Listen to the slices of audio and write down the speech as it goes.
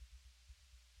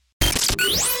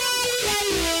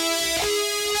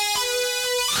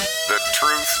The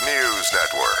Truth News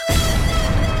Network.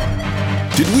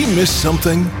 Did we miss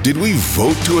something? Did we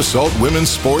vote to assault women's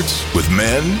sports with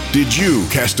men? Did you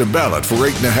cast a ballot for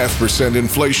 8.5%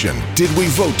 inflation? Did we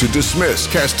vote to dismiss,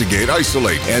 castigate,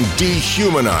 isolate, and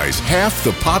dehumanize half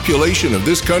the population of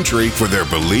this country for their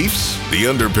beliefs? The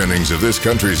underpinnings of this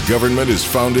country's government is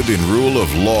founded in rule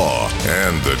of law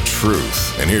and the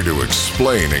truth. And here to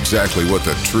explain exactly what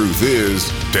the truth is,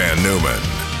 Dan Newman.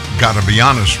 Gotta be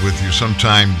honest with you,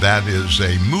 sometime that is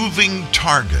a moving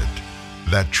target,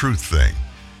 that truth thing.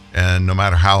 And no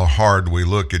matter how hard we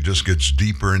look, it just gets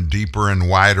deeper and deeper and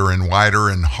wider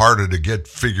and harder to get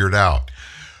figured out.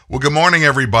 Well, good morning,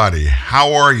 everybody.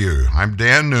 How are you? I'm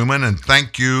Dan Newman, and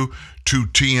thank you to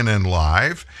TNN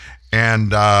Live.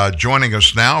 And joining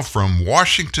us now from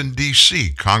Washington,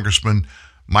 D.C., Congressman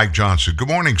Mike Johnson. Good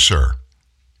morning, sir.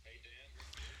 Hey,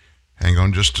 Dan. Hang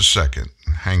on just a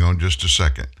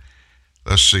second.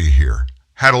 Let's see here.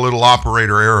 Had a little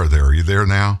operator error there. Are you there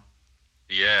now?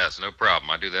 Yes, no problem.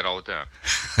 I do that all the time.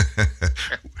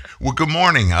 Well, good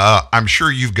morning. I'm sure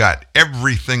you've got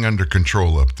everything under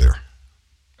control up there.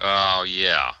 Oh,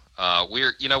 yeah.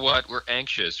 You know what? We're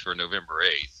anxious for November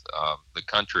 8th. The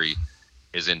country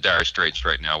is in dire straits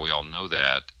right now. We all know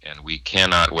that, and we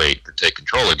cannot wait to take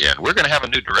control again. We're going to have a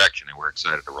new direction, and we're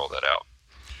excited to roll that out.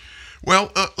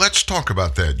 Well, let's talk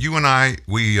about that. You and I,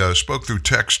 we spoke through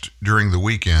text during the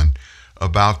weekend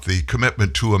about the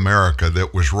commitment to America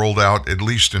that was rolled out, at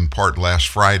least in part, last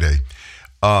Friday.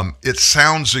 It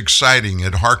sounds exciting.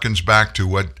 It harkens back to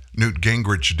what Newt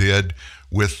Gingrich did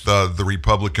with the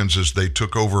Republicans as they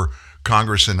took over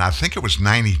Congress in, I think it was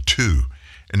 92,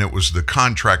 and it was the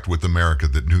contract with America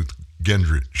that Newt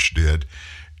Gingrich did,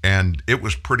 and it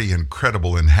was pretty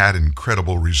incredible and had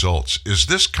incredible results. Is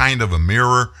this kind of a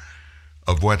mirror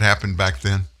of what happened back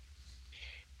then?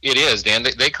 It is, Dan.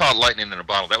 They call it lightning in a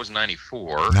bottle. That was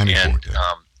 94. 94, and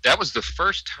yeah. that was the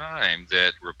first time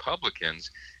that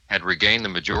Republicans had regained the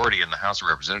majority in the House of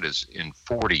Representatives in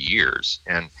 40 years.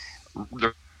 And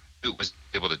it was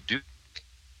able to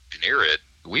engineer it.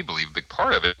 We believe a big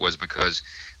part of it was because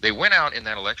they went out in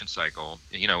that election cycle,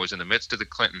 it was in the midst of the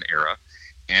Clinton era,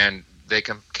 and they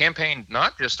campaigned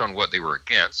not just on what they were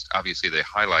against. Obviously, they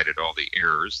highlighted all the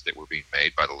errors that were being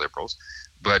made by the liberals,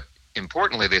 but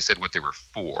importantly, they said what they were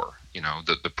for,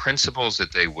 the principles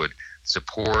that they would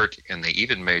support, and they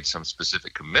even made some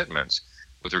specific commitments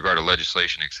with regard to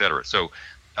legislation, et cetera. So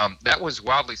that was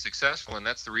wildly successful, and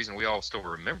that's the reason we all still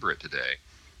remember it today.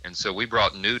 And so we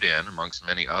brought Newt in, amongst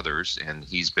many others, and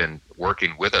he's been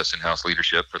working with us in House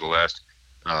leadership for the last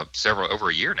over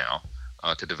a year now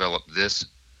to develop this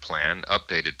plan,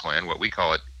 updated plan. What we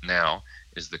call it now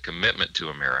is the commitment to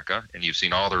America, and you've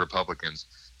seen all the Republicans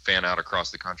fan out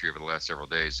across the country over the last several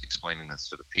days explaining this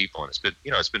to the people, and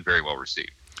it's been very well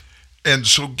received. And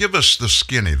so give us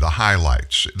the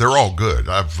highlights. They're all good.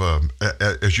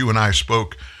 As you and I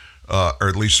spoke, or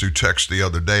at least through text the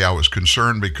other day, I was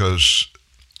concerned because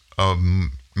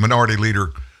Minority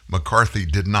Leader McCarthy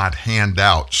did not hand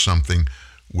out something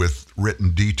with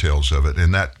written details of it,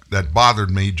 and that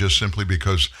bothered me just simply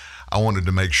because I wanted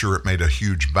to make sure it made a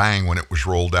huge bang when it was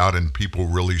rolled out and people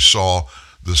really saw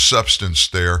the substance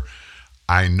there.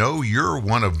 I know you're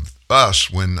one of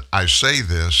us when I say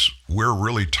this. We're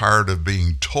really tired of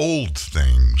being told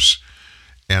things,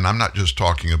 and I'm not just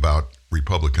talking about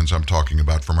Republicans, I'm talking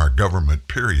about from our government,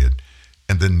 period.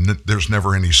 And then there's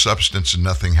never any substance and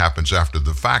nothing happens after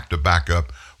the fact to back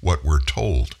up what we're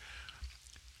told.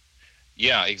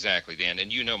 Yeah, exactly, Dan.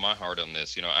 And you know my heart on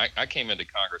this. I came into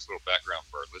Congress, a little background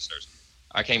for our listeners.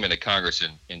 I came into Congress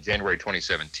in January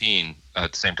 2017,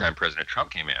 at the same time President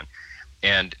Trump came in.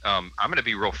 And I'm going to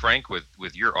be real frank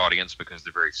with your audience because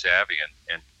they're very savvy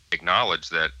and acknowledge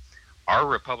that our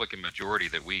Republican majority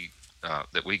that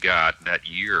we got that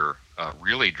year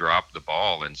really dropped the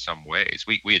ball in some ways.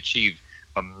 We achieved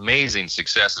amazing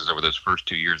successes over those first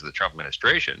 2 years of the Trump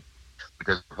administration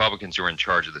because Republicans who were in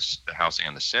charge of the House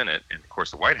and the Senate, and of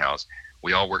course the White House,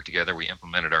 we all worked together, we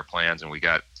implemented our plans, and we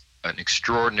got an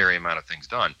extraordinary amount of things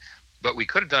done. But we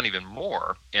could have done even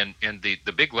more. And the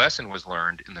big lesson was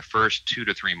learned in the first 2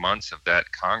 to 3 months of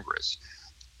that Congress,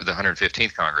 the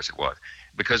 115th Congress it was,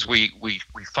 because we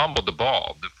fumbled the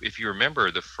ball. If you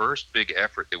remember, the first big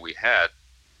effort that we had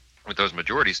with those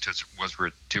majorities was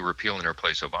to repeal and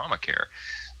replace Obamacare.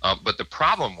 But the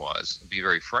problem was, to be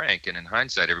very frank, and in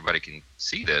hindsight everybody can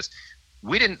see this,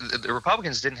 the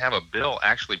Republicans didn't have a bill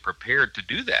actually prepared to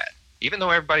do that. Even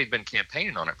though everybody had been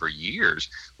campaigning on it for years,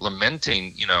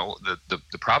 lamenting, the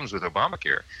problems with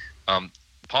Obamacare,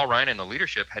 Paul Ryan and the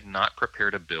leadership had not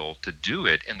prepared a bill to do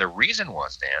it. And the reason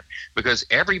was, Dan, because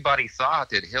everybody thought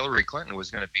that Hillary Clinton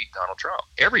was going to beat Donald Trump.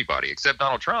 Everybody except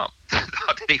Donald Trump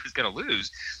thought that he was going to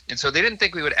lose. And so they didn't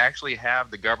think we would actually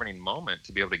have the governing moment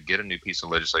to be able to get a new piece of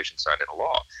legislation signed into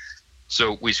law.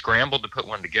 So we scrambled to put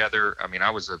one together. I mean, I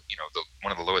was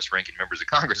one of the lowest ranking members of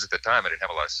Congress at the time. I didn't have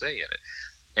a lot of say in it.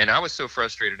 And I was so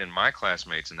frustrated, and my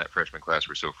classmates in that freshman class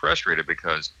were so frustrated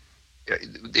because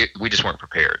we just weren't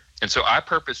prepared. And so I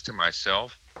purposed to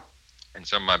myself, and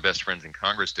some of my best friends in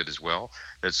Congress did as well,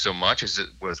 that so much as it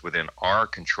was within our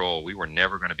control, we were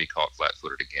never going to be caught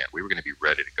flat-footed again. We were going to be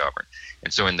ready to govern.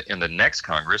 And so in the next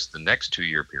Congress, the next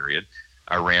 2-year period,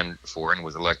 I ran for and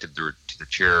was elected to the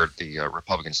chair of the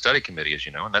Republican Study Committee, as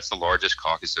you know, and that's the largest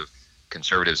caucus of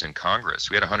conservatives in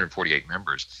Congress. We had 148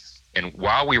 members. And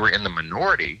while we were in the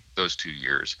minority those 2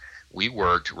 years, we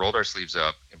worked, rolled our sleeves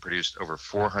up, and produced over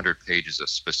 400 pages of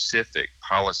specific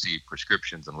policy,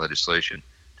 prescriptions, and legislation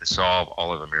to solve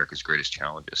all of America's greatest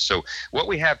challenges. So what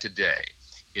we have today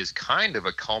is kind of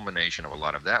a culmination of a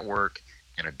lot of that work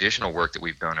and additional work that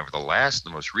we've done over the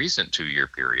most recent 2-year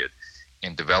period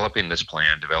in developing this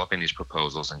plan, developing these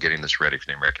proposals, and getting this ready for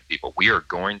the American people. We are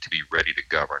going to be ready to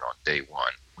govern on day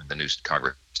one when the new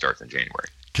Congress starts in January.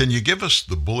 Can you give us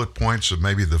the bullet points of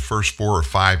maybe the first 4 or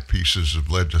 5 pieces of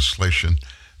legislation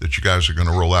that you guys are going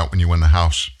to roll out when you win the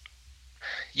House?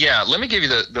 Yeah, let me give you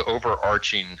the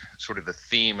overarching sort of the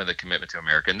theme of the commitment to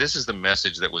America. And this is the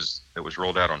message that was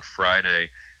rolled out on Friday.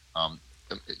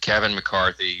 Kevin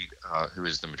McCarthy, who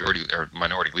is the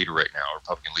minority leader right now,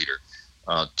 Republican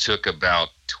leader, took about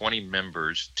 20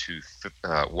 members to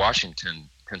Washington,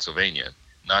 Pennsylvania,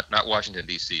 not Washington,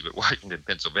 D.C., but Washington,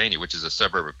 Pennsylvania, which is a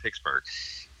suburb of Pittsburgh,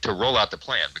 to roll out the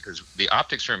plan, because the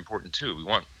optics are important too. We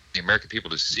want the American people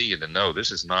to see and to know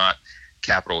this is not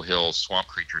Capitol Hill swamp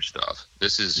creature stuff.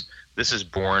 This is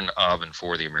born of and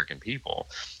for the American people.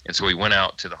 And so we went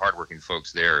out to the hardworking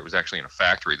folks there. It was actually in a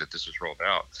factory that this was rolled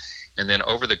out. And then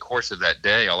over the course of that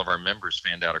day, all of our members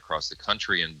fanned out across the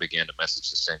country and began to message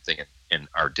the same thing in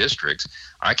our districts.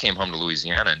 I came home to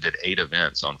Louisiana and did 8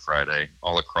 events on Friday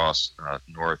all across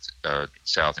North,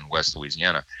 South, and West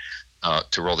Louisiana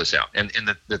to roll this out. And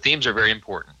the themes are very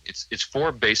important. It's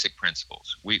 4 basic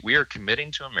principles. We are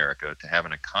committing to America to have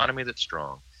an economy that's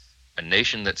strong, a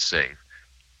nation that's safe,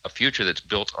 a future that's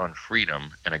built on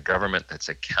freedom, and a government that's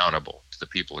accountable to the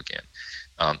people again.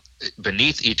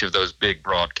 Beneath each of those big,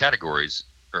 broad categories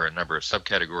are a number of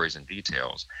subcategories and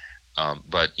details.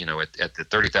 But, at the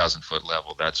 30,000-foot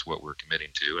level, that's what we're committing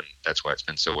to, and that's why it's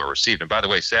been so well received. And by the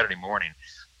way, Saturday morning,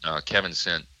 Kevin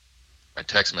sent a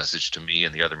text message to me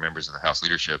and the other members of the House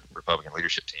Republican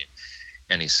leadership team,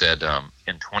 and he said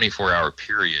in 24-hour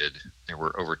period, there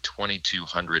were over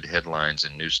 2,200 headlines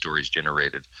and news stories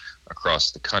generated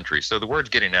across the country. So the word's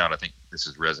getting out. I think this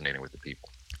is resonating with the people.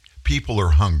 People are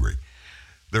hungry.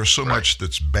 There's so much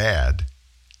that's bad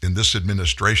in this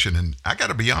administration, and I got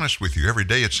to be honest with you, every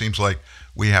day it seems like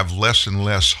we have less and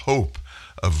less hope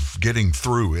of getting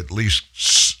through, at least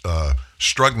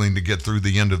struggling to get through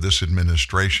the end of this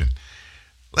administration.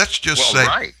 Let's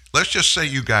just say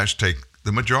you guys take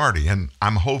the majority, and I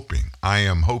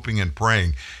am hoping and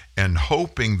praying and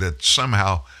hoping that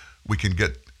somehow we can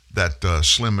get that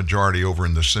slim majority over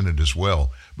in the Senate as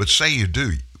well. But say you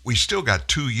do, we still got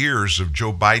 2 years of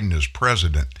Joe Biden as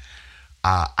president.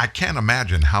 I can't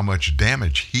imagine how much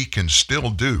damage he can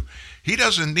still do. He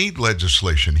doesn't need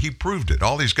legislation. He proved it.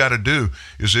 All he's got to do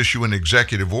is issue an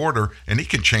executive order, and he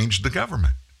can change the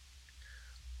government.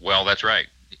 Well, that's right.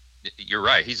 You're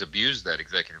right. He's abused that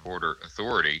executive order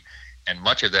authority, and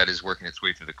much of that is working its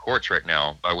way through the courts right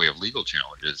now by way of legal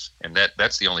challenges. And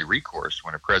that's the only recourse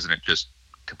when a president just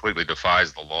completely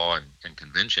defies the law and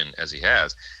convention as he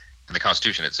has, and the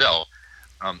Constitution itself.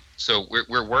 So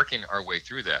we're working our way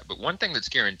through that. But one thing that's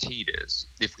guaranteed is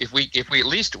if we at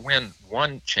least win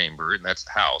one chamber, and that's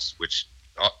the House, which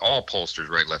all pollsters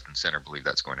right, left, and center believe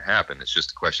that's going to happen. It's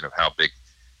just a question of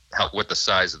what the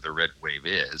size of the red wave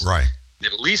is. Right.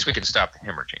 At least we can stop the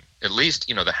hemorrhaging. At least,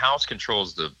 the House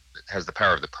has the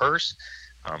power of the purse.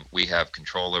 We have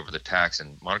control over the tax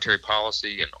and monetary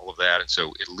policy and all of that. And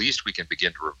so at least we can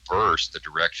begin to reverse the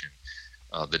direction,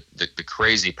 the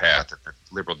crazy path that the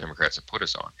liberal Democrats have put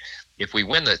us on. If we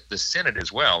win the Senate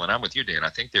as well, and I'm with you, Dan,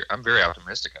 I'm very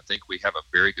optimistic. I think we have a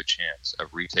very good chance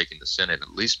of retaking the Senate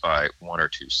at least by 1 or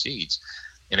 2 seats.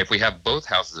 And if we have both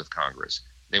houses of Congress,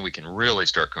 then we can really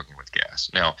start cooking with gas.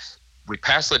 Now, we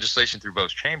pass legislation through both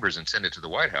chambers and send it to the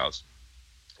White House.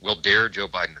 We'll dare Joe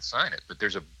Biden to sign it. But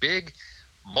there's a big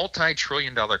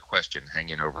multi-trillion-dollar question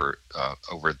hanging over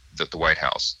the White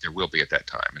House. There will be at that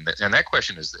time. And that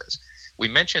question is this. we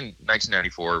mentioned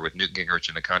 1994 with Newt Gingrich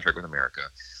and the contract with America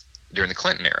during the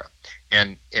Clinton era.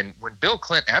 And when Bill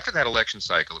Clinton, after that election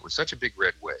cycle, it was such a big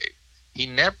red wave. He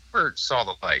never saw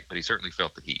the light, but he certainly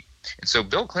felt the heat. And so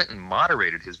Bill Clinton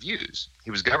moderated his views. He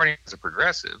was governing as a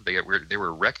progressive. They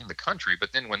were wrecking the country.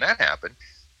 But then when that happened,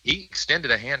 he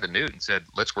extended a hand to Newt and said,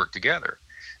 let's work together.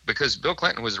 Because Bill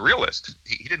Clinton was a realist.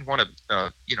 He didn't want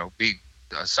to, be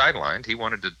sidelined. He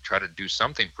wanted to try to do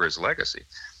something for his legacy.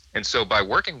 And so by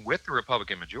working with the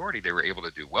Republican majority, they were able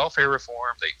to do welfare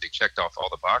reform. They checked off all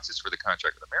the boxes for the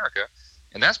contract with America.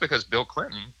 And that's because Bill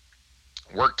Clinton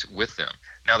worked with them.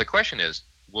 Now, the question is,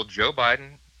 will Joe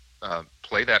Biden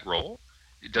play that role?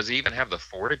 Does he even have the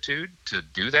fortitude to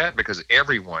do that? Because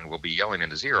everyone will be yelling in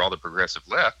his ear. All the progressive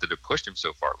left that have pushed him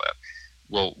so far left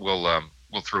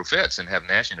will throw fits and have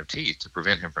gnashing of teeth to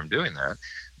prevent him from doing that.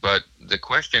 But the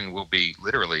question will be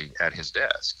literally at his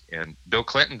desk. And Bill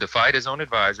Clinton defied his own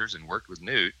advisors and worked with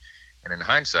Newt. And in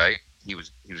hindsight, he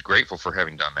was grateful for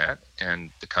having done that, and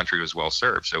the country was well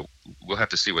served. So we'll have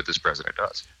to see what this president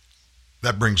does.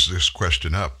 That brings this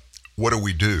question up. What do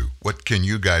we do? What can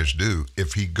you guys do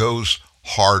if he goes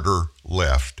harder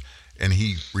left and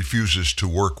he refuses to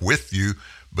work with you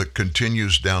but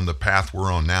continues down the path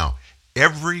we're on now?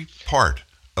 Every part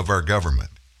of our government,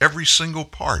 every single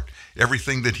part,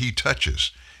 everything that he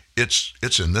touches,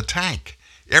 it's in the tank,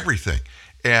 everything.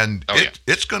 And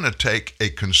it's going to take a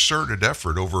concerted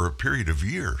effort over a period of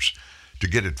years to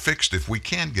get it fixed if we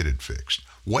can get it fixed.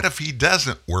 What if he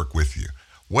doesn't work with you?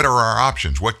 What are our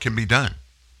options? What can be done?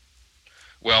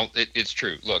 Well, it's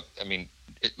true. Look, I mean,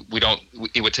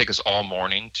 it would take us all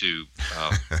morning to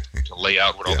lay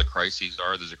out what all the crises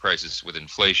are. There's a crisis with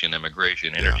inflation,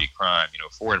 immigration, energy, crime,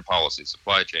 foreign policy,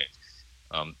 supply chain,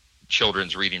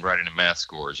 children's reading, writing, and math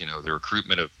scores, the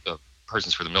recruitment of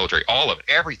persons for the military, all of it,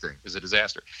 everything is a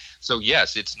disaster. So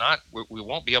yes, it's not, we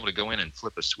won't be able to go in and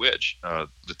flip a switch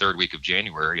the third week of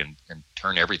January and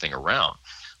turn everything around,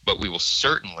 but we will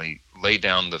certainly lay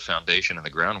down the foundation and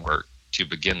the groundwork to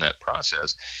begin that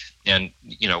process. And,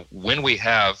 when we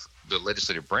have the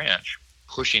legislative branch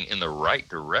pushing in the right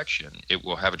direction, it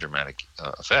will have a dramatic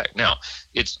effect. Now,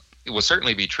 it will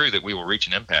certainly be true that we will reach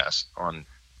an impasse on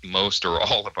most or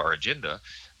all of our agenda,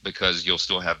 because you'll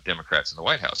still have Democrats in the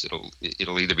White House.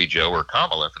 It'll either be Joe or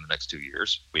Kamala for the next 2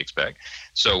 years, we expect.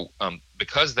 So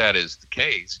because that is the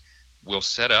case, we'll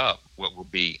set up what will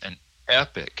be an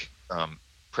epic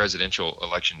presidential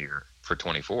election year for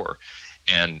 24.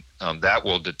 And that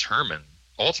will determine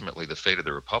ultimately the fate of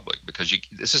the republic, because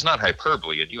this is not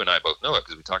hyperbole, and you and I both know it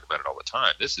because we talk about it all the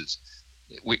time.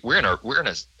 We're in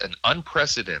an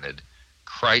unprecedented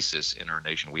crisis in our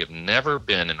nation. We have never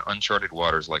been in uncharted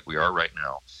waters like we are right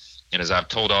now. And as I've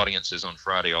told audiences on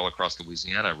Friday all across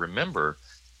Louisiana, remember,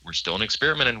 we're still an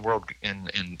experiment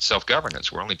in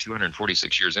self-governance. We're only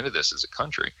 246 years into this as a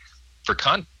country. For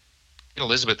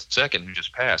Elizabeth II, who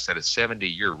just passed, had a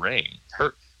 70-year reign.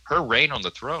 Her reign on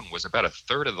the throne was about a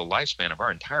third of the lifespan of our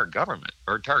entire government,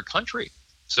 our entire country.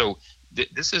 So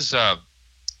these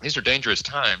are dangerous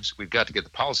times. We've got to get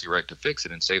the policy right to fix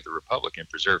it and save the republic and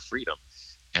preserve freedom.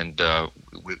 And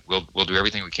we'll do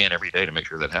everything we can every day to make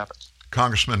sure that happens.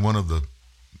 Congressman, one of the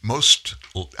most,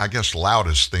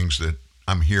 loudest things that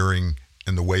I'm hearing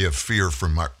in the way of fear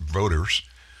from our voters,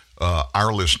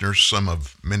 our listeners,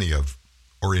 many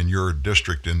or in your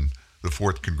district, in the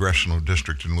 4th Congressional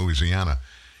District in Louisiana,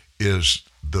 is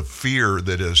the fear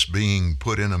that is being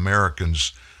put in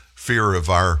Americans, fear of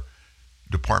our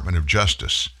Department of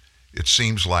Justice. It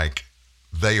seems like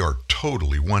they are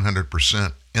totally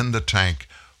 100% in the tank,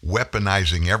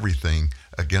 weaponizing everything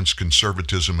against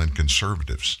conservatism and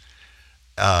conservatives.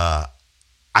 I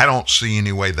don't see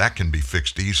any way that can be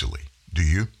fixed easily. Do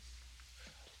you?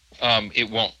 It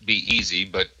won't be easy,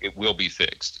 but it will be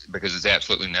fixed because it's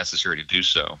absolutely necessary to do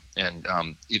so. And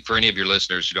for any of your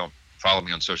listeners who don't follow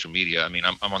me on social media, I mean,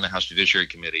 I'm on the House Judiciary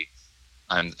Committee.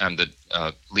 I'm the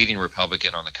leading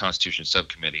Republican on the Constitution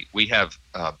Subcommittee. We have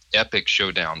epic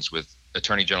showdowns with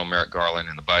Attorney General Merrick Garland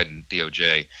and the Biden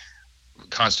DOJ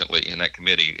constantly in that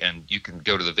committee. And you can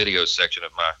go to the videos section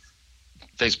of my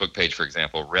Facebook page, for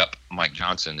example, Rep. Mike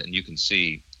Johnson, and you can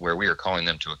see where we are calling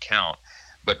them to account.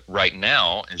 But right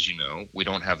now, as you know, we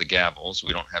don't have the gavels.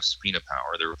 We don't have subpoena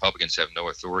power. The Republicans have no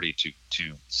authority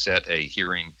to set a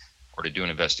hearing or to do an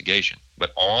investigation.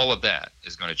 But all of that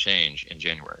is going to change in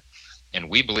January. And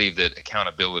we believe that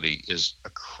accountability is a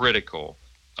critical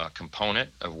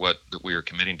component of what that we are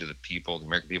committing to the people, the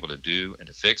American people, to do and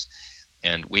to fix.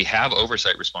 And we have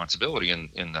oversight responsibility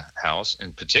in the House,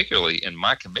 and particularly in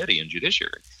my committee in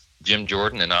Judiciary. Jim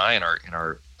Jordan and I and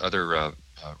our other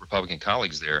Republican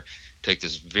colleagues there take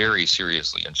this very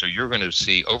seriously. And so you're going to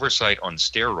see oversight on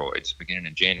steroids beginning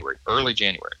in January, early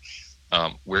January.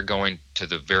 We're going to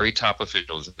the very top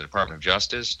officials of the Department of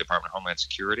Justice, Department of Homeland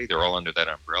Security. They're all under that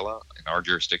umbrella in our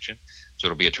jurisdiction. So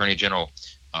it'll be Attorney General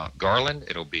Garland.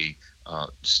 It'll be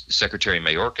Secretary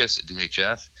Mayorkas at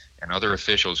DHS and other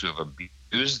officials who have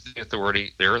abused their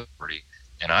authority.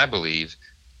 And I believe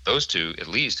those two at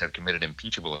least have committed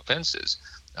impeachable offenses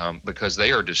because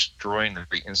they are destroying the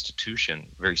very institution,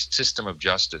 very system of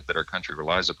justice that our country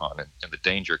relies upon, and the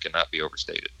danger cannot be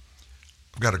overstated.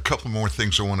 I've got a couple more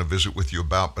things I want to visit with you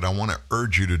about, but I want to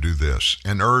urge you to do this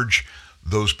and urge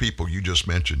those people you just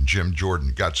mentioned. Jim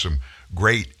Jordan got some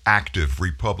great active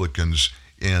Republicans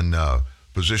in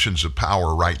positions of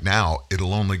power right now.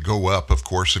 It'll only go up, of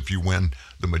course, if you win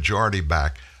the majority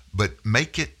back, but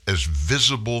make it as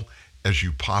visible as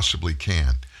you possibly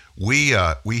can. We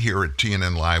here at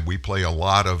TNN Live, we play a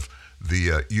lot of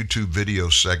the YouTube video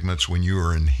segments when you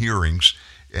are in hearings,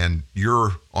 and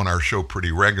you're on our show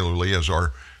pretty regularly, as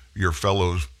are your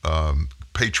fellow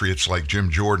patriots like Jim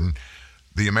Jordan.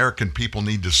 The American people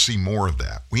need to see more of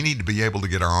that. We need to be able to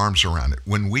get our arms around it.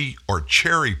 When we are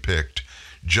cherry-picked,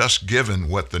 just given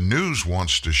what the news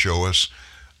wants to show us,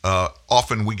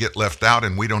 often we get left out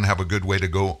and we don't have a good way to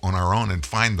go on our own and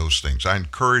find those things.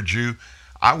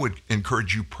 I would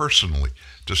encourage you personally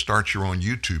to start your own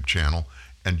YouTube channel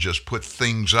and just put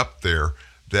things up there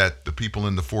that the people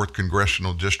in the 4th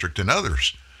Congressional District and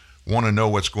others want to know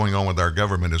what's going on with our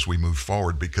government as we move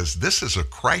forward, because this is a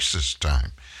crisis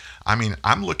time. I mean,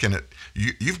 I'm looking at,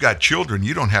 you've got children,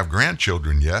 you don't have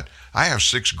grandchildren yet. I have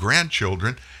 6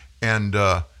 grandchildren, and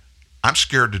I'm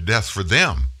scared to death for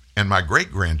them and my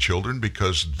great-grandchildren,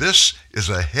 because this is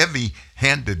a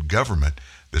heavy-handed government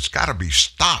that's got to be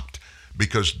stopped,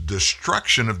 because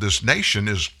destruction of this nation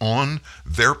is on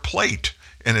their plate.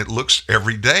 And it looks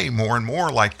every day more and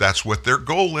more like that's what their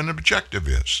goal and objective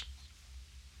is.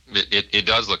 It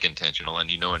does look intentional. And,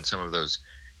 in some of those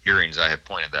hearings, I have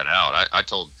pointed that out. I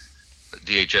told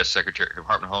DHS Secretary,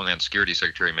 Department of Homeland Security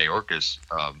Secretary Mayorkas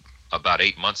about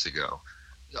 8 months ago.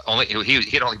 He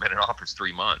had only been in office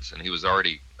 3 months, and he was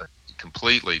already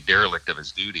completely derelict of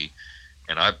his duty.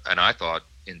 And I thought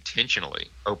intentionally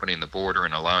opening the border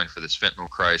and allowing for this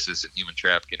fentanyl crisis and human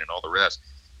trafficking and all the rest.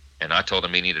 And I told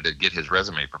him he needed to get his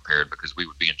resume prepared because we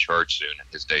would be in charge soon and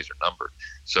his days are numbered.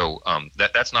 So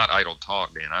that's not idle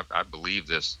talk, Dan. I believe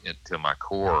this to my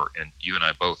core, and you and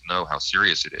I both know how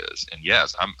serious it is. And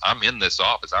yes, I'm in this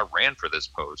office. I ran for this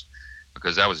post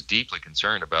because I was deeply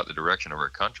concerned about the direction of our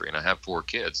country. And I have 4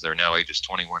 kids. They're now ages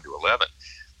 21 to 11.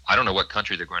 I don't know what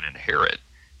country they're going to inherit.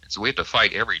 And so we have to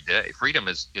fight every day. Freedom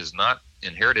is not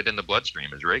inherited in the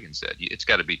bloodstream, as Reagan said. It's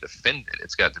got to be defended.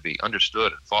 It's got to be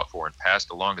understood and fought for and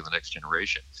passed along to the next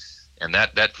generation. And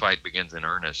that fight begins in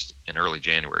earnest in early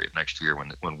January of next year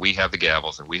when we have the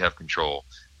gavels and we have control.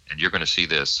 And you're going to see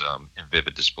this in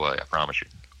vivid display, I promise you.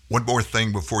 One more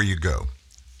thing before you go.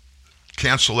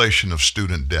 Cancellation of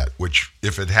student debt, which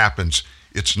if it happens,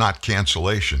 it's not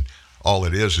cancellation. All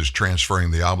it is transferring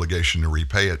the obligation to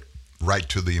repay it right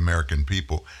to the American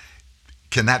people.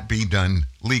 Can that be done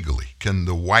legally? Can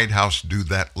the White House do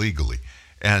that legally?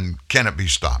 And can it be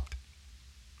stopped?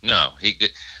 No.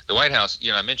 The White House,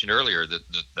 I mentioned earlier that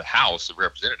the House of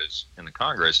Representatives in the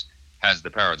Congress has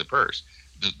the power of the purse.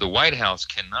 The White House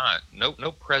cannot,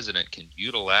 no president can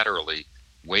unilaterally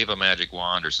wave a magic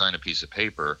wand or sign a piece of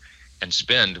paper and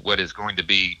spend what is going to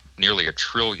be nearly $1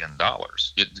 trillion.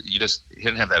 You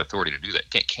didn't have that authority to do that. You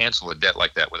can't cancel a debt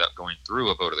like that without going through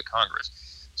a vote of the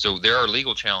Congress. So there are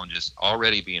legal challenges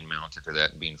already being mounted to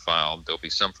that and being filed. There'll be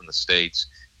some from the states.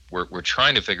 We're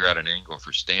trying to figure out an angle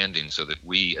for standing so that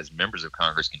we, as members of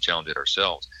Congress, can challenge it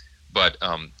ourselves. But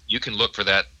you can look for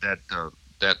that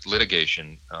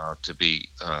litigation to be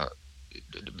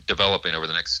developing over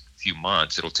the next few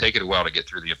months. It'll take it a while to get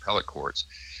through the appellate courts,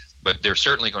 but they're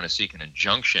certainly going to seek an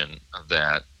injunction of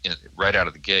that right out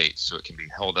of the gate so it can be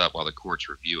held up while the courts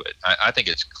review it. I think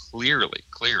it's clearly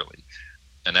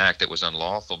an act that was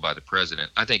unlawful by the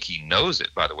president. I think he knows it,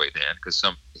 by the way, Dan, because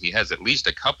he has at least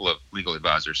a couple of legal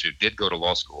advisors who did go to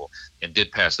law school and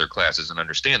did pass their classes and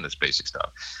understand this basic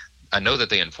stuff. I know that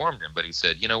they informed him, but he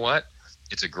said, you know what?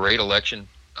 It's a great election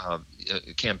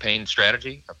campaign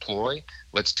strategy, a ploy.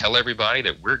 Let's tell everybody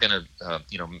that we're going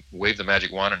to, wave the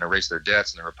magic wand and erase their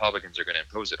debts, and the Republicans are going to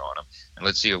impose it on them. And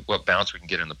let's see what bounce we can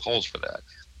get in the polls for that.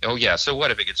 Oh, yeah, so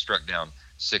what if it gets struck down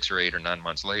 6 or 8 or 9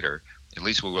 months later? At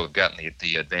least we will have gotten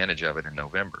the advantage of it in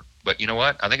November. But you know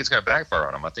what? I think it's going to backfire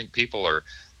on them. I think people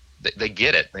they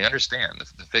get it. They understand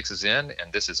the fix is in,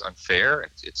 and this is unfair.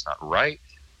 It's not right.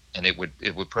 and it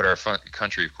would put our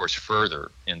country, of course,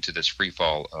 further into this free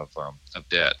fall of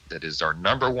debt that is our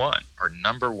number one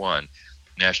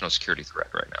national security threat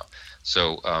right now.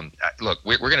 So, look,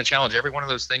 we're going to challenge every one of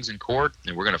those things in court,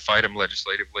 and we're going to fight them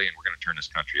legislatively, and we're going to turn this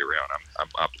country around. I'm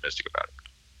optimistic about it.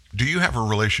 Do you have a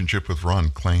relationship with Ron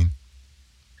Klain?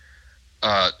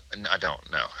 I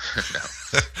don't. No.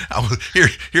 No.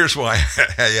 Here's why.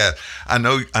 I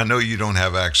know you don't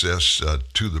have access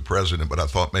to the president, but I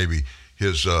thought maybe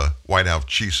his White House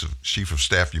chief of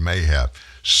staff you may have.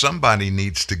 Somebody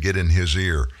needs to get in his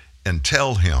ear and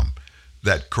tell him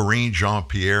that Karine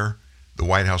Jean-Pierre, the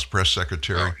White House press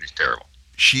secretary, she's terrible.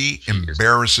 She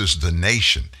embarrasses the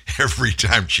nation every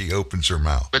time she opens her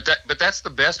mouth. But that's the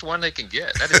best one they can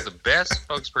get. That is the best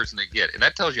spokesperson they get, and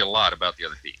that tells you a lot about the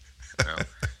other people. You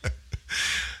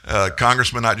know?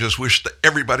 Congressman, I just wish that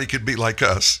everybody could be like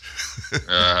us.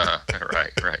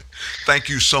 Right. Thank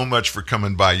you so much for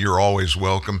coming by. You're always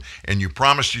welcome. And you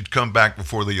promised you'd come back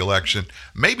before the election.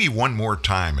 Maybe one more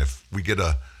time if we get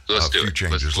a few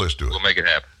changes. Let's do it. We'll make it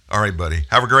happen. All right, buddy.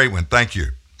 Have a great one. Thank you.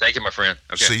 Thank you, my friend.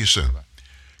 Okay. See you soon. Bye-bye.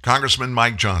 Congressman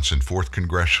Mike Johnson, 4th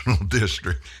Congressional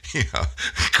District. Yeah,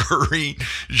 Karine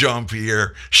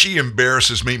Jean-Pierre, she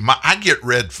embarrasses me. I get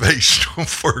red-faced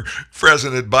for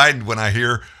President Biden when I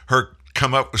hear her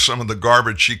come up with some of the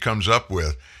garbage she comes up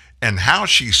with and how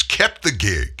she's kept the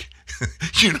gig.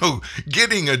 You know,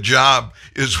 getting a job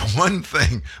is one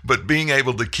thing, but being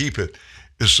able to keep it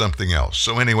is something else.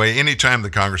 So anyway, anytime the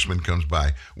congressman comes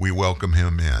by, we welcome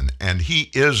him in. And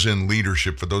he is in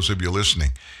leadership, for those of you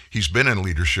listening. He's been in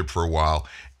leadership for a while.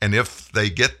 And if they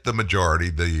get the majority,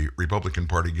 the Republican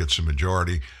Party gets a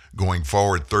majority going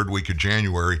forward, 3rd week of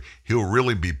January, he'll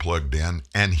really be plugged in.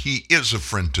 And he is a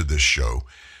friend to this show.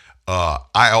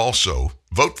 I also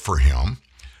vote for him.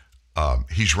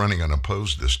 He's running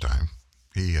unopposed this time.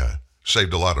 He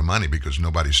saved a lot of money because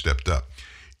nobody stepped up.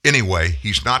 Anyway,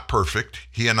 he's not perfect.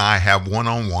 He and I have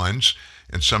one-on-ones,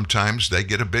 and sometimes they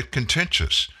get a bit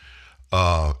contentious.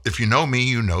 If you know me,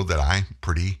 you know that I'm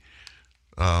pretty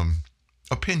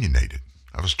opinionated.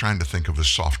 I was trying to think of a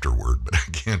softer word, but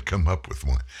I can't come up with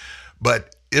one.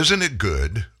 But isn't it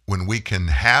good when we can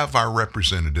have our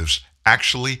representatives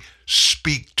actually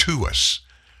speak to us,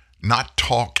 not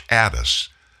talk at us,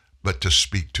 but to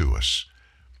speak to us?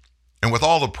 And with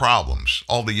all the problems,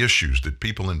 all the issues that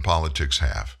people in politics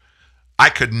have, I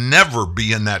could never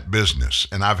be in that business.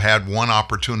 And I've had one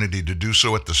opportunity to do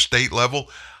so at the state level.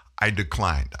 I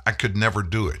declined. I could never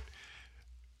do it.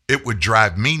 It would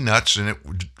drive me nuts, and it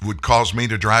would cause me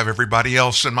to drive everybody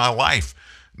else in my life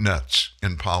nuts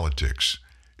in politics.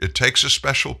 It takes a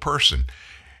special person.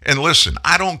 And listen,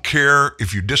 I don't care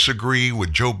if you disagree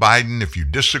with Joe Biden, if you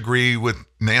disagree with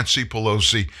Nancy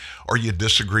Pelosi, or you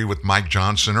disagree with Mike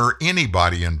Johnson or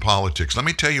anybody in politics. Let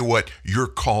me tell you what you're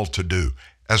called to do,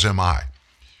 as am I.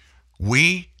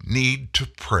 We need to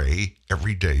pray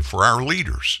every day for our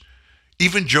leaders,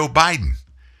 even Joe Biden.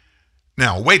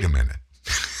 Now, wait a minute.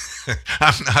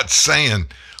 I'm not saying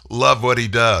love what he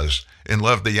does and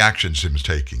love the actions he's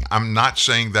taking. I'm not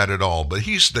saying that at all, but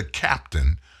he's the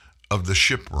captain of the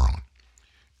ship we're on.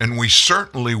 And we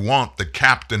certainly want the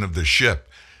captain of the ship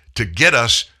to get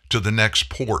us to the next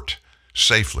port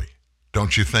safely,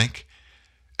 don't you think?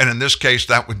 And in this case,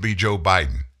 that would be Joe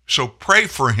Biden. So pray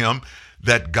for him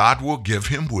that God will give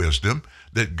him wisdom,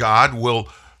 that God will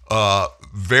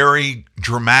very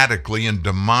dramatically and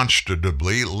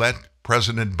demonstratively let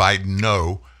President Biden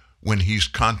know when he's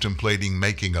contemplating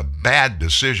making a bad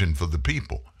decision for the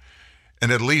people.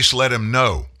 And at least let him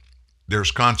know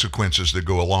there's consequences that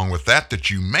go along with that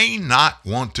you may not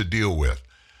want to deal with,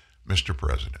 Mr.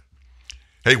 President.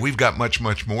 Hey, we've got much,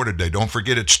 much more today. Don't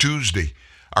forget it's Tuesday,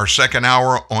 our second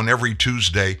hour on every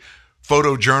Tuesday.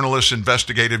 Photojournalist,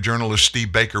 investigative journalist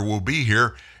Steve Baker will be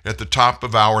here at the top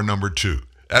of hour number 2.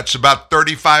 That's about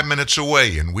 35 minutes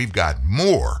away, and we've got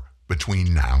more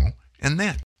between now and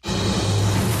then.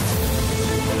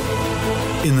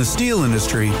 In the steel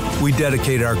industry, we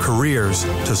dedicate our careers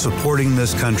to supporting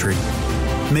this country,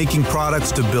 making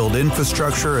products to build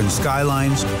infrastructure and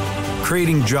skylines,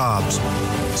 creating jobs,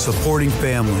 supporting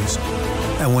families.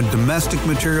 And when domestic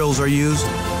materials are used,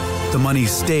 the money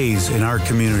stays in our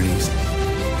communities.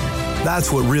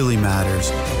 That's what really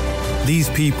matters. These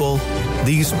people,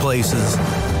 these places,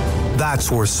 that's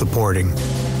worth supporting.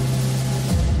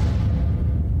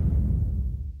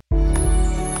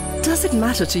 Does it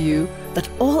matter to you that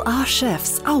all our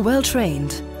chefs are well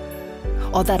trained?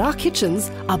 Or that our kitchens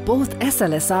are both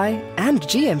SLSI and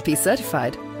GMP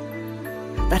certified?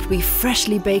 That we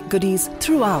freshly bake goodies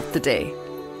throughout the day?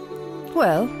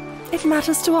 Well, it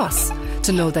matters to us,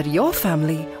 to know that your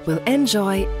family will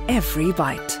enjoy every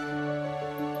bite.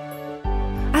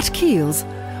 At Kiehl's,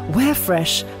 we're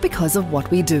fresh because of what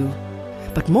we do.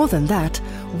 But more than that,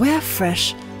 we're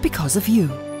fresh because of you.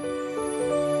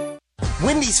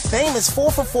 Wendy's famous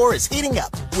 4 for $4 is heating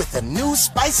up with a new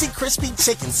spicy crispy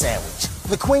chicken sandwich.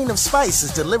 The queen of spice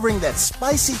is delivering that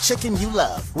spicy chicken you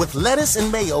love with lettuce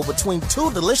and mayo between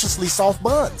 2 deliciously soft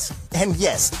buns. And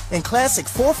yes, in classic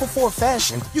 4 for $4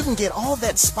 fashion, you can get all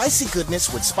that spicy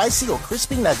goodness with spicy or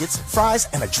crispy nuggets, fries,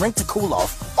 and a drink to cool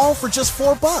off, all for just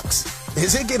 $4.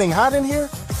 Is it getting hot in here?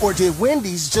 Or did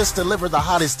Wendy's just deliver the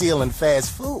hottest deal in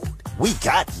fast food? We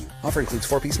got you. Offer includes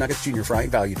 4-piece nuggets, junior fry,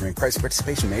 value drink. Price and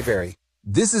participation may vary.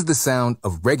 This is the sound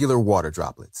of regular water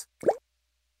droplets.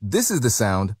 This is the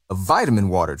sound of vitamin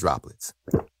water droplets.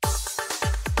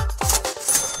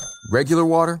 Regular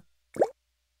water,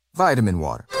 vitamin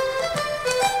water.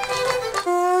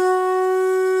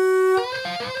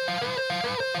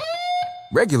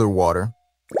 Regular water,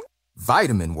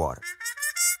 vitamin water.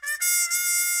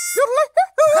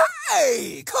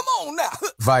 Hey, come on now.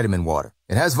 Vitamin water.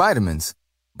 It has vitamins,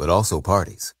 but also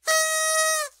parties.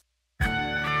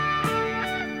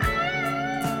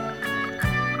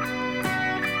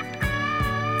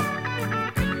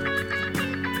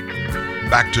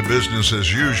 Back to business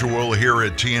as usual here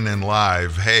at TNN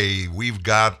Live. Hey, we've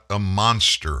got a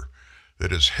monster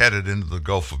that is headed into the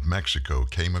Gulf of Mexico.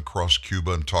 Came across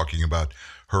Cuba and talking about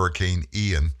Hurricane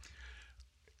Ian.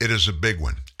 It is a big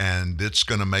one, and it's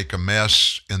going to make a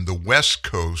mess in the west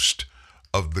coast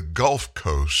of the Gulf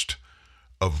Coast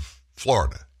of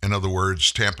Florida. In other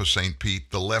words, Tampa, St.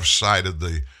 Pete, the left side of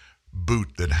the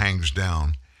boot that hangs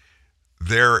down.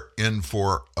 They're in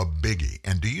for a biggie.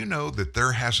 And do you know that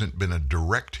there hasn't been a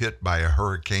direct hit by a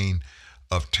hurricane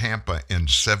of Tampa in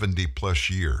 70 plus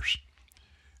years?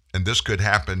 And this could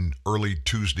happen early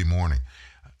Thursday morning.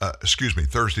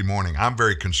 I'm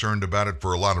very concerned about it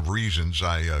for a lot of reasons.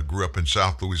 I grew up in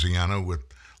South Louisiana with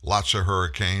lots of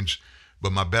hurricanes,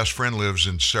 but my best friend lives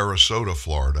in Sarasota,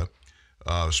 Florida.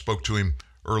 Spoke to him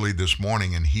early this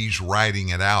morning, and he's riding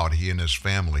it out, he and his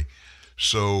family.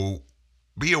 So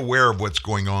be aware of what's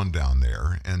going on down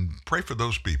there and pray for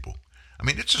those people. I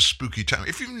mean, it's a spooky time.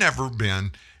 If you've never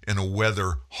been in a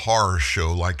weather horror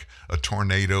show like a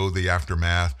tornado, the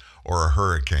aftermath, or a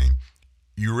hurricane,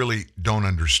 you really don't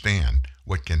understand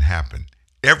what can happen.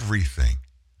 Everything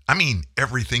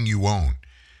you own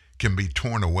can be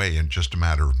torn away in just a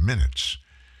matter of minutes.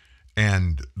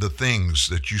 And the things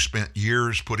that you spent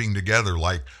years putting together,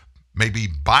 like maybe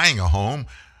buying a home,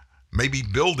 maybe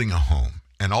building a home,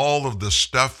 and all of the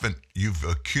stuff that you've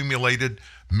accumulated,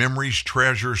 memories,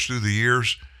 treasures through the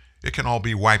years, it can all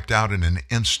be wiped out in an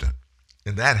instant.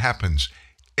 And that happens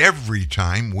every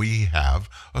time we have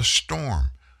a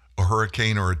storm, a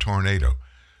hurricane, or a tornado.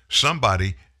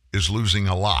 Somebody is losing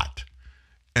a lot.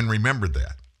 And remember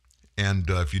that. And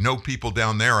if you know people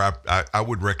down there, I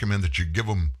would recommend that you give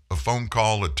them a phone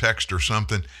call, a text, or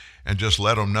something, and just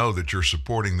let them know that you're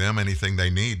supporting them. Anything they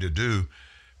need to do,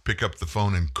 pick up the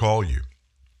phone and call you.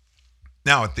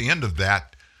 Now, at the end of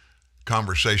that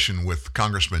conversation with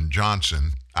Congressman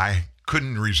Johnson, I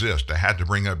couldn't resist. I had to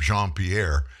bring up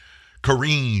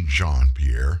Karine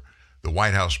Jean-Pierre, the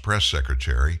White House press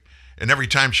secretary. And every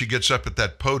time she gets up at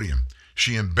that podium,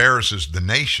 she embarrasses the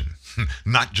nation,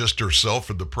 not just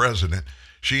herself or the president.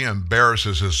 She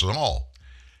embarrasses us all.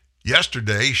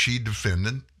 Yesterday, she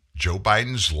defended Joe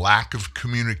Biden's lack of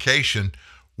communication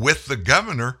with the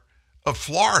governor of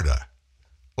Florida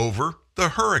over the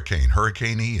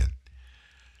Hurricane Ian.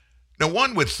 Now,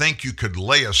 one would think you could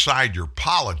lay aside your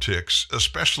politics,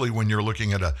 especially when you're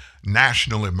looking at a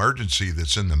national emergency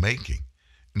that's in the making,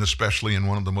 and especially in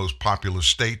one of the most populous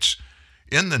states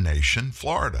in the nation,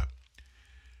 Florida.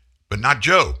 But not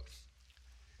Joe.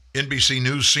 NBC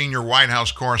News senior White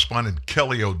House correspondent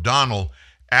Kelly O'Donnell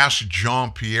asked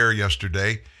Jean-Pierre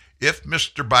yesterday if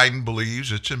Mr. Biden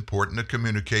believes it's important to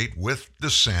communicate with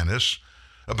DeSantis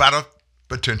about a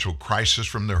potential crisis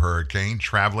from the hurricane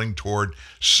traveling toward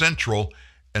central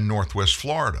and northwest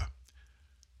Florida.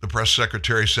 The press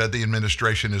secretary said the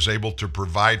administration is able to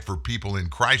provide for people in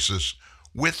crisis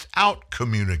without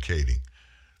communicating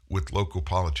with local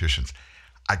politicians.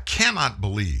 I cannot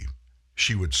believe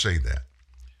she would say that.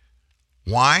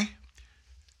 Why?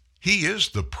 He is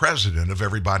the president of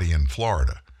everybody in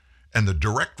Florida, and the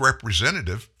direct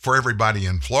representative for everybody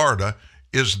in Florida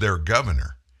is their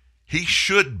governor. He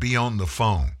should be on the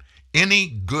phone.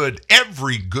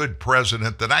 Every good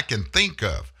president that I can think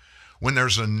of, when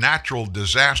there's a natural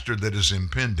disaster that is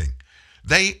impending,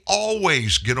 they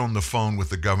always get on the phone with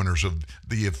the governors of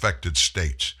the affected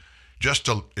states just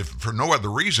to, if for no other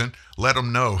reason, let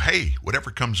them know, hey, whatever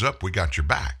comes up, we got your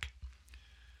back.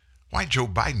 Why Joe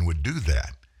Biden would do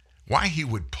that, why he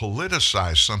would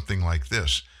politicize something like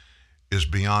this, is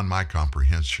beyond my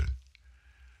comprehension.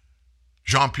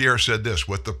 Jean-Pierre said this: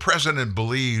 what the president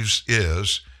believes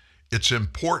is it's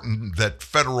important that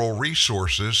federal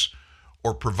resources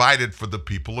are provided for the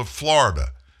people of Florida.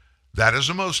 That is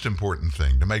the most important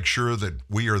thing, to make sure that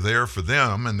we are there for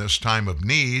them in this time of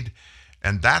need.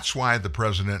 And that's why the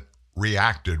president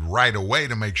reacted right away,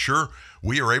 to make sure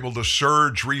we are able to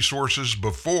surge resources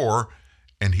before,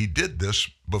 and he did this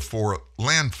before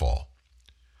landfall.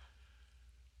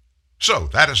 So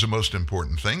that is the most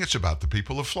important thing. It's about the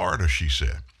people of Florida, she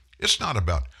said. It's not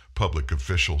about public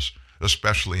officials,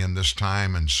 especially in this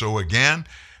time. And so again,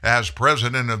 as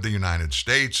President of the United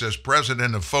States, as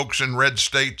President of folks in red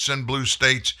states and blue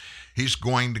states, he's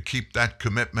going to keep that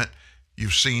commitment.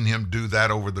 You've seen him do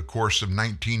that over the course of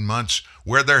 19 months,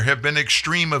 where there have been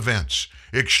extreme events,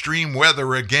 extreme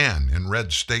weather again in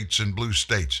red states and blue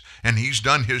states. And he's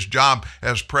done his job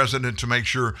as president to make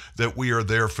sure that we are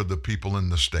there for the people in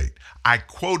the state. I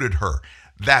quoted her.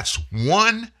 That's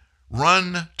one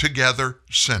run together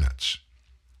sentence.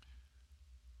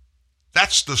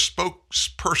 That's the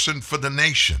spokesperson for the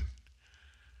nation.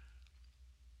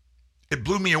 It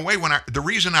blew me away when the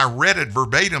reason I read it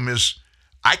verbatim is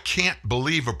I can't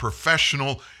believe a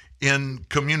professional in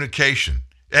communication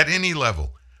at any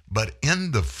level, but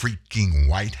in the freaking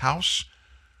White House,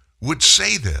 would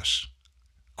say this.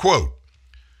 Quote,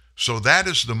 so that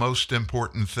is the most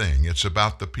important thing. It's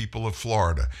about the people of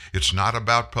Florida. It's not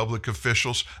about public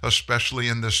officials, especially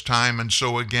in this time. And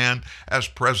so again, as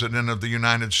President of the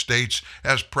United States,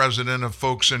 as President of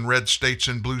folks in red states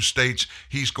and blue states,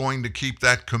 he's going to keep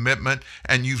that commitment.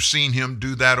 And you've seen him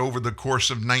do that over the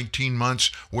course of 19 months,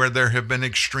 where there have been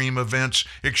extreme events,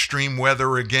 extreme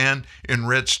weather again in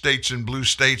red states and blue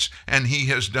states. And he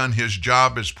has done his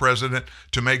job as president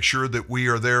to make sure that we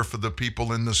are there for the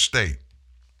people in the state.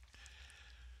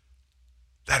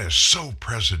 That is so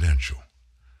presidential,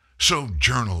 so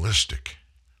journalistic.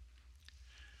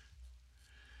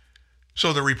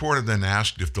 So the reporter then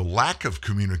asked if the lack of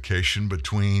communication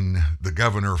between the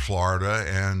governor of Florida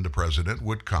and the president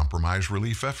would compromise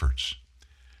relief efforts.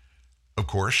 Of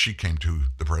course, she came to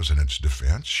the president's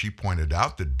defense. She pointed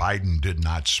out that Biden did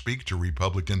not speak to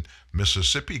Republican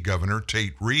Mississippi Governor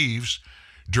Tate Reeves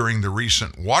during the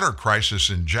recent water crisis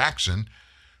in Jackson,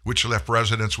 which left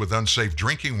residents with unsafe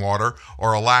drinking water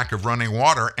or a lack of running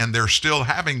water, and they're still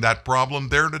having that problem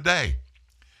there today.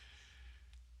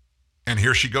 And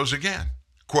here she goes again,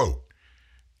 quote,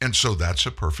 and so that's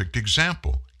a perfect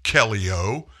example. Kelly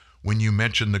O, when you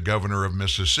mentioned the governor of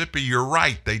Mississippi, you're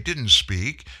right, they didn't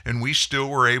speak, and we still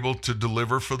were able to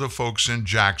deliver for the folks in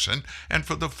Jackson and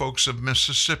for the folks of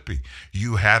Mississippi.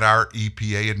 You had our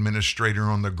EPA administrator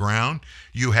on the ground.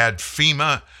 You had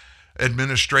FEMA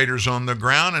administrators on the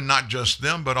ground, and not just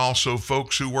them, but also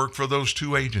folks who work for those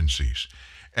two agencies.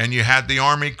 And you had the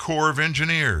Army Corps of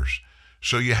Engineers.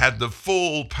 So you had the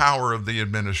full power of the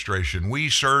administration. We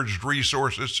surged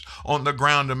resources on the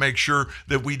ground to make sure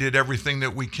that we did everything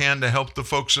that we can to help the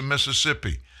folks in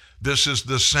Mississippi. This is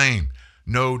the same.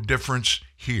 No difference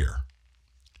here.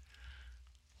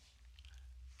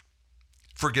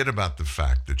 Forget about the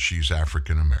fact that she's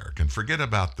African American. Forget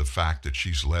about the fact that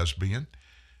she's lesbian.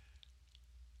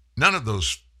 None of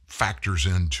those factors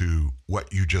into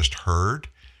what you just heard.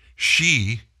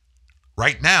 She,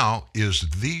 right now, is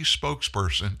the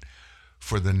spokesperson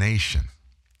for the nation.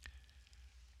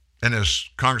 And as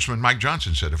Congressman Mike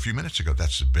Johnson said a few minutes ago,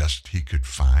 that's the best he could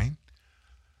find.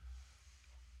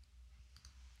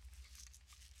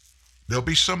 There'll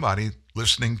be somebody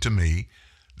listening to me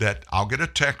that I'll get a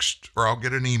text or I'll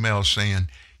get an email saying,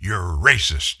 you're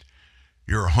racist,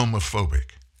 you're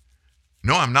homophobic.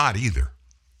 No, I'm not either.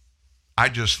 I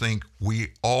just think we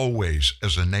always,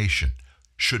 as a nation,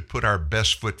 should put our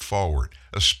best foot forward,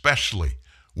 especially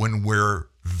when we're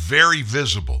very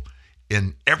visible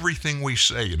in everything we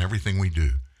say and everything we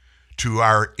do to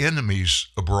our enemies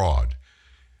abroad.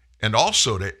 And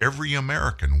also to every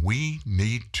American, we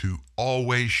need to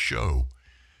always show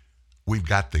we've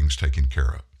got things taken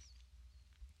care of.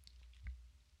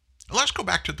 Let's go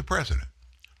back to the president.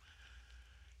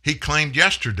 He claimed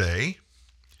yesterday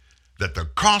that the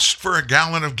cost for a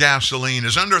gallon of gasoline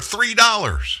is under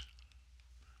 $3.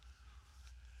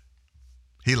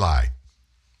 He lied.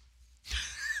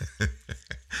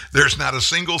 There's not a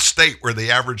single state where the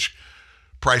average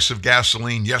price of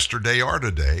gasoline yesterday or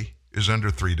today is under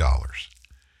 $3.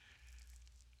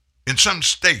 In some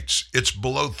states, it's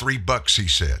below $3, he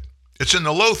said. It's in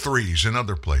the low threes in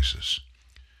other places.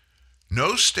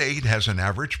 No state has an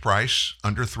average price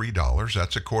under $3.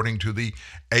 That's according to the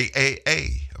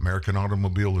AAA, American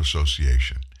Automobile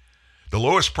Association. The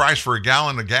lowest price for a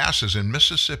gallon of gas is in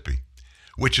Mississippi,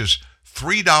 which is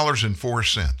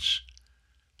 $3.04.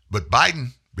 But Biden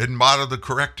didn't bother to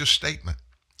correct his statement.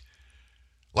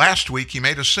 Last week, he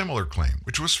made a similar claim,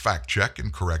 which was fact-checked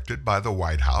and corrected by the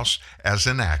White House as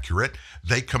inaccurate.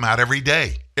 They come out every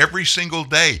day, every single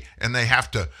day, and they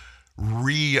have to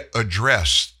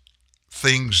readdress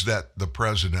things that the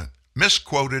president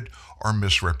misquoted or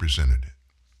misrepresented.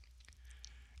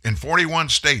 In 41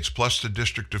 states plus the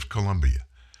District of Columbia,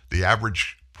 the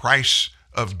average price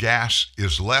of gas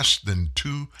is less than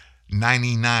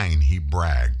 $2.99, he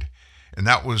bragged. And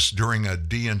that was during a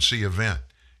DNC event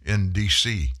in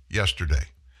D.C. yesterday.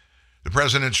 The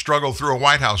president struggled through a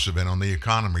White House event on the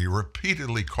economy,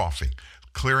 repeatedly coughing,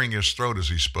 clearing his throat as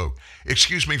he spoke.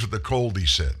 "Excuse me for the cold," he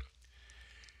said.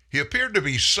 He appeared to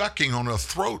be sucking on a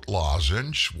throat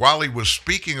lozenge while he was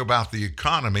speaking about the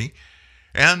economy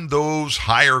and those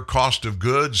higher cost of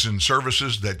goods and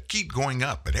services that keep going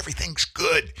up, but everything's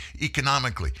good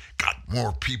economically. Got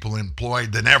more people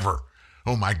employed than ever.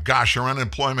 Oh my gosh, our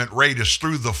unemployment rate is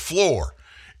through the floor.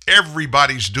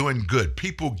 Everybody's doing good.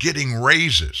 People getting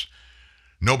raises.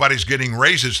 Nobody's getting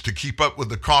raises to keep up with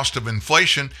the cost of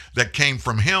inflation that came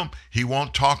from him. He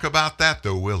won't talk about that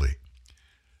though, will he?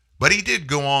 But he did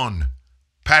go on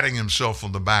patting himself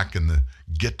on the back in the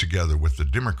get-together with the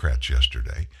Democrats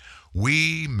yesterday.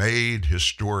 "We made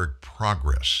historic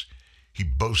progress," he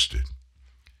boasted.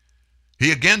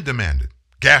 He again demanded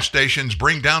gas stations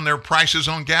bring down their prices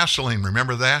on gasoline.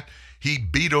 Remember that? He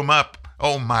beat them up.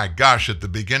 Oh my gosh, at the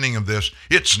beginning of this,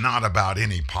 it's not about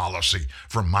any policy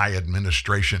from my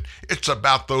administration. It's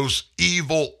about those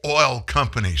evil oil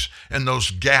companies and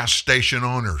those gas station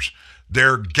owners.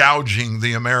 They're gouging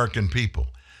the American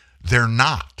people. They're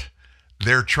not.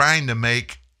 They're trying to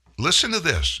make, listen to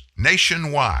this,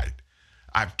 nationwide.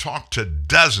 I've talked to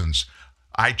dozens.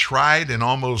 I tried and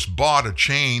almost bought a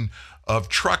chain of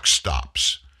truck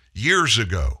stops years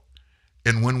ago.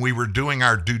 And when we were doing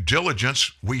our due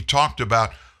diligence, we talked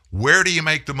about where do you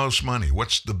make the most money?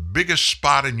 What's the biggest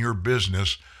spot in your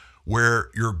business where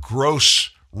your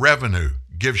gross revenue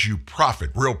gives you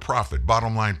profit, real profit,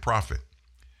 bottom line profit?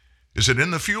 Is it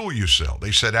in the fuel you sell?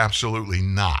 They said absolutely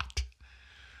not.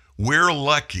 We're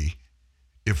lucky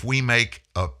if we make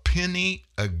a penny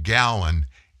a gallon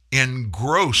in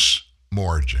gross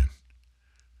margin,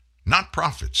 not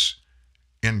profits,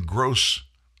 in gross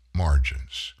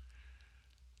margins.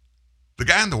 The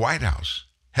guy in the White House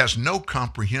has no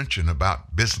comprehension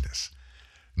about business,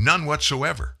 none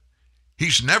whatsoever.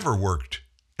 He's never worked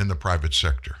in the private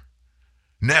sector,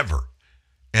 never.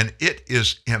 And it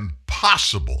is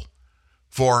impossible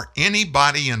for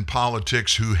anybody in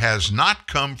politics who has not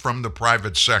come from the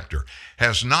private sector,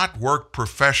 has not worked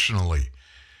professionally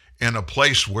in a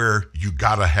place where you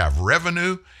got to have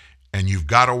revenue and you've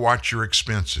got to watch your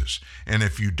expenses. And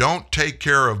if you don't take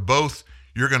care of both,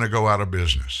 you're going to go out of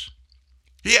business.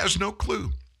 He has no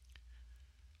clue.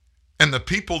 And the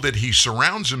people that he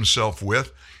surrounds himself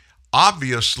with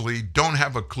obviously don't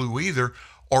have a clue either,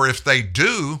 or if they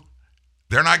do,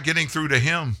 they're not getting through to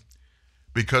him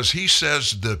because he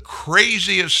says the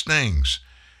craziest things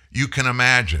you can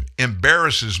imagine,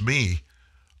 embarrasses me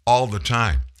all the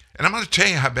time. And I'm going to tell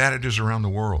you how bad it is around the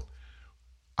world.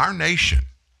 Our nation,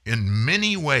 in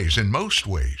many ways, in most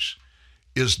ways,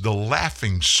 is the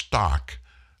laughing stock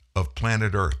of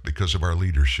planet Earth because of our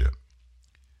leadership.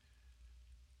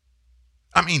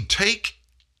 I mean, take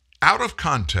out of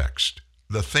context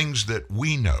the things that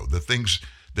we know, the things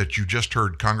that you just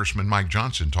heard Congressman Mike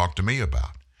Johnson talk to me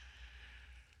about.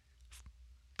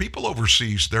 People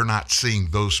overseas, they're not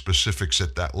seeing those specifics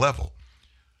at that level,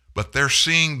 but they're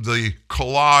seeing the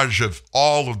collage of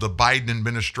all of the Biden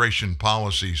administration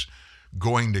policies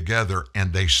going together,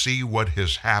 and they see what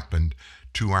has happened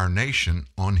to our nation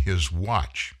on his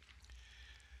watch.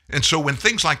 And so when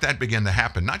things like that begin to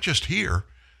happen, not just here,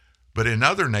 but in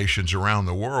other nations around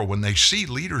the world, when they see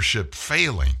leadership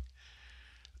failing,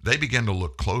 they begin to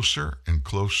look closer and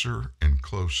closer and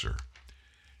closer.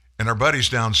 And our buddies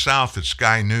down south at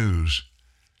Sky News,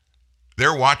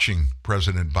 they're watching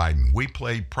President Biden. We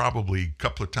play probably a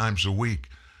couple of times a week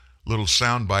little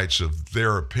sound bites of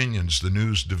their opinions, the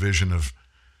news division of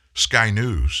Sky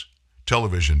News,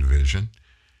 television division,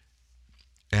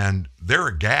 and they're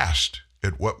aghast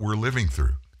at what we're living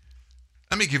through.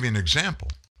 Let me give you an example.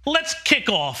 Let's kick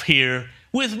off here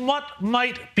with what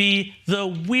might be the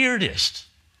weirdest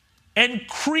and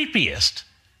creepiest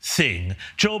thing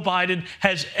Joe Biden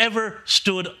has ever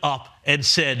stood up and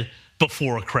said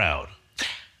before a crowd.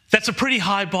 That's a pretty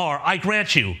high bar, I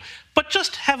grant you. But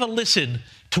just have a listen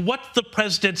to what the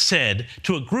president said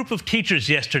to a group of teachers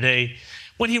yesterday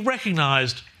when he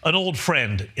recognized an old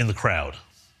friend in the crowd.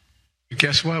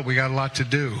 Guess what? We got a lot to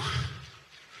do.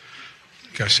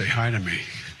 You gotta say hi to me.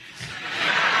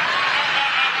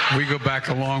 We go back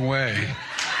a long way.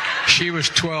 She was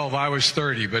 12, I was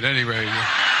 30, but anyway,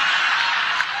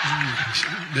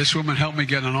 this woman helped me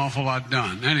get an awful lot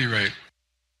done. At any rate.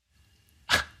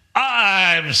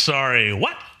 I'm sorry,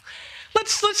 what?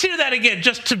 Let's hear that again,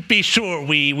 just to be sure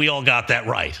we all got that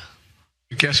right.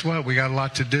 Guess what? We got a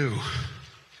lot to do.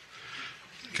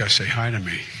 You gotta say hi to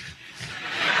me.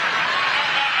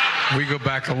 We go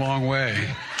back a long way.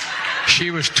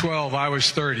 She was 12, I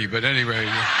was 30, but anyway,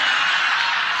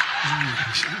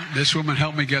 this woman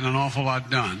helped me get an awful lot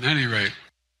done. At any rate.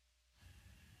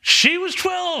 She was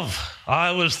 12,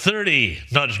 I was 30.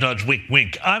 Nudge, nudge, wink,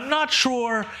 wink. I'm not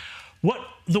sure what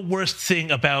the worst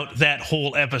thing about that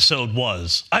whole episode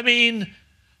was. I mean,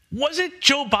 was it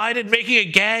Joe Biden making a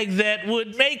gag that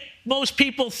would make most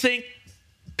people think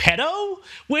pedo?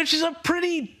 Which is a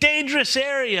pretty dangerous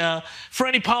area for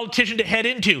any politician to head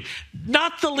into.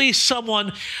 Not the least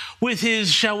someone with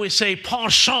his, shall we say,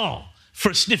 penchant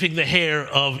for sniffing the hair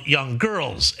of young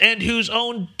girls, and whose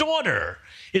own daughter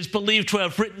is believed to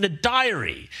have written a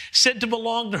diary said to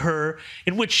belong to her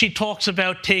in which she talks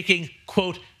about taking,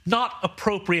 quote, not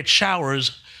appropriate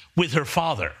showers with her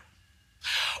father.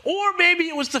 Or maybe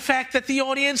it was the fact that the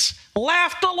audience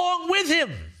laughed along with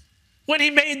him when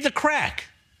he made the crack.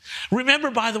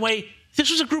 Remember, by the way, this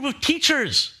was a group of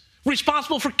teachers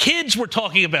responsible for kids we're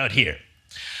talking about here.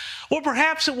 Or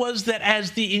perhaps it was that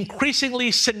as the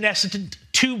increasingly senescent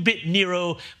 2-bit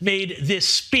Nero made this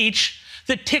speech,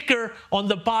 the ticker on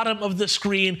the bottom of the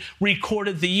screen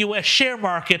recorded the U.S. share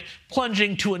market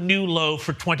plunging to a new low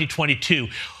for 2022.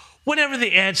 Whatever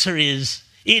the answer is,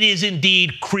 it is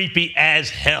indeed creepy as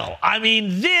hell. I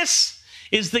mean, this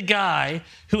is the guy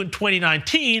who in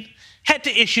 2019 had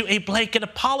to issue a blanket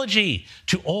apology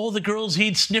to all the girls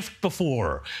he'd sniffed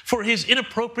before for his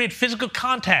inappropriate physical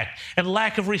contact and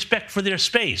lack of respect for their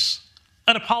space.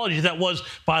 An apology that was,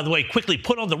 by the way, quickly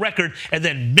put on the record and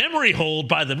then memory holed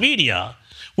by the media,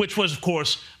 which was, of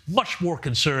course, much more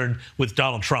concerned with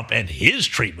Donald Trump and his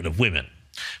treatment of women.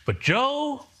 But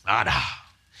Joe, nada.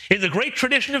 In the great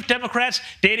tradition of Democrats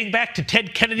dating back to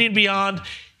Ted Kennedy and beyond,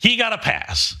 he got a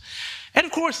pass. And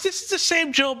of course, this is the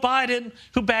same Joe Biden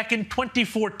who back in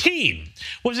 2014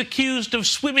 was accused of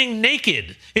swimming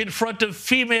naked in front of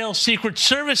female Secret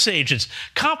Service agents,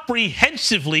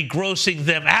 comprehensively grossing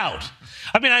them out.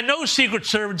 I mean, I know Secret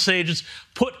Service agents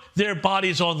put their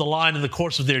bodies on the line in the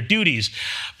course of their duties,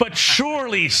 but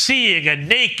surely seeing a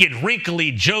naked,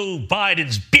 wrinkly Joe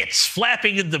Biden's bits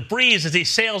flapping in the breeze as he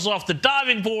sails off the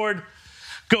diving board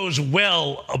goes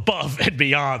well above and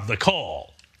beyond the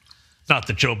call. Not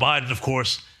that Joe Biden, of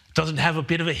course, doesn't have a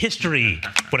bit of a history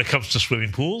when it comes to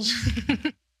swimming pools.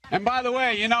 And by the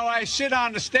way, you know, I sit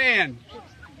on the stand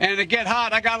and it get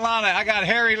hot. I got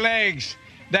hairy legs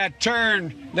that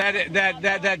turn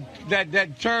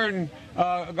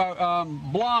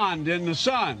blonde in the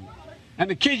sun. And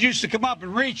the kids used to come up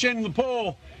and reach in the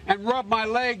pool and rub my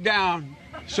leg down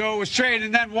so it was straight,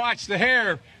 and then watch the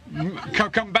hair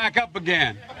come back up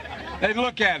again. They'd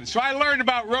look at it. So I learned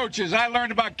about roaches. I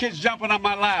learned about kids jumping on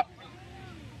my lap.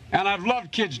 And I've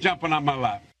loved kids jumping on my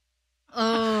lap.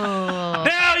 Oh.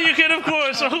 Now you can, of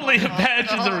course, only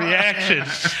imagine the reaction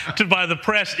by the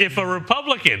press if a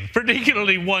Republican,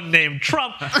 particularly one named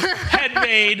Trump, had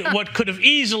made what could have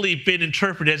easily been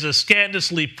interpreted as a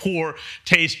scandalously poor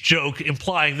taste joke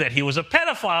implying that he was a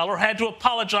pedophile, or had to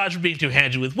apologize for being too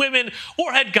handsy with women,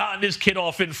 or had gotten his kid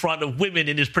off in front of women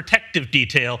in his protective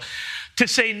detail, to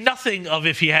say nothing of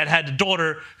if he had had a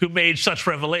daughter who made such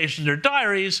revelations in her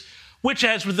diaries, which,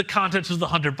 as with the contents of the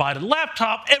Hunter Biden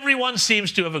laptop, everyone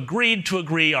seems to have agreed to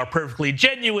agree are perfectly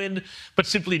genuine, but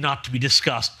simply not to be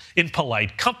discussed in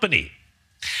polite company.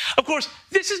 Of course,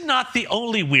 this is not the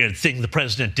only weird thing the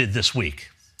president did this week.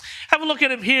 Have a look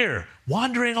at him here,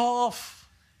 wandering off,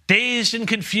 dazed and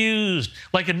confused,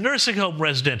 like a nursing home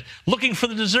resident looking for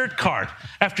the dessert cart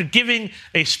after giving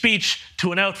a speech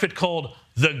to an outfit called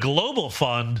the Global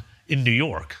Fund in New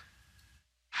York.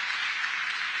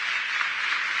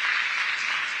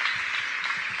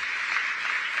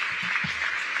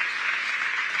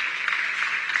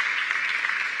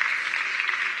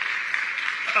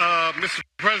 Mr.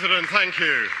 President, thank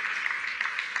you.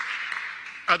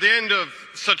 At the end of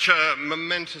such a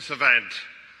momentous event,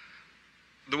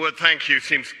 the word thank you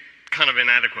seems kind of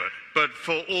inadequate. But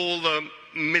for all the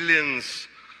millions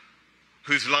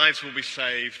whose lives will be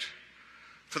saved,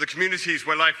 for the communities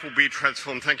where life will be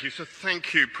transformed. Thank you. So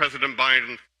thank you, President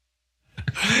Biden.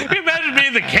 Can you imagine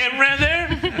being the cameraman there?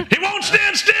 He won't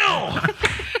stand still!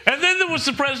 And then there was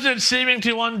the president seeming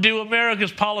to undo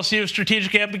America's policy of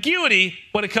strategic ambiguity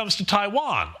when it comes to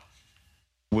Taiwan.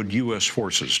 Would U.S.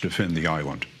 forces defend the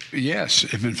island? Yes,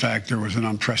 if in fact there was an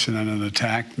unprecedented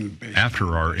attack.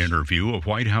 After our interview, a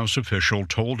White House official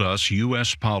told us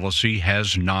U.S. policy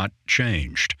has not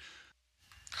changed.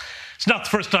 It's not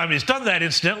the first time he's done that,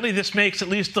 incidentally. This makes at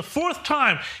least the fourth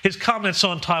time his comments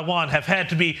on Taiwan have had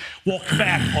to be walked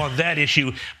back on that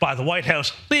issue by the White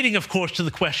House, leading, of course, to the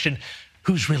question,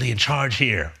 who's really in charge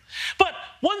here? But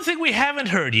one thing we haven't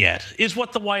heard yet is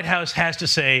what the White House has to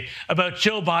say about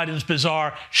Joe Biden's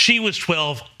bizarre "she was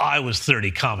 12, I was 30"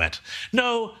 comment.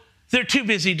 No, they're too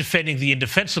busy defending the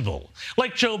indefensible,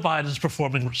 like Joe Biden's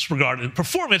performance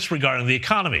regarding the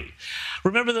economy.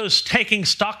 Remember those tanking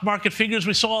stock market figures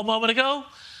we saw a moment ago?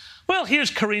 Well,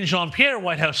 here's Karine Jean-Pierre,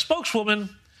 White House spokeswoman,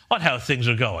 on how things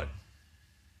are going.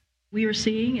 We are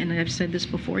seeing, and I've said this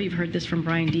before, you've heard this from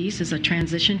Brian Deese, is a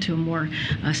transition to a more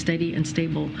steady and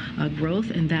stable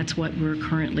growth, and that's what we're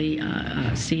currently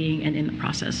seeing and in the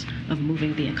process of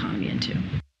moving the economy into.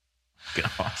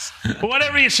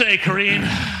 Whatever you say, Karine.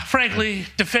 Frankly,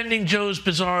 defending Joe's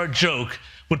bizarre joke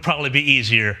would probably be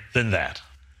easier than that.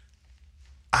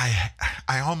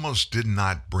 I almost did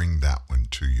not bring that one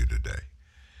to you today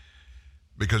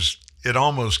because it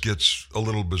almost gets a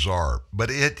little bizarre, but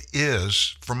it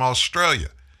is from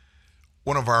Australia,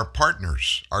 one of our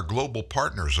partners, our global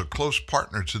partners, a close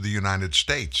partner to the United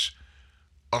States.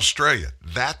 Australia,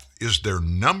 that is their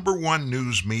number one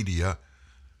news media,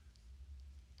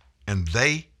 and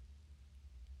they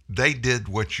did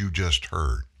what you just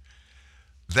heard.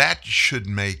 That should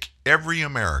make every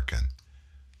American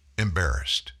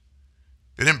embarrassed.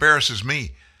 It embarrasses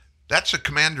me. That's a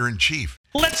commander-in-chief.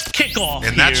 Let's kick off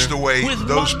and that's the way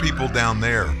those people down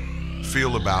there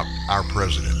feel about our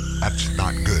president. That's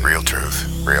not good. Real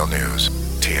truth, real news.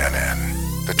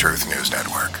 TNN, the Truth News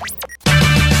Network.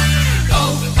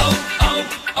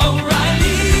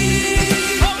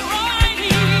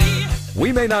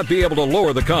 We may not be able to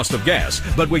lower the cost of gas,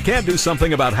 but we can do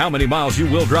something about how many miles you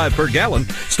will drive per gallon.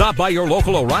 Stop by your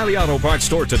local O'Reilly Auto Parts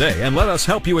store today and let us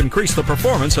help you increase the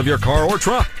performance of your car or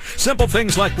truck. Simple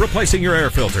things like replacing your air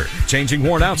filter, changing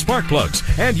worn-out spark plugs,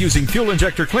 and using fuel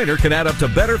injector cleaner can add up to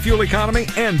better fuel economy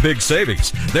and big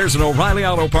savings. There's an O'Reilly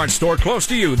Auto Parts store close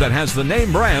to you that has the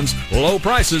name brands, low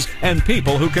prices, and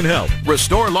people who can help.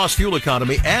 Restore lost fuel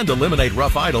economy and eliminate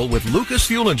rough idle with Lucas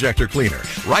Fuel Injector Cleaner.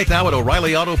 Right now at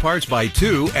O'Reilly Auto Parts, buy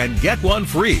 2 and get 1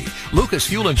 free. Lucas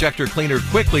Fuel Injector Cleaner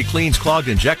quickly cleans clogged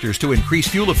injectors to increase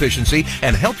fuel efficiency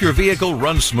and help your vehicle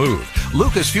run smooth.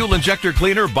 Lucas Fuel Injector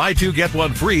Cleaner, buy 2, get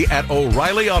 1 free at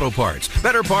O'Reilly Auto Parts.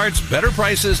 Better parts, better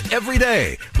prices every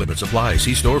day. Limits apply.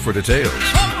 See store for details.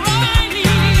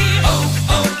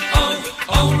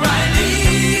 O'Reilly.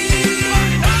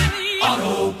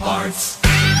 Auto Parts.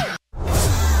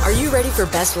 Are you ready for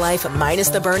best life minus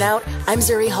the burnout? I'm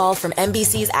Zuri Hall from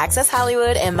NBC's Access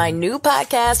Hollywood, and my new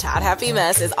podcast, Hot Happy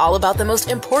Mess, is all about the most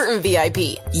important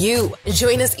VIP, you.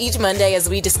 Join us each Monday as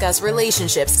we discuss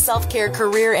relationships, self-care,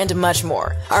 career, and much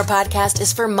more. Our podcast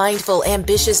is for mindful,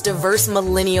 ambitious, diverse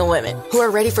millennial women who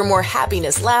are ready for more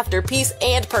happiness, laughter, peace,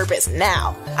 and purpose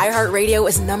now. iHeartRadio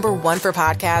is #1 for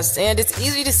podcasts, and it's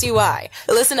easy to see why.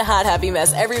 Listen to Hot Happy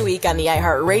Mess every week on the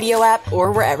iHeartRadio app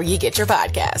or wherever you get your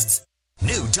podcasts.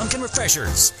 New Dunkin'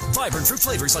 Refreshers. Vibrant fruit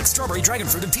flavors like strawberry, dragon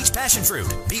fruit, and peach passion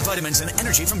fruit. B vitamins and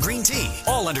energy from green tea.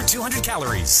 All under 200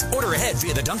 calories. Order ahead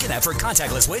via the Dunkin' app for a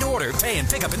contactless way to order, pay, and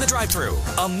pick up in the drive-thru.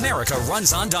 America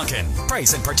runs on Dunkin'.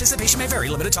 Price and participation may vary.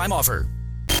 Limited time offer.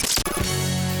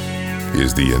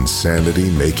 Is the insanity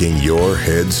making your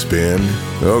head spin?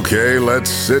 Okay,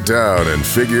 let's sit down and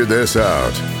figure this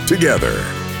out. Together.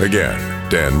 Again,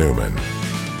 Dan Newman.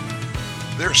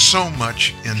 There's so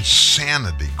much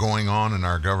insanity going on in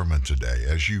our government today.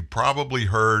 As you probably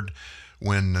heard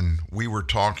when we were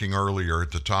talking earlier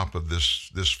at the top of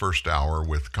this first hour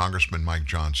with Congressman Mike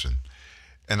Johnson,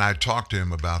 and I talked to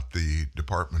him about the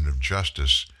Department of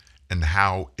Justice and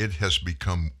how it has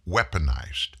become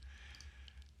weaponized.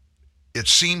 It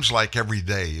seems like every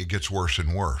day it gets worse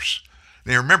and worse.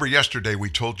 Now, remember yesterday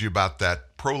we told you about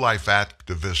that pro-life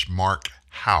activist Mark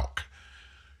Houck.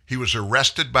 He was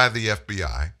arrested by the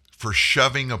FBI for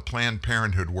shoving a Planned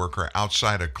Parenthood worker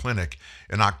outside a clinic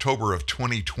in October of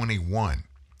 2021.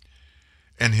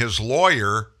 And his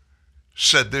lawyer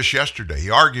said this yesterday. He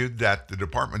argued that the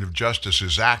Department of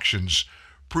Justice's actions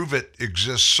prove it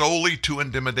exists solely to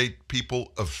intimidate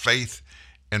people of faith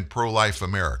and pro-life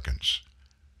Americans.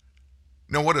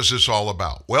 Now, what is this all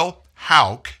about? Well,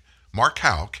 Houck Mark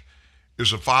Houck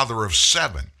is a father of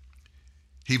 7.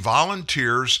 He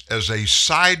volunteers as a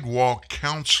sidewalk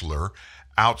counselor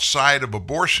outside of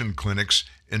abortion clinics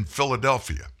in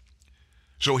Philadelphia.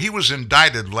 So he was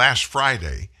indicted last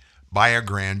Friday by a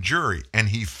grand jury, and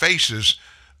he faces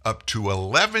up to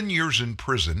 11 years in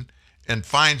prison and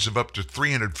fines of up to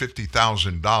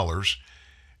 $350,000.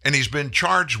 And he's been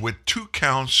charged with 2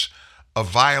 counts of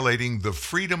violating the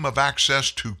Freedom of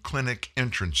Access to Clinic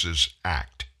Entrances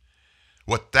Act.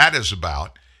 What that is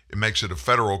about, it makes it a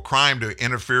federal crime to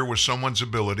interfere with someone's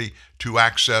ability to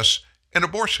access an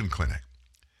abortion clinic.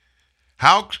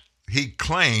 How he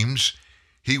claims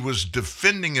he was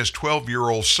defending his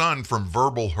 12-year-old son from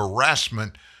verbal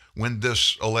harassment when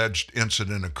this alleged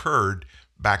incident occurred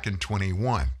back in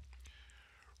 21.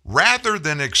 Rather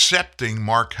than accepting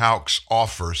Mark Houck's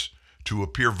offers to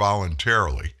appear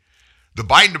voluntarily, the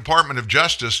Biden Department of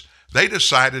Justice, they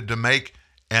decided to make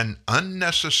an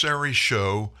unnecessary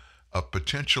show of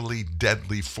potentially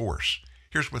deadly force.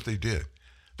 Here's what they did.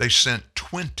 They sent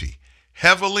 20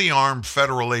 heavily armed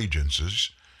federal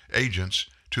agents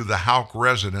to the Houck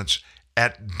residence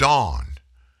at dawn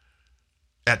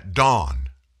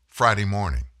Friday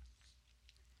morning.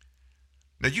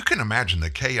 Now you can imagine the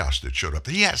chaos that showed up.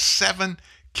 He has 7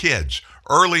 kids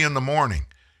early in the morning.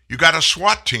 You got a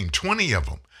SWAT team, 20 of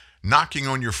them, knocking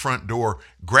on your front door,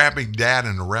 grabbing dad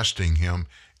and arresting him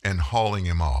and hauling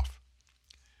him off.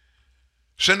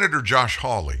 Senator Josh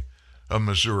Hawley of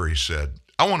Missouri said,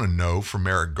 I want to know from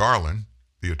Merrick Garland,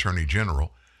 the Attorney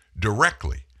General,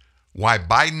 directly why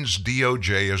Biden's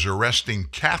DOJ is arresting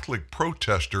Catholic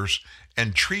protesters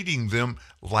and treating them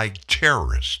like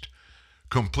terrorists,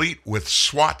 complete with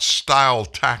SWAT-style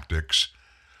tactics,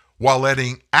 while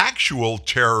letting actual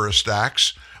terrorist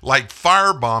acts like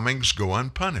fire bombings go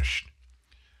unpunished.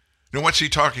 Now, what's he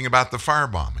talking about, the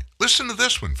firebombing? Listen to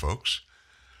this one, folks.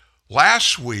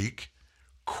 Last week,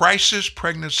 crisis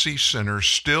pregnancy centers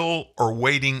still are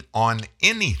waiting on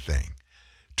anything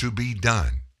to be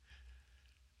done.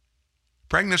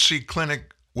 Pregnancy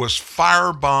clinic was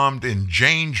firebombed in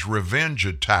Jane's revenge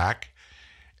attack,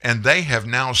 and they have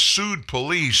now sued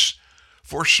police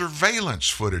for surveillance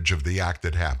footage of the act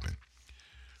that happened.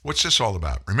 What's this all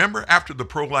about? Remember, after the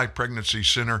pro-life pregnancy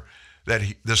center that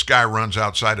this guy runs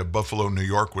outside of Buffalo, New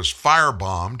York, was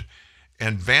firebombed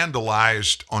and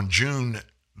vandalized on June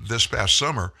this past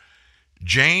summer,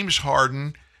 James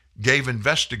Harden gave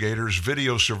investigators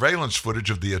video surveillance footage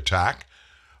of the attack,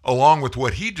 along with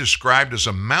what he described as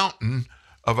a mountain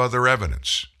of other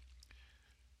evidence.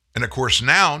 And of course,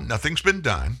 now nothing's been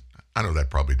done. I know that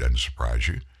probably doesn't surprise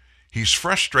you. He's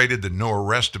frustrated that no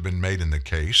arrests have been made in the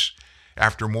case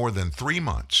after more than 3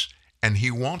 months, and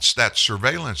he wants that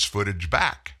surveillance footage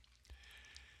back.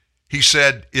 He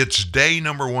said, it's day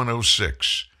number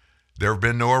 106. There have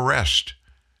been no arrests.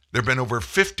 There have been over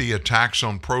 50 attacks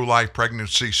on pro-life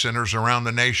pregnancy centers around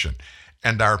the nation,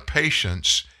 and our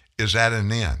patience is at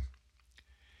an end.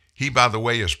 He, by the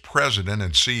way, is president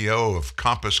and CEO of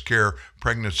Compass Care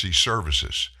Pregnancy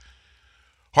Services.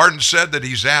 Harden said that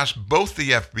he's asked both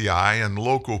the FBI and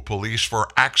local police for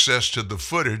access to the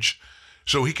footage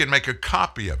so he can make a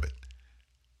copy of it.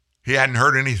 He hadn't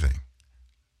heard anything.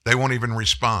 They won't even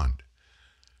respond.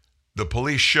 The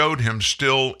police showed him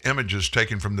still images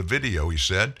taken from the video, he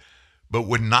said, but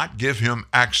would not give him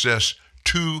access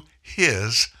to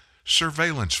his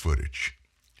surveillance footage.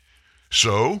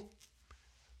 So,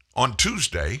 on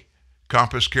Tuesday,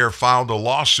 Compass Care filed a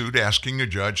lawsuit asking a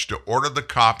judge to order the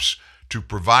cops to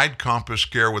provide Compass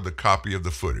Care with a copy of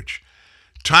the footage.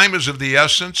 Time is of the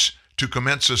essence to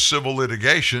commence a civil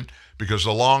litigation because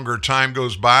the longer time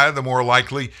goes by, the more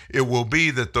likely it will be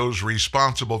that those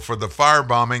responsible for the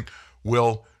firebombing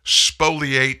will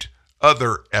spoliate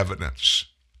other evidence.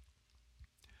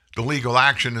 The legal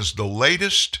action is the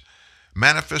latest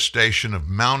manifestation of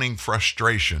mounting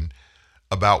frustration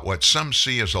about what some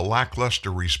see as a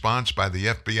lackluster response by the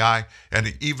FBI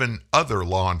and even other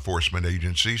law enforcement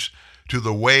agencies to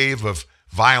the wave of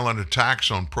violent attacks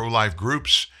on pro-life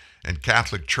groups and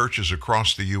Catholic churches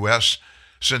across the U.S.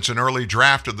 since an early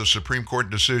draft of the Supreme Court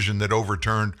decision that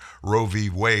overturned Roe v.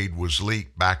 Wade was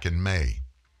leaked back in May.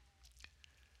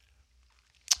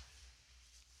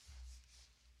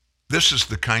 This is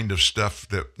the kind of stuff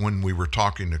that when we were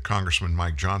talking to Congressman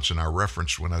Mike Johnson, I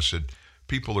referenced when I said,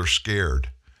 people are scared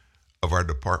of our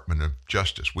Department of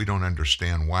Justice. We don't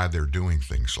understand why they're doing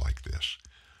things like this.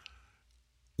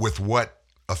 With what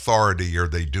authority are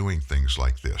they doing things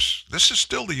like this? This is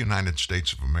still the United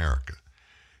States of America.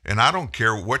 And I don't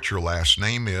care what your last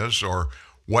name is or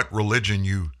what religion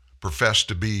you profess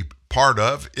to be part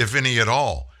of, if any at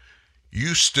all.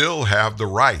 You still have the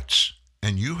rights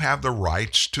and you have the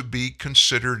rights to be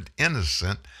considered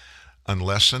innocent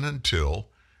unless and until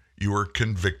you are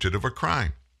convicted of a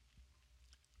crime.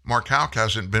 Mark Houck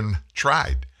hasn't been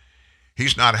tried.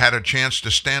 He's not had a chance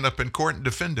to stand up in court and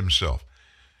defend himself.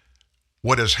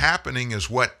 What is happening is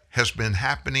what has been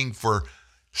happening for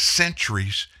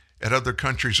centuries at other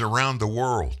countries around the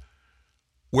world,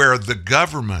 where the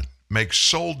government makes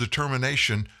sole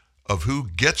determination of who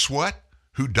gets what,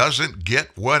 who doesn't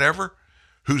get whatever,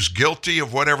 who's guilty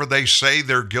of whatever they say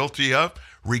they're guilty of,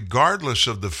 regardless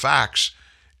of the facts,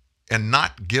 and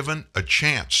not given a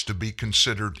chance to be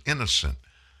considered innocent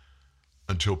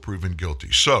until proven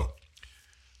guilty. So,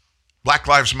 Black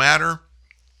Lives Matter,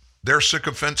 their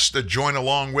sycophants that join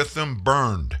along with them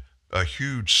burned a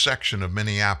huge section of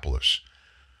Minneapolis.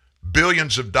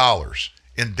 Billions of dollars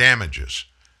in damages.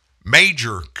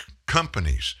 Major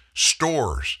companies,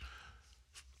 stores,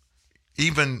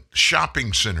 even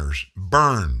shopping centers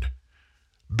burned.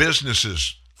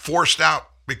 Businesses forced out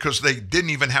because they didn't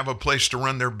even have a place to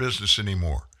run their business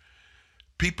anymore.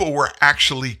 People were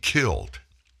actually killed.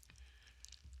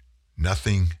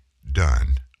 Nothing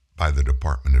done by the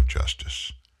Department of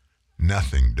Justice.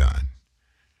 Nothing done.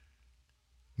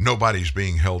 Nobody's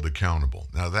being held accountable.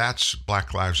 Now that's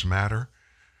Black Lives Matter.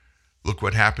 Look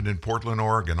what happened in Portland,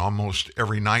 Oregon. Almost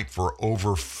every night for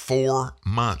over 4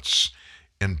 months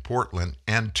in Portland,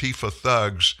 Antifa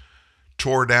thugs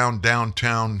tore down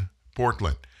downtown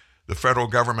Portland. The federal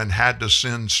government had to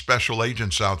send special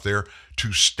agents out there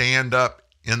to stand up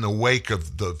in the wake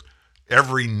of the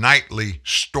every nightly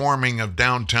storming of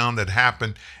downtown that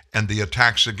happened and the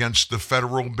attacks against the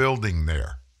federal building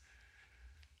there.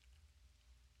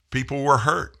 People were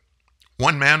hurt.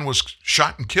 One man was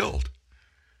shot and killed.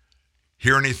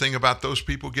 Hear anything about those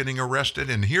people getting arrested?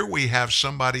 And here we have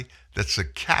somebody that's a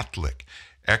Catholic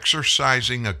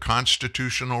exercising a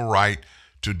constitutional right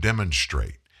to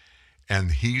demonstrate.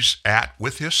 And he's at,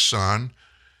 with his son,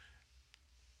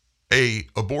 an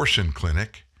abortion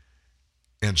clinic,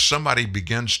 and somebody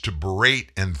begins to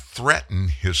berate and threaten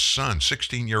his son,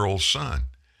 16-year-old son.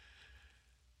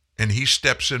 And he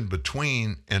steps in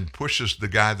between and pushes the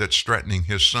guy that's threatening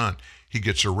his son. He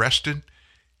gets arrested.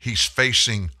 He's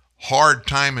facing hard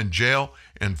time in jail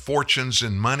and fortunes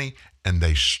in money, and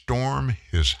they storm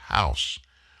his house.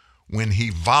 When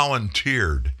he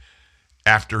volunteered,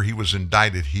 after he was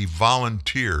indicted, he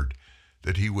volunteered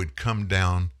that he would come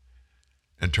down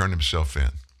and turn himself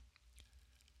in.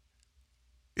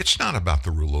 It's not about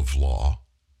the rule of law.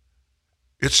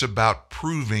 It's about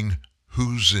proving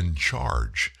who's in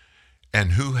charge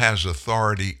and who has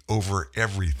authority over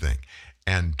everything.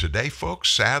 And today, folks,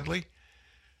 sadly,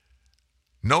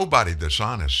 nobody that's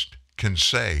honest can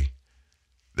say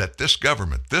that this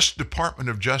government, this Department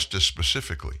of Justice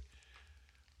specifically,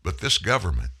 but this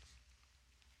government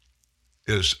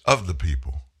is of the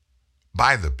people,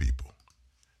 by the people,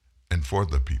 and for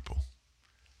the people.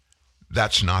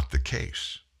 That's not the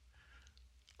case.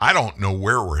 I don't know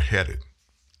where we're headed.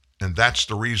 And that's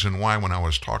the reason why when I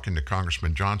was talking to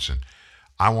Congressman Johnson,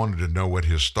 I wanted to know what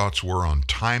his thoughts were on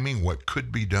timing, what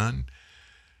could be done,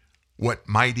 what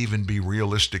might even be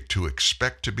realistic to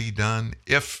expect to be done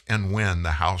if and when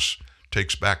the House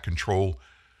takes back control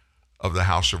of the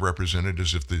House of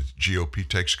Representatives. If the GOP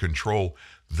takes control,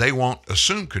 they won't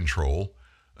assume control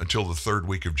until the third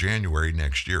week of January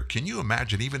next year. Can you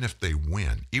imagine, even if they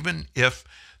win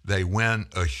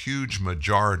a huge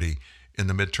majority in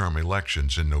the midterm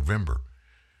elections in November,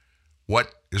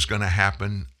 what is going to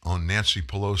happen on Nancy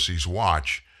Pelosi's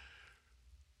watch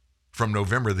from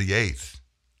November the 8th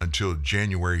until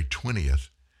January 20th?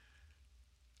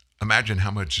 Imagine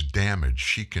how much damage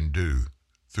she can do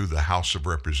through the House of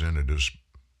Representatives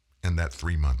in that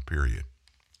 3-month period.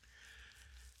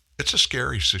 It's a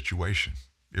scary situation.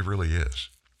 It really is.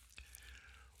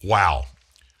 Wow.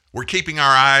 We're keeping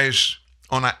our eyes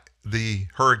on the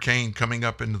hurricane coming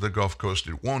up into the Gulf Coast.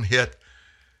 It won't hit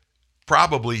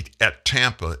probably at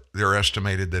Tampa. They're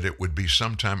estimated that it would be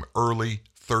sometime early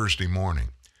Thursday morning.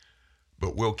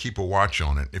 But we'll keep a watch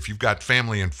on it. If you've got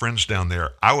family and friends down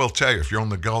there, I will tell you, if you're on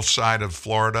the Gulf side of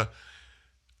Florida,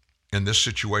 in this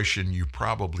situation, you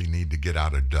probably need to get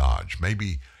out of Dodge.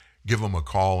 Maybe give them a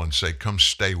call and say, come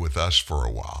stay with us for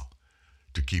a while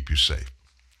to keep you safe.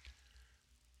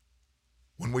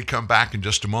 When we come back in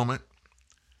just a moment,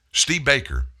 Steve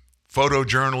Baker,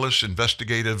 photojournalist,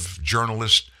 investigative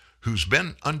journalist, who's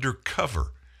been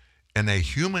undercover in a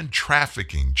human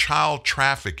trafficking, child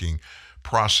trafficking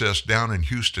process down in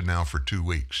Houston now for 2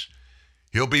 weeks.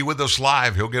 He'll be with us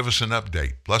live. He'll give us an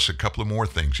update, plus a couple of more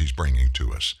things he's bringing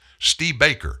to us. Steve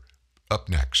Baker, up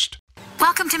next.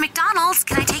 Welcome to McDonald's.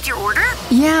 Can I take your order?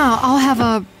 Yeah, I'll have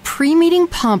a pre-meeting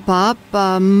pump-up,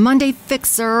 a Monday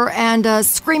fixer, and a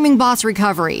screaming boss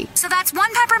recovery. So that's 1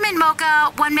 peppermint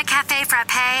mocha, 1 McCafe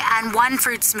frappe, and 1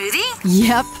 fruit smoothie?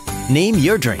 Yep. Name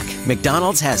your drink.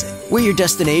 McDonald's has it. We're your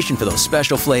destination for those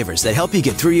special flavors that help you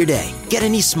get through your day. Get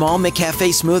any small McCafe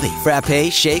smoothie,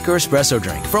 frappe, shake, or espresso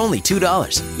drink for only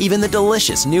 $2. Even the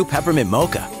delicious new peppermint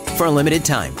mocha. For a limited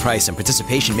time, price and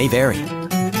participation may vary.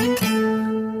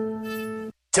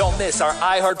 Don't miss our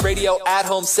iHeartRadio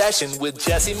at-home session with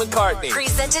Jesse McCartney.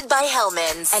 Presented by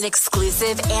Hellman's, an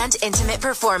exclusive and intimate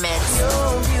performance.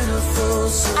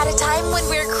 At a time when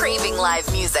we're craving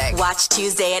live music. Watch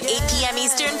Tuesday at 8 p.m.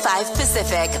 Eastern, 5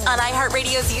 Pacific on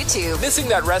iHeartRadio's YouTube. Missing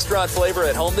that restaurant flavor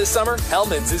at home this summer?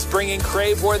 Hellman's is bringing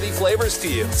crave-worthy flavors to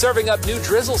you. Serving up new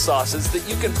drizzle sauces that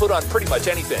you can put on pretty much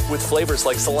anything. With flavors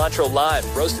like cilantro lime,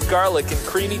 roasted garlic, and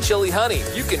creamy chili honey.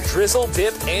 You can drizzle,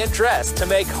 dip, and dress to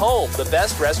make home the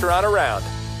best restaurant around.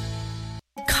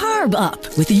 Carb up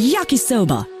with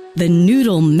Yakisoba, the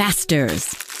noodle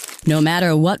masters. No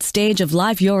matter what stage of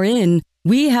life you're in,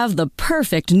 we have the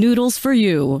perfect noodles for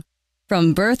you.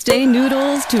 From birthday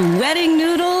noodles to wedding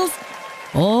noodles,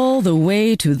 all the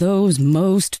way to those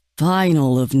most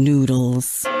final of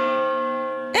noodles.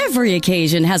 Every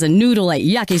occasion has a noodle at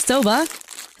Yakisoba,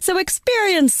 so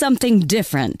experience something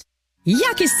different.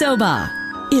 Yakisoba.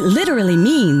 It literally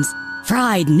means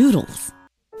fried noodles.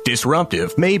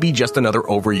 Disruptive may be just another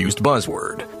overused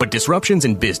buzzword, but disruptions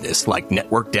in business like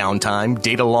network downtime,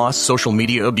 data loss, social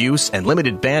media abuse, and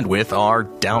limited bandwidth are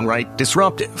downright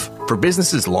disruptive. For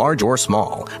businesses large or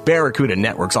small, Barracuda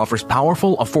Networks offers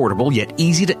powerful, affordable, yet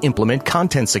easy to implement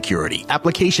content security,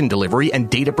 application delivery, and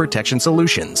data protection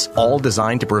solutions, all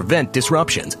designed to prevent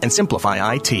disruptions and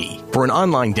simplify IT. For an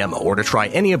online demo or to try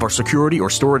any of our security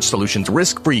or storage solutions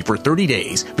risk-free for 30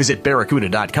 days, visit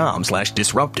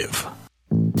barracuda.com/disruptive.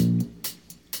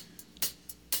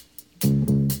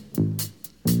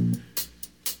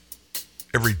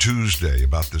 Every Tuesday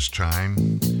about this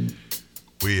time,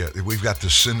 we've got the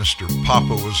sinister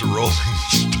Papa Was a Rolling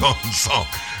Stone song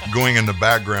going in the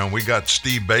background. We got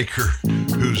Steve Baker,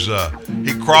 who's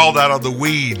he crawled out of the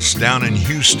weeds down in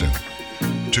Houston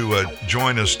to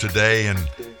join us today, and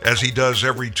as he does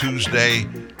every Tuesday,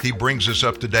 he brings us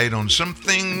up to date on some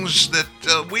things that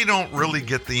we don't really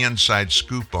get the inside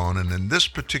scoop on. And in this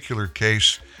particular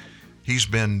case, he's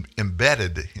been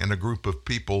embedded in a group of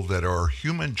people that are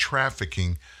human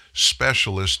trafficking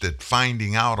specialists at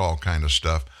finding out all kind of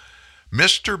stuff.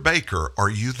 Mr. Baker,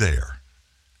 are you there?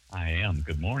 I am.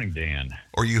 Good morning, Dan.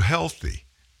 Are you healthy?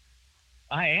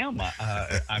 I am.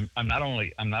 I'm not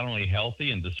only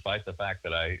healthy, and despite the fact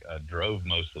that I drove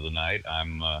most of the night,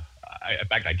 in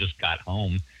fact, I just got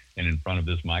home and in front of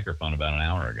this microphone about an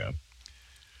hour ago.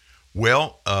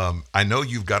 Well, I know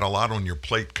you've got a lot on your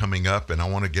plate coming up, and I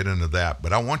want to get into that,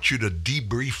 but I want you to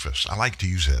debrief us. I like to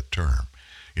use that term.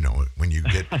 You know, when you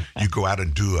go out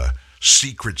and do a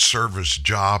Secret Service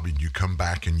job and you come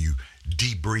back and you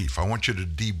debrief. I want you to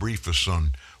debrief us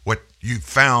on what you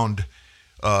found.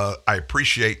 I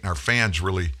appreciate, and our fans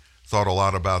really thought a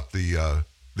lot about the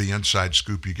inside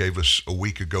scoop you gave us a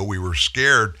week ago. We were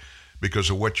scared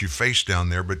because of what you faced down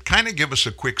there, but kind of give us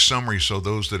a quick summary so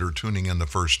those that are tuning in the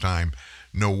first time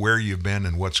know where you've been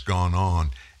and what's gone on,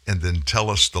 and then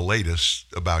tell us the latest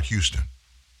about Houston.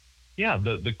 Yeah,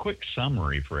 the quick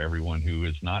summary for everyone who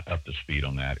is not up to speed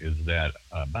on that is that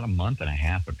about a month and a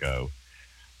half ago,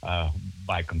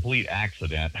 by complete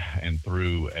accident and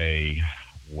through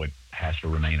what has to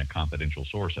remain a confidential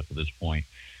source up to this point,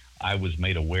 I was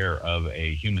made aware of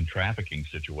a human trafficking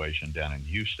situation down in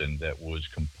Houston that was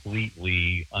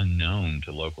completely unknown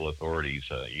to local authorities,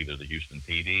 either the Houston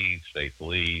PD, state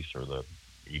police, or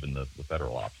even the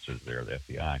federal officers there, the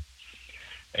FBI.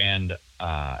 And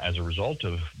as a result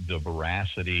of the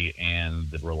veracity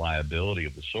and the reliability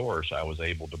of the source, I was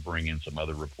able to bring in some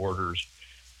other reporters.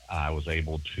 I was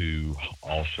able to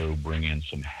also bring in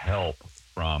some help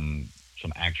from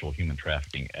some actual human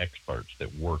trafficking experts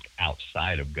that work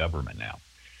outside of government now.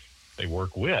 They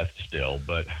work with still,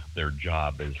 but their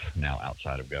job is now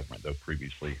outside of government, though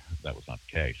previously that was not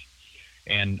the case.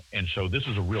 And so this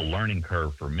is a real learning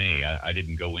curve for me. I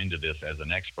didn't go into this as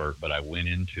an expert, but I went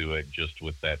into it just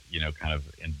with that, kind of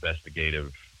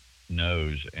investigative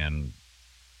nose and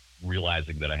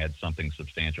realizing that I had something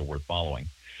substantial worth following.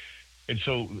 And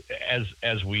so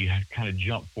as we kind of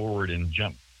jump forward and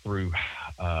jump through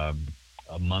a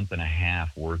month and a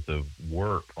half worth of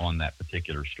work on that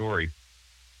particular story,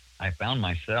 I found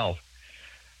myself,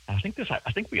 I think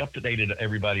we updated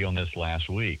everybody on this last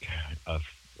week.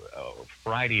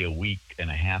 Friday a week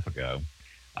and a half ago,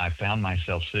 I found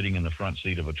myself sitting in the front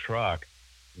seat of a truck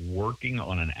working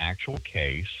on an actual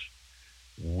case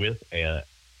with a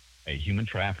human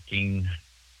trafficking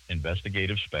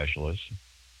investigative specialist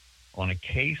on a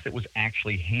case that was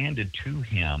actually handed to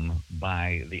him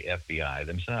by the FBI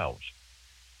themselves.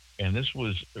 And this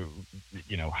was,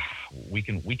 we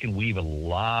can weave a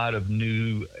lot of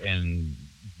new and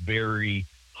very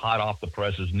hot off the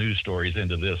presses news stories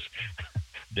into this,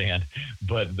 Dan.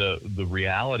 But the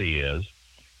reality is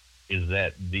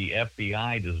that the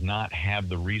FBI does not have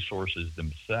the resources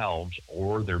themselves,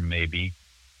 or they're maybe,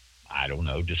 I don't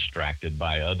know, distracted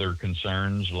by other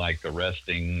concerns like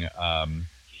arresting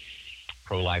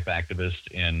pro-life activist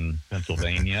in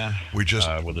Pennsylvania with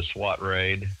a SWAT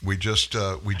raid. We just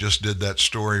did that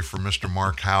story for Mr.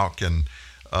 Mark Houck, and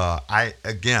I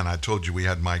told you we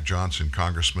had Mike Johnson,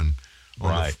 Congressman,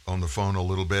 on the phone a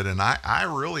little bit, and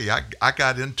I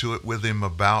got into it with him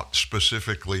about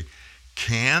specifically,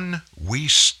 can we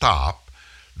stop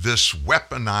this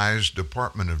weaponized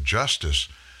Department of Justice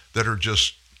that are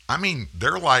just,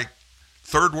 they're like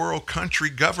third world country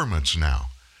governments now.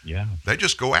 Yeah, they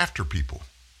just go after people.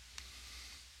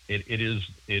 It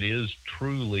is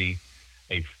truly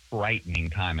a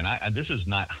frightening time, and this is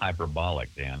not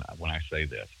hyperbolic, Dan. When I say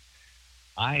this,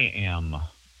 I am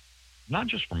not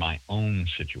just for my own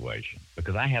situation,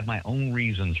 because I have my own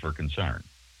reasons for concern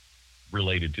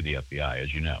related to the FBI,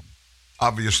 as you know.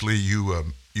 Obviously, you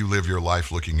live your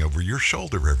life looking over your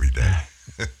shoulder every day.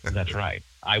 That's right.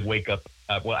 I wake up.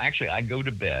 I go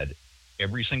to bed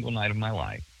every single night of my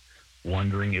life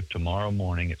wondering if tomorrow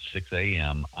morning at 6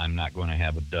 a.m. I'm not going to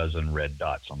have a dozen red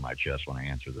dots on my chest when I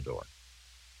answer the door.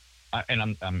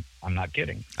 And I'm not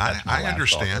kidding. I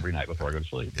understand. Every night before I go to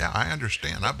sleep. Yeah, I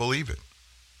understand. I believe it.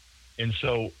 And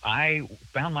so I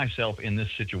found myself in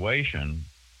this situation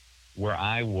where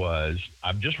I'm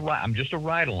just a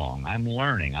ride along. I'm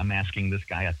learning. I'm asking this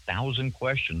guy 1,000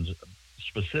 questions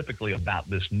specifically about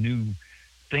this new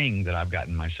thing that I've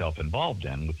gotten myself involved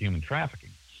in with human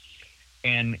trafficking.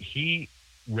 And he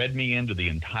read me into the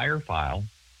entire file.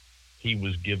 He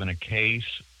was given a case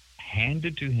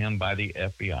handed to him by the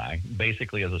FBI,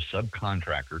 basically as a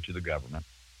subcontractor to the government,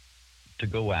 to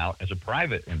go out as a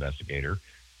private investigator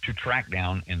to track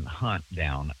down and hunt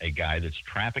down a guy that's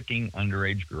trafficking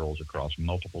underage girls across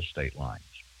multiple state lines.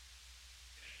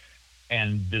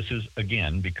 And this is,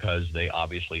 again, because they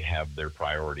obviously have their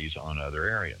priorities on other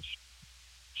areas.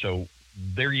 So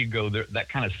there you go. That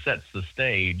kind of sets the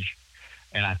stage.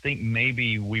 And I think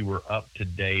maybe we were up to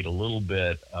date a little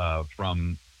bit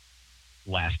from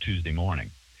last Tuesday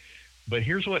morning. But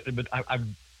here's what. But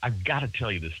I've got to tell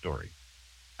you this story,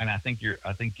 and I think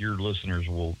your listeners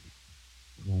will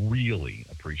really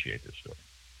appreciate this story.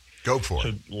 Go for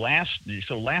it.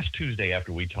 So last Tuesday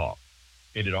after we talked,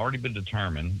 it had already been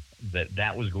determined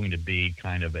that was going to be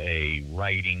kind of a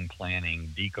writing, planning,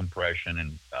 decompression,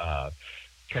 and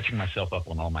catching myself up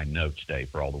on all my notes day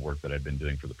for all the work that I'd been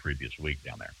doing for the previous week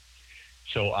down there.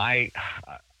 So I,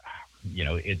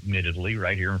 admittedly,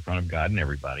 right here in front of God and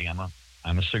everybody, I'm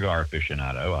a cigar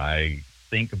aficionado. I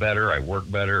think better, I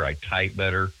work better, I type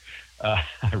better, I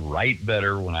write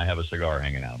better when I have a cigar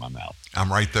hanging out of my mouth. I'm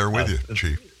right there with you,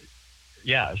 Chief.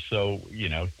 Yeah, so,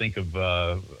 think of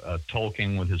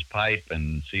Tolkien with his pipe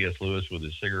and C.S. Lewis with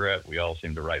his cigarette. We all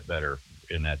seem to write better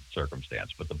in that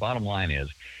circumstance. But the bottom line is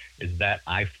that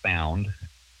I found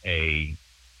a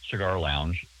cigar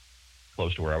lounge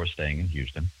close to where I was staying in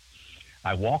Houston.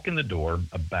 I walk in the door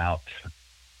about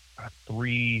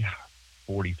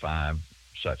 3:45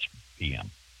 such p.m.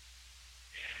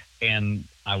 And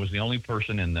I was the only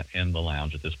person in the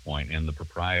lounge at this point, and the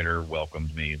proprietor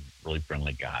welcomed me, really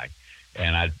friendly guy.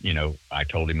 And I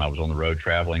told him I was on the road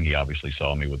traveling. He obviously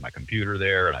saw me with my computer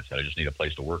there, and I said, I just need a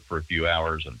place to work for a few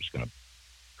hours. I'm just going to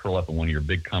curl up in one of your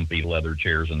big comfy leather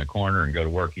chairs in the corner and go to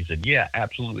work. He said, yeah,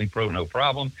 absolutely, no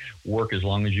problem. Work as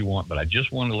long as you want. But I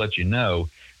just wanted to let you know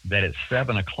that at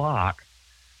 7 o'clock,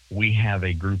 we have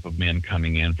a group of men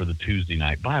coming in for the Tuesday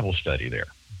night Bible study there.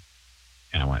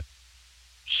 And I went,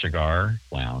 cigar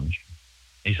lounge?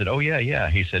 He said, oh, yeah.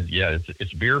 He said, yeah,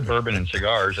 it's beer, bourbon, and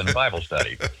cigars and a Bible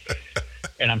study.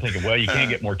 And I'm thinking, well, you can't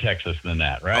get more Texas than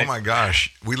that, right? Oh, my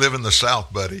gosh. We live in the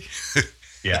South, buddy.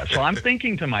 Yeah, so I'm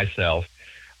thinking to myself,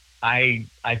 I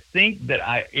think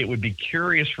that it would be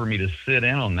curious for me to sit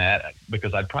in on that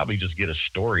because I'd probably just get a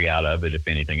story out of it, if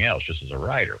anything else, just as a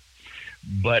writer.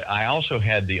 But I also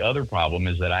had the other problem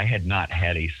is that I had not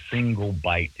had a single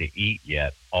bite to eat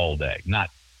yet all day, not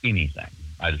anything.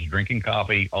 I was drinking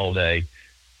coffee all day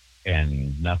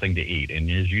and nothing to eat. And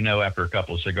as you know, after a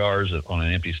couple of cigars on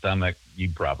an empty stomach, you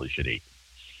probably should eat.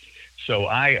 So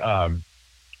I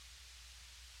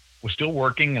was still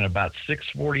working, and about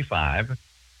 6:45,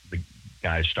 the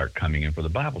guys start coming in for the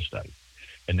Bible study.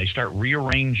 And they start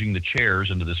rearranging the chairs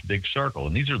into this big circle.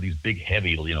 And these are these big,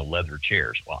 heavy, leather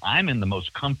chairs. Well, I'm in the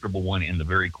most comfortable one in the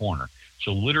very corner.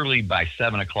 So literally by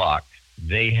 7 o'clock,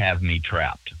 they have me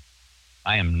trapped.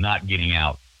 I am not getting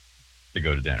out to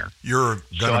go to dinner. You're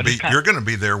going to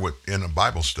be there in a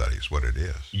Bible study is what it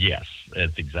is. Yes,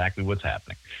 that's exactly what's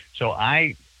happening. So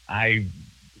I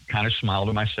kind of smiled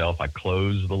to myself. I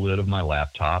closed the lid of my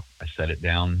laptop. I set it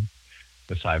down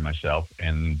beside myself,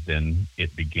 and then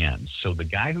it begins. So the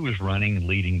guy who was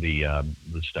leading the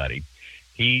study,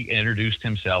 he introduced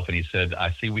himself, and he said,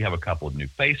 I see we have a couple of new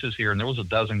faces here, and there was a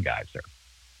dozen guys there.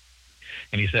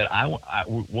 And he said,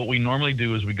 what we normally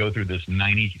do is we go through this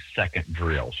 90-second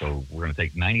drill. So we're going to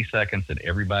take 90 seconds, and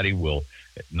everybody will,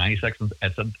 90 seconds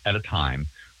at a time,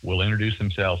 will introduce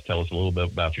themselves, tell us a little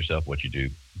bit about yourself, what you do,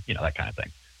 that kind of thing.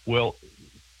 Well,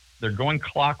 they're going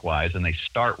clockwise, and they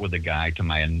start with the guy to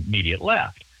my immediate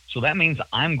left. So that means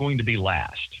I'm going to be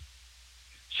last.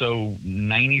 So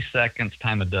 90 seconds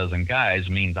time a dozen guys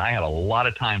means I have a lot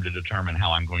of time to determine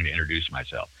how I'm going to introduce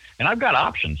myself. And I've got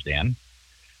options, Dan.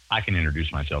 I can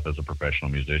introduce myself as a professional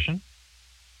musician.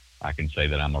 I can say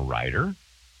that I'm a writer,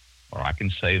 or I can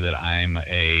say that I'm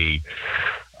a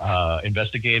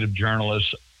investigative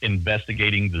journalist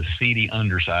investigating the seedy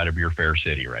underside of your fair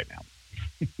city right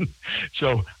now.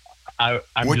 So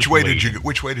Which way did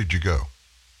you go?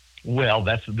 Well,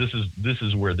 this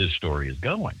is where this story is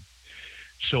going.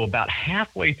 So about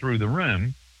halfway through the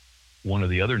room, one of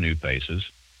the other new faces,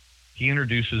 he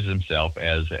introduces himself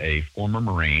as a former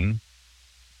Marine,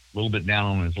 a little bit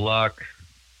down on his luck,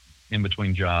 in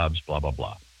between jobs, blah, blah,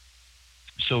 blah.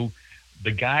 So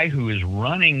the guy who is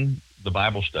running the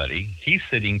Bible study, he's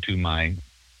sitting to my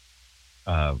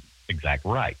exact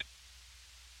right.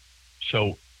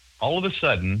 So all of a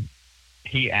sudden,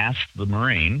 he asks the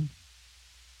Marine,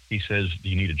 he says, do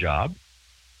you need a job?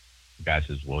 The guy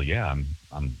says, well, yeah,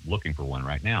 I'm looking for one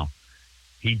right now.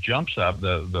 He jumps up,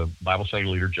 the Bible study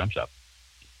leader jumps up,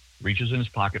 reaches in his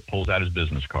pocket, pulls out his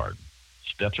business card,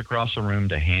 steps across the room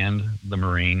to hand the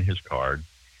Marine his card.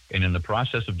 And in the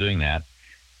process of doing that,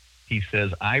 he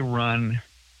says, I run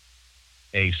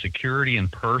a security and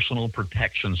personal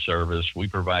protection service. We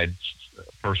provide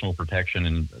personal protection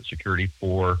and security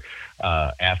for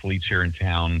athletes here in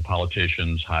town,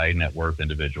 politicians, high net worth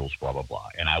individuals, blah, blah, blah.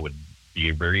 And I would be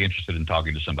very interested in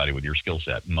talking to somebody with your skill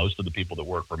set. Most of the people that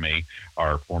work for me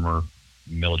are former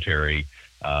military,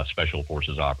 special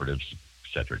forces operatives,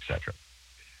 et cetera, et cetera.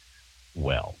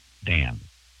 Well, Dan,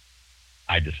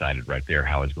 I decided right there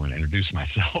how I was going to introduce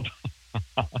myself.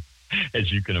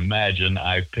 As you can imagine,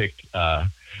 I picked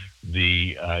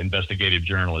the investigative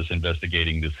journalist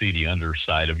investigating the seedy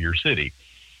underside of your city.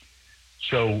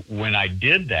 So when I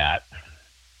did that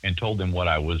and told them what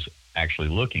I was actually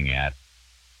looking at,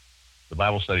 the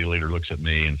Bible study leader looks at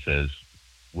me and says,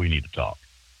 we need to talk.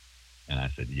 And I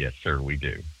said, yes, sir, we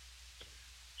do.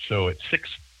 So at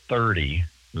 6:30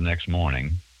 the next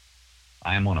morning,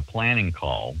 I am on a planning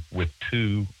call with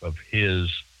two of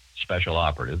his special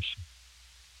operatives,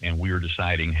 and we are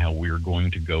deciding how we're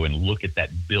going to go and look at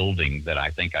that building that I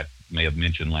think I may have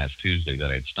mentioned last Tuesday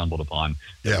that I had stumbled upon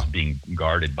that was being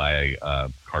guarded by a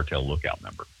cartel lookout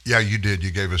member. Yeah, you did.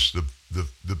 You gave us the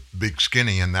big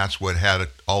skinny, and that's what had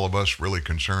all of us really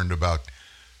concerned about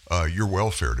your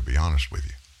welfare, to be honest with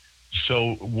you.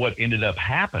 So what ended up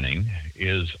happening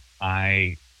is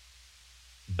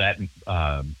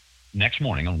next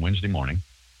morning, on Wednesday morning,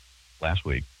 last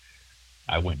week,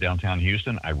 I went downtown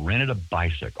Houston. I rented a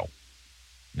bicycle.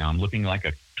 Now I'm looking like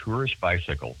a tourist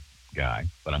bicycle guy,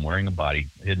 but I'm wearing a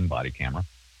hidden body camera.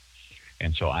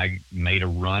 And so I made a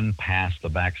run past the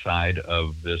backside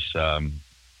of this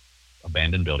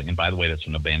abandoned building. And by the way, that's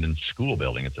an abandoned school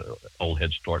building. It's an old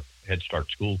Head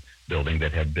Start school building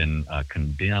that had been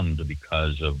condemned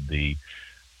because of the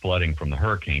flooding from the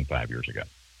hurricane 5 years ago.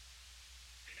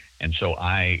 And so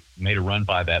I made a run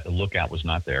by that. The lookout was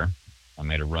not there. I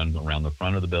made a run around the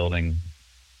front of the building,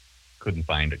 couldn't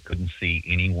find it, couldn't see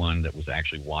anyone that was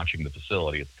actually watching the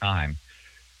facility at the time.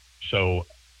 So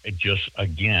it just,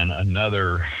 again,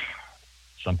 another,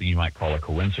 something you might call a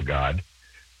coincidence.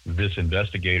 This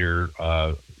investigator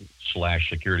slash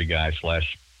security guy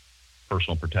slash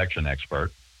personal protection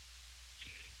expert,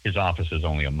 his office is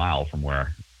only a mile from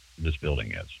where this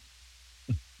building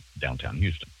is, downtown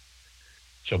Houston.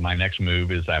 So my next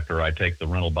move is, after I take the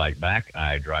rental bike back,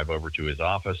 I drive over to his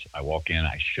office. I walk in,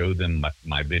 I show them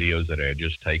my videos that I had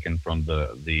just taken from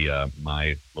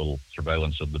my little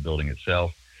surveillance of the building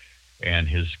itself. And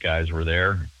his guys were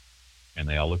there, and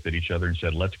they all looked at each other and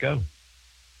said, let's go.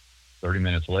 30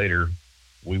 minutes later,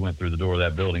 we went through the door of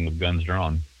that building with guns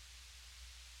drawn.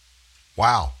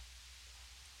 Wow.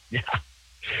 Yeah.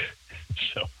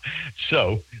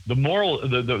 So the moral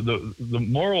the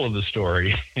moral of the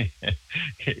story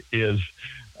is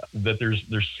that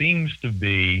there seems to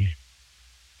be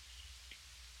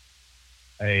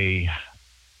a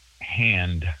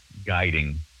hand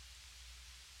guiding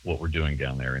what we're doing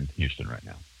down there in Houston right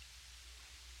now.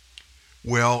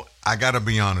 Well, I got to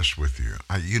be honest with you.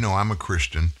 I'm a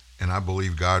Christian, and I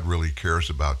believe God really cares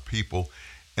about people,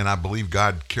 and I believe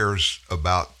God cares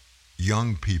about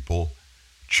young people,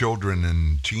 children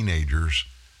and teenagers,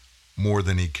 more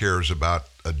than he cares about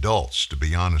adults, to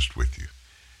be honest with you.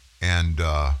 And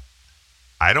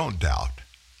I don't doubt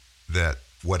that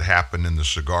what happened in the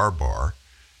cigar bar,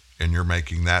 and you're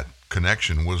making that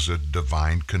connection, was a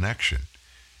divine connection.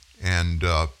 And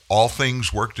all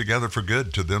things work together for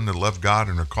good to them that love God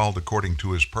and are called according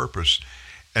to his purpose.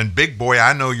 And big boy,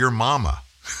 I know your mama.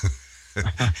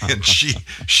 And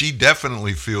she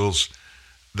definitely feels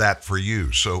that for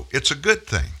you. So it's a good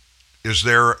thing. Is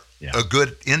there a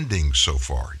good ending so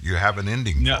far? You have an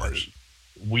ending for us?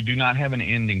 We do not have an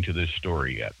ending to this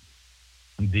story yet.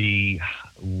 The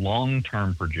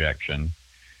long-term projection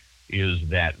is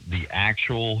that the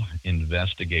actual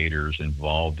investigators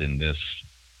involved in this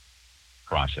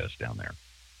process down there,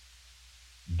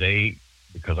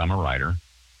 because I'm a writer,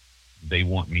 they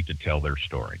want me to tell their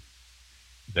story.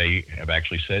 They have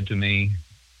actually said to me,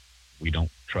 we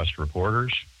don't trust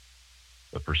reporters,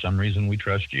 but for some reason we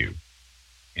trust you,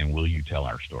 and will you tell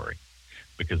our story?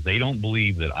 Because they don't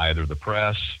believe that either the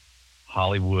press,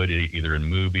 Hollywood, either in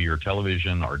movie or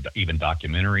television or even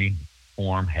documentary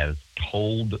form, has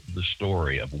told the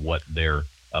story of what they're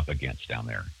up against down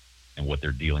there and what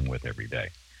they're dealing with every day.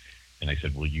 And they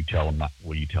said, will you tell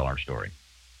our story?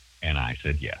 And I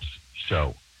said, yes.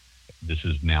 So this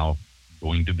is now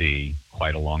going to be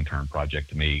quite a long-term project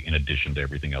to me, in addition to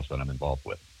everything else that I'm involved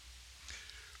with.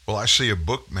 Well, I see a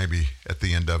book maybe at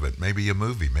the end of it, maybe a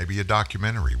movie, maybe a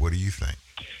documentary. What do you think?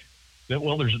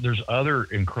 Well, there's other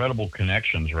incredible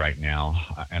connections right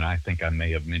now, and I think I may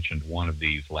have mentioned one of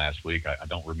these last week. I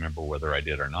don't remember whether I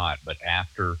did or not, but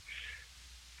after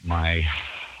my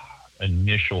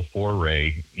initial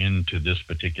foray into this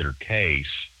particular case,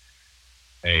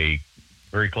 a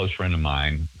very close friend of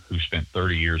mine who spent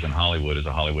 30 years in Hollywood as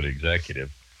a Hollywood executive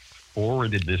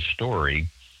forwarded this story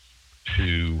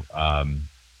to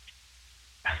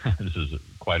this is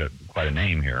quite a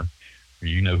name here.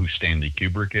 You know who Stanley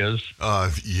Kubrick is?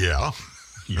 Yeah.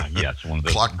 Yeah, it's one of the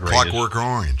Clockwork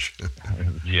Orange.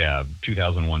 Yeah,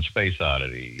 2001 Space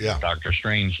Oddity. Yeah. Dr.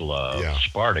 Strangelove. Yeah.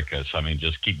 Spartacus. I mean,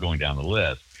 just keep going down the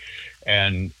list.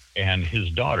 And his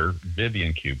daughter,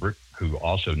 Vivian Kubrick, who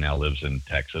also now lives in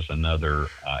Texas, another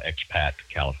expat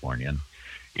Californian,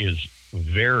 is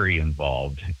very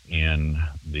involved in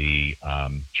the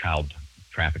child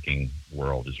trafficking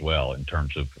world as well, in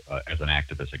terms of as an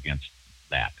activist against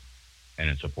that and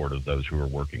in support of those who are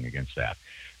working against that.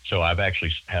 So I've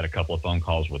actually had a couple of phone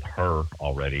calls with her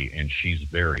already, and she's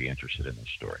very interested in this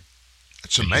story.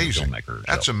 It's amazing.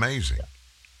 That's amazing.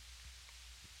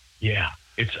 Yeah.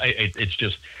 It's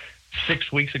just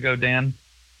 6 weeks ago, Dan,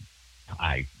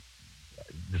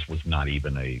 this was not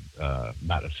even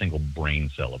not a single brain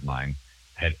cell of mine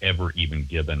had ever even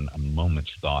given a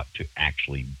moment's thought to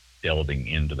actually delving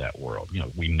into that world. You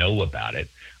know, we know about it.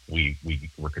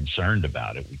 We're concerned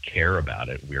about it. We care about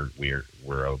it.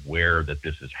 We're aware that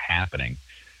this is happening.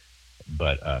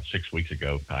 But 6 weeks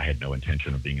ago, I had no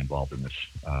intention of being involved in this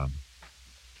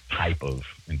type of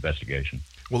investigation.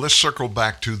 Well, let's circle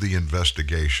back to the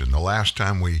investigation. The last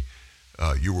time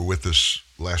you were with us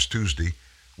last Tuesday,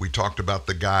 we talked about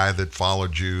the guy that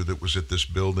followed you, that was at this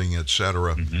building, et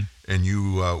cetera. Mm-hmm. And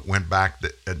you went back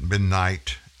at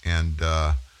midnight, and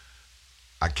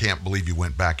I can't believe you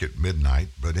went back at midnight,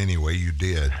 but anyway, you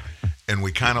did. And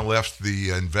we kind of left the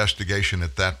investigation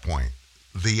at that point.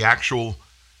 The actual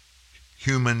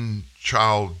human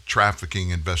child trafficking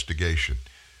investigation,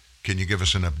 can you give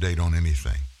us an update on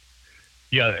anything?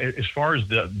 Yeah, as far as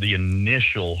the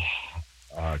initial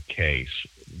case,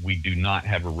 we do not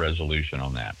have a resolution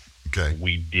on that. Okay.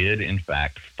 We did, in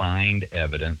fact, find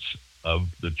evidence of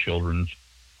the children's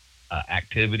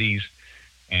activities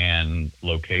and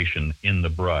location in the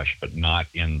brush, but not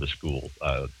in the school,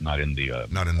 not in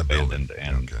the building.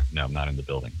 And okay. No, not in the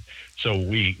building. So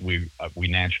we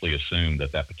naturally assumed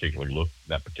that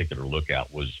particular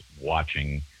lookout was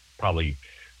watching, probably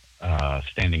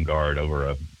standing guard over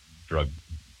a drug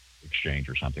exchange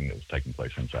or something that was taking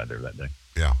place inside there that day.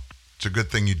 Yeah, it's a good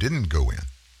thing you didn't go in.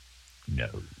 No,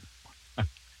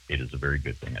 it is a very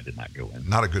good thing I did not go in.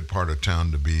 Not a good part of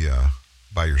town to be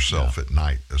by yourself at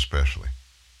night, especially.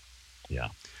 Yeah.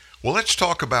 Well, let's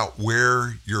talk about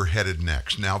where you're headed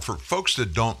next. Now, for folks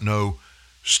that don't know,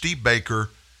 Steve Baker,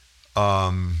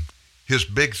 his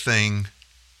big thing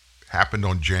happened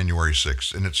on January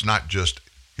 6th, and it's not just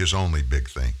his only big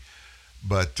thing.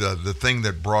 But the thing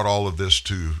that brought all of this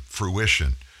to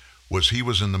fruition was he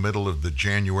was in the middle of the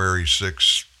January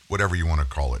 6th, whatever you want to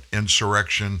call it,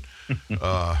 insurrection.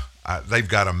 They've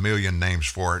got a million names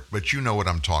for it, but you know what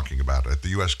I'm talking about, at the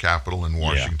U.S. Capitol in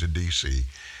Washington, D.C.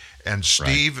 And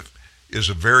Steve is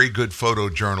a very good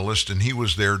photojournalist, and he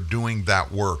was there doing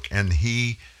that work, and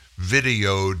he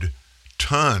videoed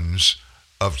tons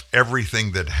of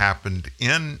everything that happened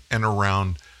in and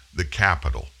around the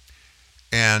Capitol.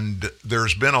 And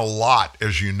there's been a lot,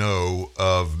 as you know,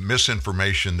 of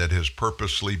misinformation that has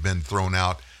purposely been thrown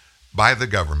out by the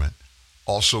government,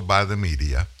 also by the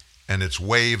media, and it's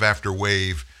wave after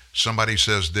wave. Somebody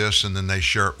says this, and then they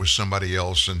share it with somebody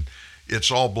else, and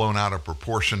it's all blown out of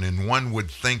proportion. And one would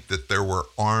think that there were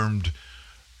armed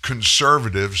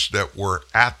conservatives that were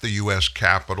at the U.S.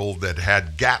 Capitol that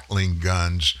had Gatling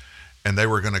guns, and they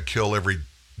were going to kill every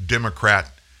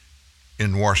Democrat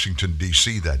in Washington,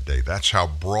 D.C. that day. That's how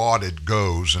broad it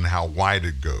goes and how wide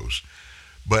it goes.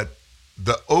 But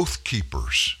the Oath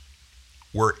Keepers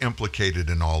were implicated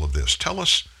in all of this. Tell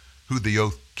us who the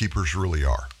Oath Keepers really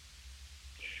are.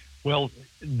 Well,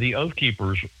 the Oath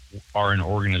Keepers are an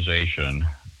organization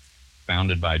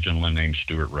founded by a gentleman named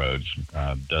Stuart Rhodes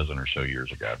a dozen or so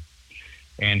years ago.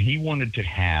 And he wanted to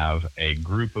have a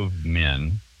group of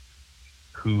men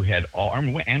who had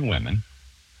and women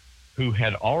who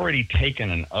had already taken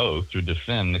an oath to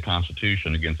defend the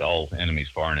Constitution against all enemies,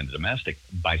 foreign and domestic,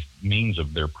 by means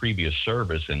of their previous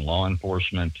service in law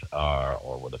enforcement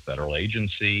or with a federal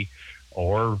agency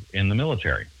or in the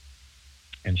military.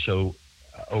 And so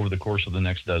over the course of the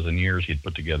next dozen years, he'd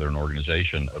put together an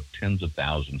organization of tens of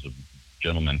thousands of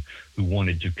gentlemen who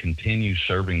wanted to continue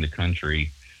serving the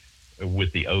country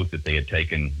with the oath that they had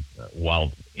taken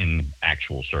while in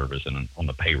actual service and on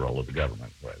the payroll of the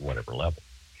government, at whatever level.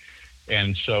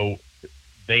 And so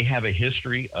they have a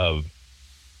history of,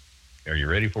 are you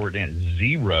ready for it, Dan?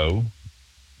 Zero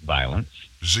violence.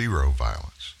 Zero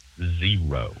violence.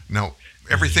 Zero. No,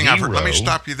 everything I've heard, let me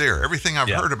stop you there. Everything I've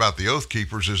heard about the Oath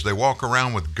Keepers is they walk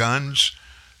around with guns.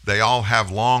 They all have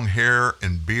long hair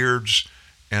and beards,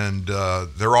 and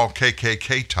they're all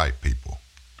KKK type people.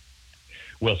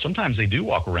 Well, sometimes they do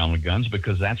walk around with guns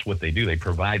because that's what they do. They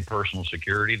provide personal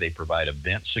security. They provide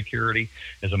event security.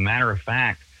 As a matter of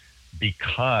fact,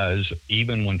 because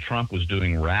even when Trump was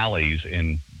doing rallies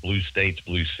in blue states,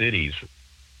 blue cities,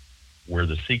 where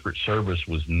the Secret Service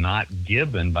was not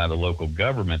given by the local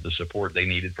government the support they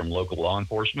needed from local law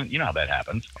enforcement, you know how that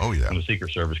happens. Oh, yeah. When the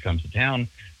Secret Service comes to town,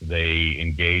 they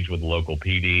engage with the local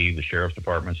PD, the sheriff's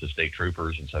departments, the state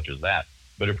troopers, and such as that.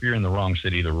 But if you're in the wrong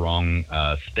city, the wrong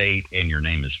state, and your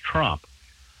name is Trump,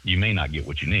 you may not get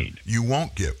what you need. You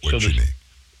won't get what you need.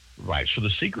 Right. So the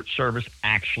Secret Service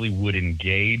actually would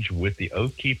engage with the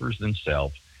Oath Keepers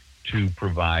themselves to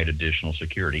provide additional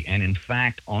security. And in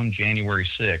fact, on January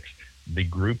 6th, the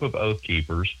group of Oath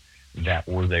Keepers that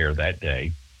were there that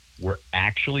day were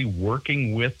actually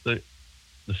working with the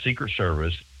Secret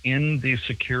Service in the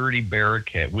security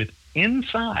barricade,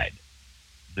 inside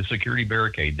the security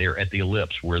barricade there at the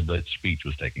ellipse where the speech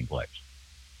was taking place.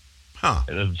 Huh.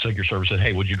 The Secret Service said,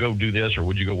 hey, would you go do this, or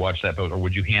would you go watch that vote, or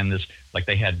would you hand this, like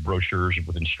they had brochures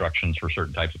with instructions for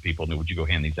certain types of people, and would you go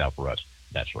hand these out for us,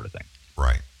 that sort of thing.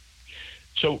 Right.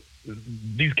 So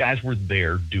these guys were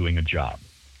there doing a job.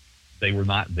 They were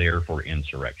not there for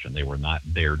insurrection. They were not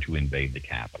there to invade the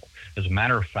Capitol. As a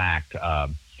matter of fact,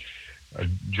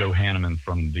 Joe Hanneman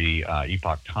from the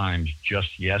Epoch Times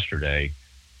just yesterday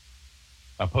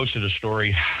posted a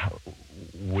story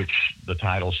which the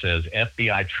title says,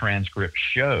 FBI transcript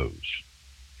shows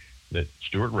that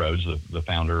Stuart Rhodes, the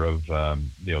founder of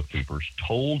the Oath Keepers,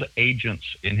 told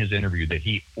agents in his interview that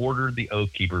he ordered the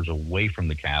Oath Keepers away from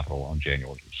the Capitol on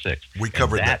January 6th. We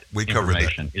covered that. We covered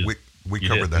that. We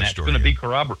covered that story. That's going to be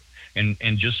corroborated.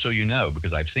 And just so you know,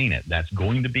 because I've seen it, that's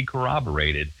going to be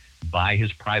corroborated by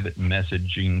his private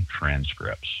messaging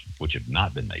transcripts, which have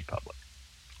not been made public.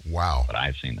 Wow. But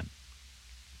I've seen them.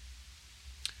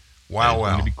 Wow,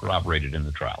 going to be corroborated in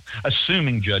the trial,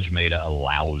 assuming Judge Maida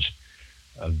allows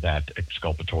that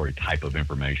exculpatory type of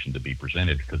information to be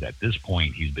presented, because at this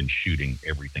point he's been shooting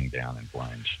everything down in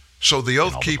flames. So the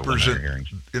Oath Keepers,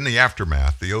 in the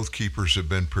aftermath, the Oath Keepers have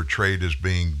been portrayed as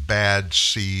being bad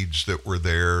seeds that were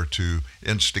there to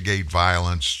instigate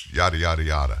violence, yada, yada,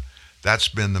 yada. That's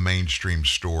been the mainstream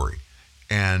story.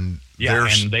 And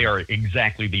and they are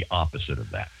exactly the opposite of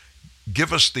that.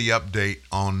 Give us the update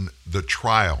on the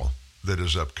trial that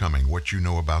is upcoming, what you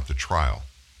know about the trial.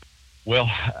 Well,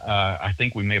 I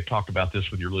think we may have talked about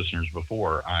this with your listeners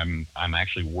before. I'm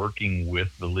actually working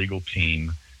with the legal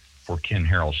team for Ken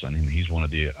Harrelson, and he's one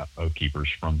of the oath keepers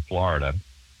from Florida,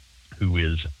 who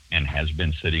is and has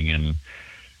been sitting in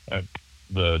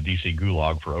the D.C.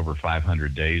 gulag for over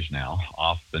 500 days now,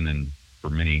 often and for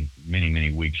many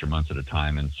weeks or months at a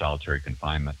time in solitary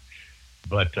confinement.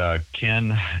 But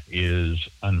Ken is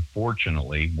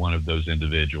unfortunately one of those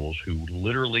individuals who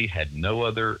literally had no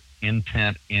other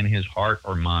intent in his heart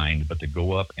or mind but to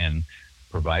go up and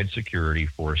provide security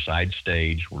for a side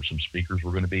stage where some speakers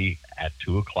were going to be at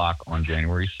 2:00 on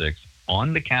January 6th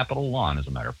on the Capitol lawn, as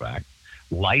a matter of fact,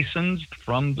 licensed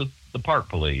from the Park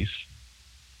Police,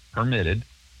 permitted,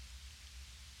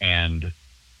 and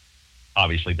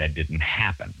obviously that didn't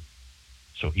happen.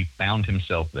 So he found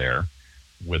himself there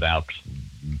without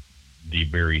the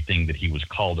very thing that he was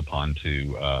called upon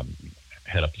to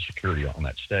head up the security on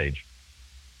that stage.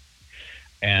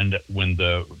 And when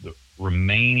the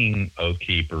remaining oath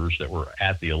keepers that were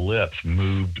at the Ellipse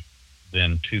moved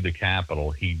then to the Capitol,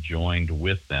 he joined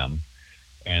with them.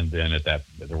 And then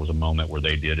there was a moment where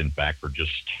they did, in fact, for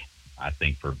just, I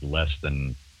think, for less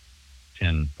than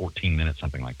 10, 14 minutes,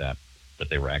 something like that, that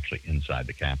they were actually inside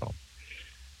the Capitol.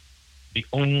 The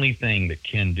only thing that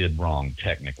Ken did wrong,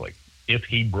 technically, if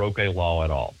he broke a law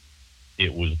at all,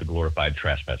 it was the glorified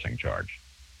trespassing charge.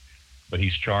 But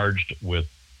he's charged with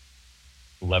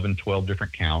 11, 12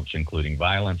 different counts, including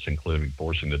violence, including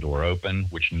forcing the door open,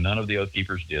 which none of the oath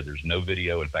keepers did. There's no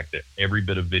video. In fact, every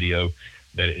bit of video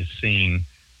that is seen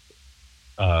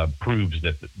proves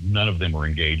that none of them were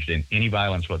engaged in any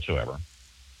violence whatsoever.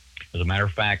 As a matter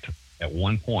of fact, at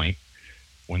one point,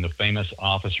 when the famous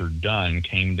Officer Dunn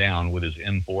came down with his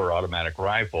M4 automatic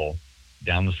rifle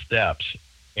down the steps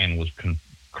and was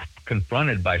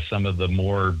confronted by some of the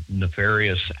more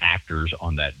nefarious actors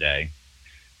on that day,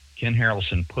 Ken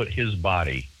Harrelson put his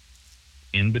body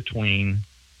in between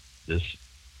this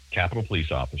Capitol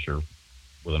Police officer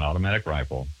with an automatic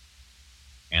rifle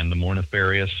and the more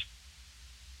nefarious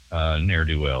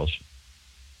ne'er-do-wells,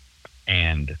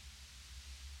 and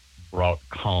brought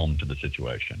calm to the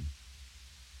situation.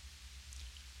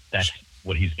 That's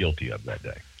what he's guilty of that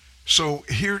day. So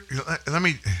here, let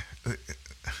me.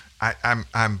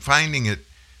 I'm finding it,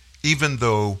 even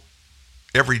though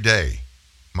every day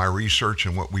my research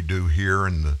and what we do here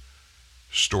and the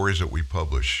stories that we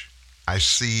publish, I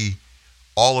see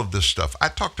all of this stuff. I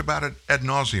talked about it ad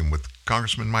nauseum with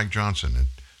Congressman Mike Johnson at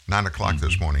 9:00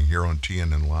 this morning here on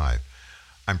TNN Live.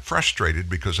 I'm frustrated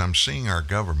because I'm seeing our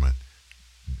government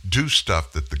do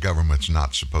stuff that the government's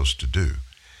not supposed to do.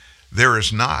 There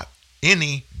is not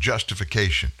any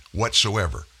justification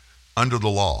whatsoever under the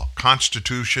law,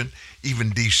 Constitution, even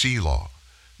D.C. law,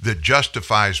 that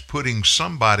justifies putting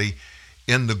somebody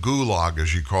in the gulag,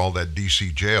 as you call that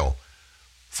D.C. jail,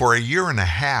 for 1.5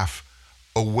 years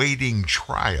awaiting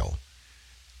trial.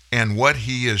 And what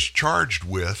he is charged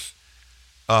with,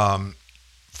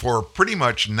 for pretty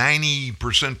much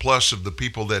 90% plus of the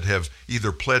people that have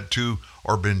either pled to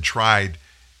or been tried,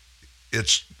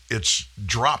 it's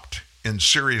dropped in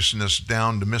seriousness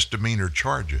down to misdemeanor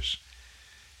charges.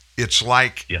 It's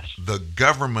like the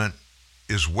government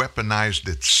is weaponized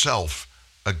itself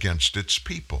against its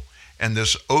people. And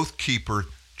this Oath Keeper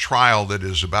trial that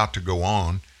is about to go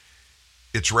on,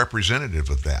 it's representative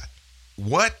of that.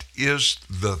 What is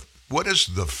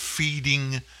the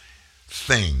feeding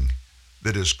thing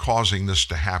that is causing this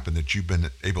to happen that you've been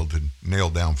able to nail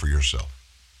down for yourself?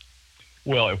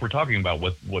 Well, if we're talking about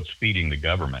what's feeding the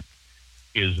government,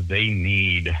 is they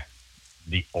need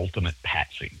the ultimate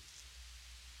patsy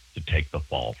to take the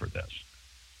fall for this.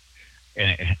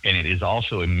 And it is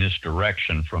also a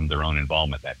misdirection from their own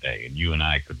involvement that day. And you and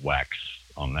I could wax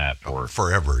on that for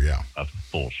forever, yeah. A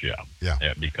full show. Yeah.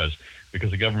 Because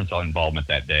the government's involvement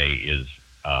that day is,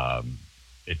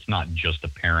 it's not just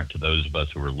apparent to those of us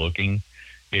who are looking.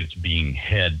 It's being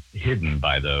hidden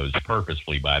by those,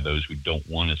 purposefully by those who don't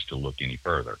want us to look any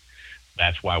further.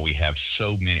 That's why we have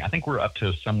so many. I think we're up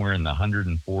to somewhere in the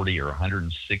 140 or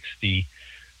 160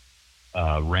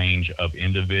 range of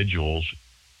individuals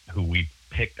who we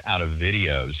picked out of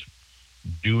videos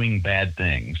doing bad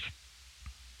things,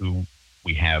 who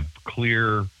we have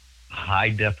clear, high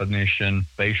definition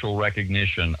facial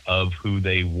recognition of who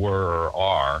they were or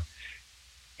are,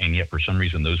 and yet for some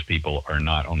reason those people are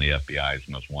not on the FBI's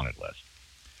most wanted list.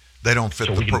 They don't fit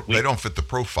they don't fit the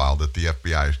profile that the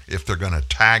FBI, if they're going to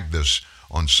tag this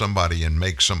on somebody and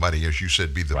make somebody, as you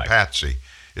said, be the patsy,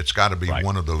 it's got to be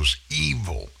one of those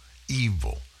evil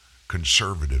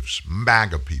conservatives,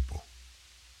 MAGA people.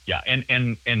 Yeah,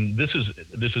 and this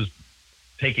is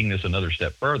taking this another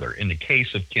step further. In the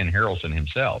case of Ken Harrelson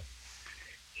himself,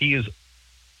 he is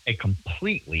a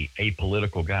completely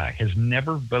apolitical guy, has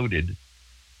never voted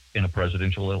in a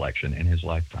presidential election in his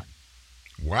lifetime.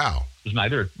 Wow. He's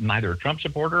neither a Trump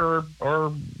supporter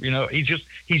or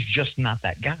he's just not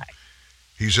that guy.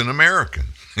 He's an American.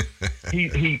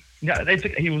 he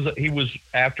was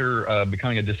after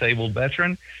becoming a disabled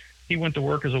veteran, he went to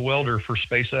work as a welder for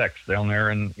SpaceX down there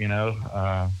in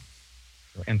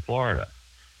Florida.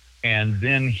 And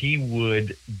then he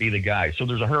would be the guy. So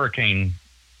there's a hurricane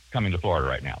coming to Florida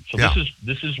right now. So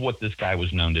this is what this guy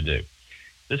was known to do.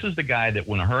 This is the guy that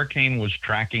when a hurricane was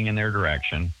tracking in their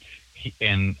direction,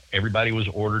 and everybody was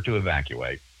ordered to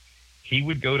evacuate, he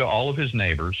would go to all of his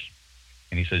neighbors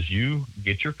and he says, "You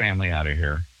get your family out of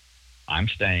here. I'm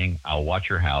staying. I'll watch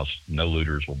your house. No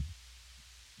looters will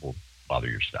bother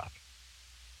your stuff."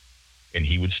 And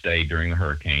he would stay during the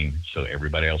hurricane so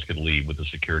everybody else could leave with the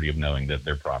security of knowing that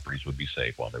their properties would be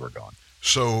safe while they were gone.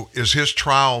 So is his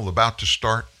trial about to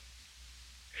start?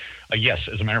 Yes.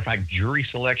 As a matter of fact, jury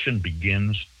selection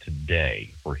begins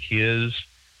today for his,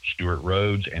 Stuart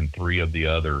Rhodes, and 3 of the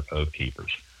other Oath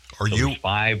Keepers. Are so you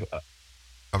 5?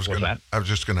 I was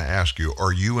just going to ask you,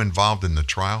 are you involved in the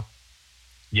trial?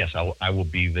 Yes, I will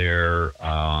be there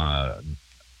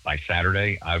by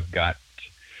Saturday. I've got,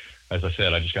 as I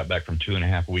said, I just got back from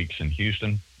 2.5 weeks in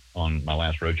Houston on my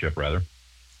last road trip, rather.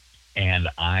 And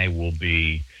I will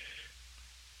be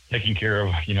taking care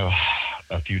of,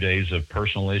 a few days of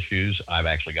personal issues. I've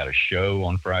actually got a show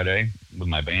on Friday with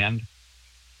my band.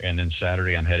 And then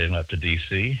Saturday, I'm heading up to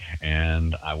D.C.,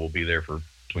 and I will be there for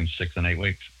between 6 and 8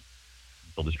 weeks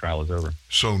until this trial is over.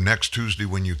 So next Tuesday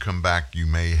when you come back, you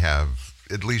may have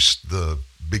at least the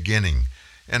beginning.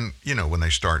 And, when they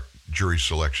start jury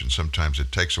selection, sometimes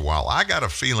it takes a while. I got a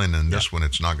feeling in this one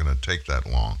it's not going to take that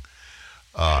long.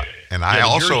 The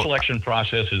jury selection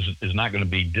process is not going to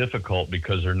be difficult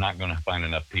because they're not going to find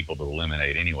enough people to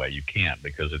eliminate anyway. You can't,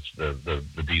 because it's the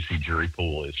DC jury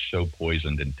pool is so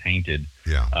poisoned and tainted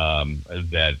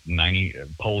that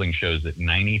polling shows that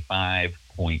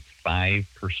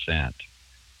 95.5%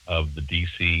 of the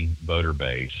DC voter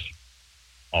base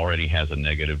already has a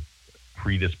negative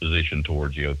predisposition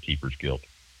towards the Oath Keeper's guilt.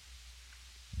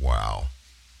 Wow.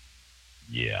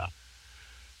 Yeah.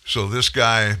 So this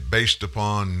guy, based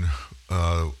upon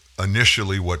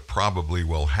initially what probably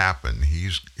will happen, he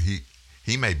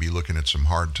may be looking at some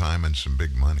hard time and some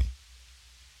big money.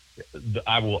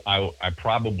 I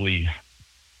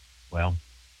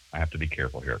have to be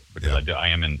careful here because I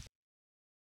am in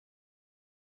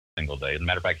single day. As a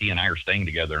matter of fact, he and I are staying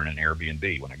together in an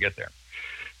Airbnb when I get there.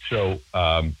 So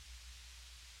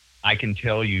I can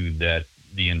tell you that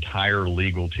the entire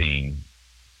legal team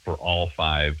for all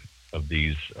 5 of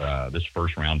these, this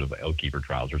first round of Oath Keeper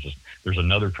trials. There's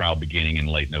another trial beginning in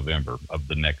late November of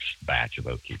the next batch of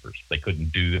Oath Keepers. They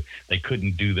couldn't do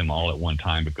them all at one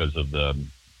time because of the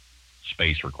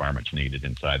space requirements needed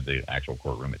inside the actual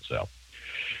courtroom itself.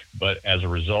 But as a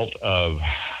result of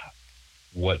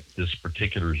what this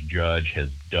particular judge has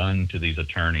done to these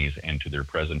attorneys and to their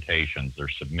presentations, their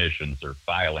submissions, their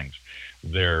filings,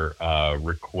 their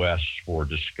requests for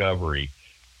discovery,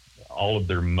 all of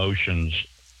their motions,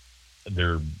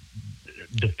 their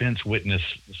defense witness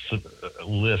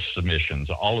list submissions,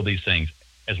 all of these things,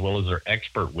 as well as their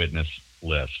expert witness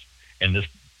list. And this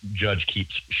judge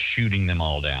keeps shooting them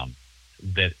all down,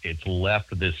 that it's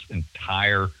left this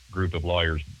entire group of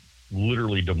lawyers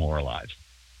literally demoralized.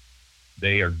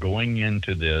 They are going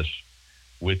into this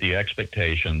with the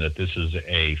expectation that this is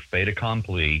a fait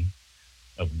accompli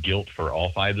of guilt for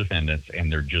all 5 defendants,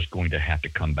 and they're just going to have to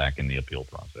come back in the appeal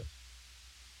process.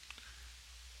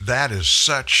 That is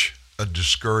such a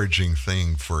discouraging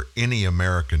thing for any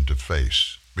American to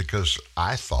face, because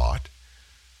I thought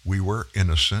we were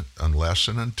innocent unless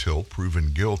and until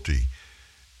proven guilty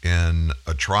in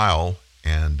a trial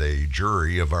and a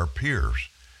jury of our peers.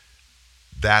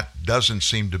 That doesn't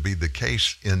seem to be the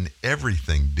case in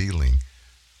everything dealing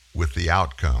with the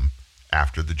outcome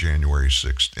after the January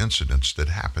 6th incidents that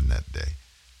happened that day.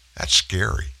 That's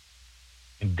scary.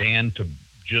 And Dan, to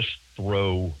just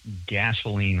throw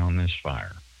gasoline on this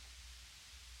fire,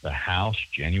 the House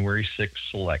January 6th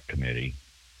Select Committee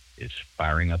is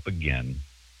firing up again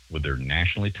with their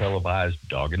nationally televised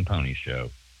dog and pony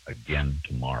show again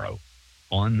tomorrow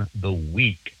on the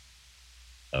week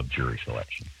of jury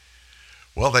selection.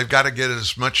 Well, they've got to get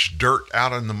as much dirt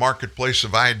out in the marketplace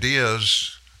of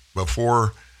ideas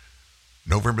before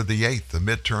November the 8th, the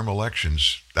midterm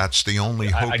elections. That's the only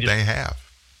hope they have.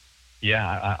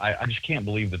 Yeah, I just can't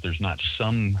believe that there's not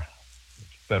some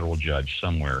federal judge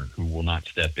somewhere who will not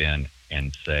step in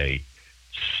and say,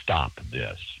 stop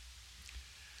this.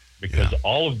 Because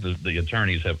all of the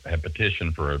attorneys have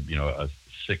petitioned for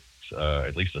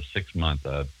at least a 6 month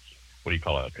what do you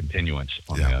call it, a continuance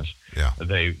on this. Yeah.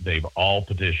 They've all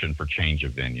petitioned for change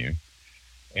of venue,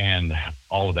 and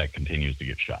all of that continues to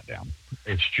get shot down.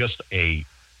 It's just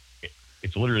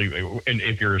it's literally, and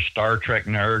if you're a Star Trek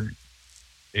nerd,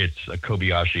 it's a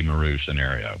Kobayashi Maru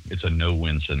scenario. It's a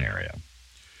no-win scenario.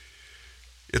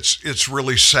 It's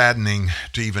really saddening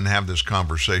to even have this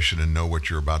conversation and know what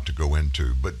you're about to go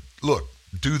into. But look,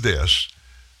 do this.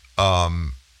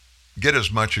 Get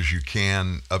as much as you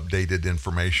can, updated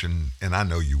information, and I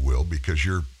know you will because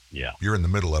you're in the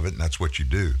middle of it, and that's what you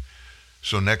do.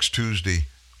 So next Tuesday,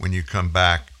 when you come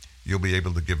back, you'll be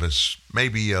able to give us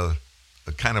maybe a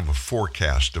kind of a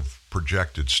forecast of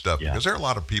projected stuff because there are a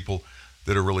lot of people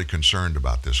that are really concerned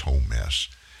about this whole mess.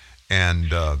 And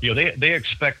they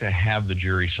expect to have the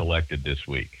jury selected this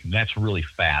week. And that's really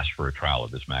fast for a trial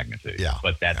of this magnitude. Yeah,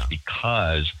 but that's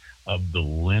because of the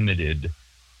limited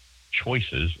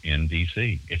choices in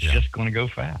D.C. It's just going to go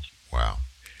fast. Wow.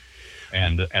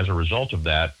 And as a result of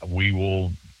that, we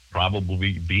will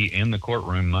probably be in the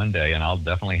courtroom Monday, and I'll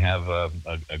definitely have a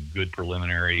good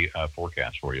preliminary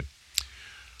forecast for you.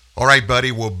 All right,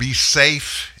 buddy. Well, be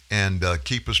safe and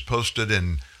keep us posted,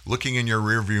 and looking in your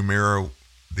rearview mirror,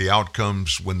 the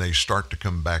outcomes when they start to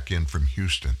come back in from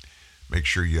Houston. Make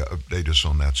sure you update us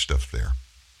on that stuff there.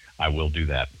 I will do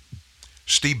that.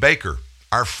 Steve Baker,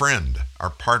 our friend, our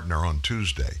partner on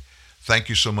Tuesday. Thank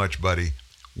you so much, buddy.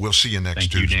 We'll see you next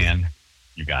Tuesday. Thank you, Dan.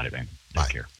 You got it, man. Take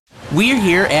care. We're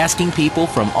here asking people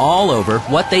from all over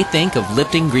what they think of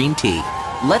Lipton green tea.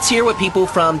 Let's hear what people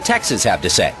from Texas have to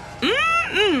say.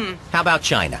 Mm-mm. How about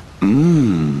China?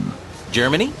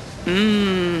 Germany?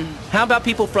 How about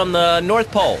people from the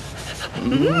North Pole?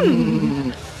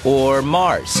 Or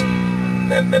Mars?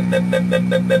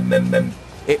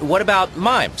 What about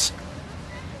mimes?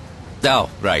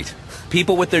 Oh, right.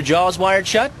 People with their jaws wired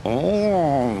shut?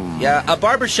 Oh. Yeah, a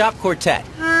barbershop quartet.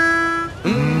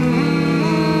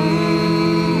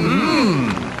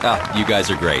 Oh, you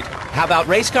guys are great. How about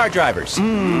race car drivers?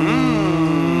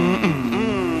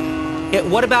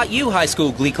 What about you, high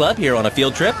school glee club, here on a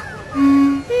field trip?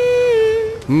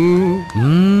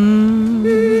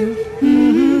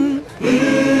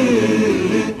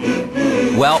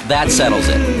 Well, that settles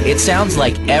it. It sounds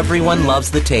like everyone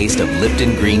loves the taste of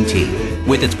Lipton green tea.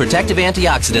 With its protective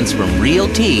antioxidants from real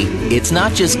tea, it's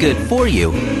not just good for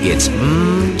you, it's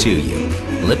to you.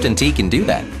 Lipton tea can do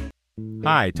that.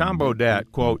 Hi, Tom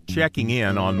Bodette, quote, checking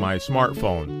in on my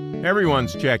smartphone.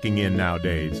 Everyone's checking in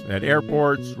nowadays, at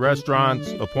airports,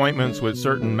 restaurants, appointments with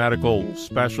certain medical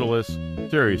specialists.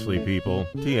 Seriously, people,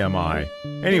 TMI.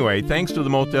 Anyway, thanks to the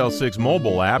Motel 6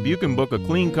 mobile app, you can book a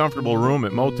clean, comfortable room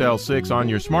at Motel 6 on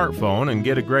your smartphone and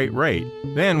get a great rate.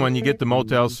 Then when you get to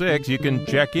Motel 6, you can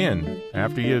check in.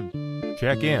 After you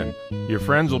check in, your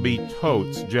friends will be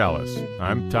totes jealous.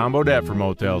 I'm Tom Bodette for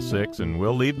Motel 6, and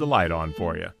we'll leave the light on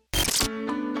for you.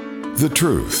 The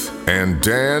Truth and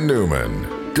Dan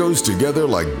Newman goes together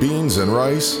like beans and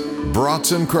rice,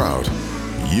 brats and kraut.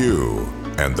 You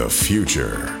and the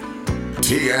future.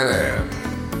 TNN,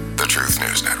 the Truth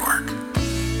News Network.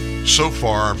 So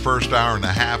far, our first hour and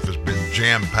a half has been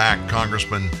jam-packed.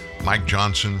 Congressman Mike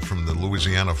Johnson from the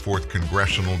Louisiana 4th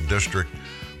Congressional District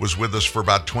was with us for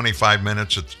about 25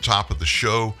 minutes at the top of the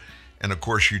show. And of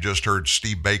course, you just heard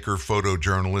Steve Baker,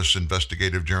 photojournalist,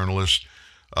 investigative journalist,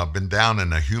 been down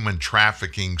in a human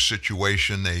trafficking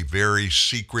situation, a very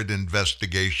secret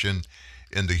investigation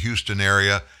in the Houston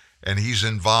area. And he's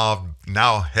involved,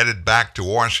 now headed back to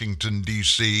Washington,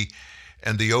 D.C.,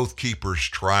 and the Oath Keepers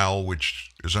trial, which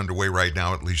is underway right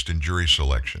now, at least in jury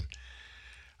selection.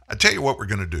 I tell you what we're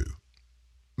going to do.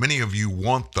 Many of you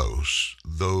want those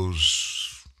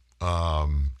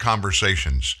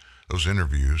conversations, those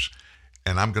interviews,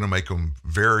 and I'm going to make them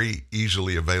very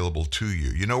easily available to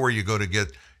you. You know where you go to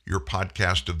get your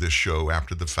podcast of this show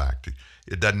after the fact.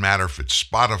 It doesn't matter if it's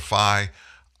Spotify,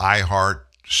 iHeart,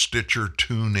 Stitcher,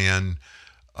 TuneIn,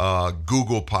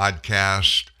 Google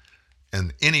Podcast,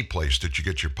 and any place that you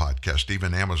get your podcast,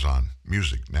 even Amazon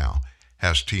Music now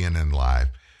has TNN Live.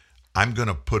 I'm going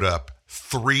to put up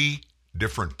 3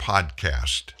 different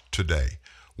podcasts today.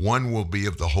 One will be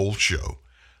of the whole show.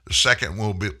 The second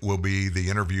will be the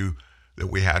interview that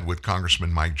we had with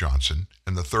Congressman Mike Johnson.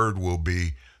 And the third will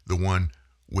be the one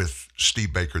with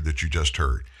Steve Baker that you just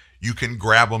heard. You can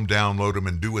grab them, download them,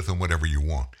 and do with them whatever you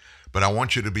want. But I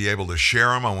want you to be able to share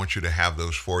them. I want you to have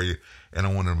those for you. And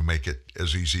I want to make it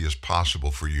as easy as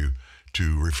possible for you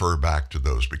to refer back to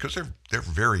those because they're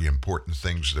very important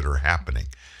things that are happening.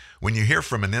 When you hear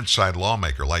from an inside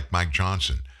lawmaker like Mike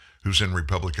Johnson, who's in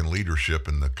Republican leadership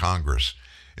in the Congress,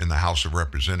 in the House of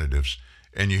Representatives.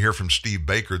 And you hear from Steve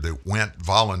Baker that went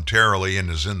voluntarily and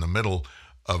is in the middle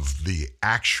of the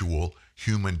actual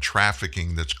human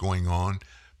trafficking that's going on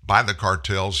by the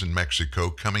cartels in Mexico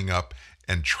coming up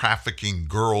and trafficking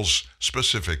girls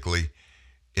specifically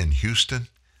in Houston.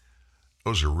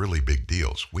 Those are really big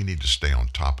deals. We need to stay on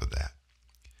top of that.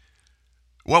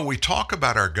 Well, we talk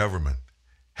about our government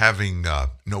having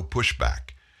no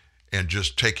pushback and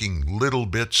just taking little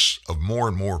bits of more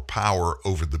and more power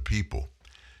over the people.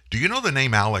 Do you know the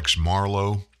name Alex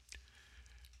Marlow?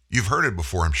 You've heard it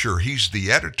before, I'm sure. He's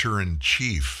the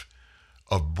editor-in-chief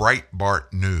of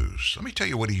Breitbart News. Let me tell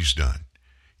you what he's done.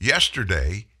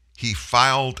 Yesterday, he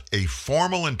filed a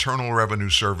formal Internal Revenue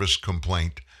Service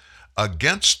complaint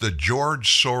against the George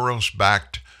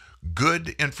Soros-backed Good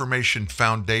Information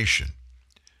Foundation.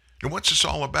 And what's this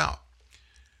all about?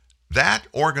 That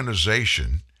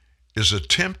organization is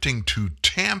attempting to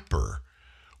tamper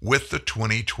with the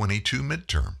 2022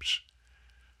 midterms.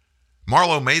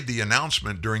 Marlow made the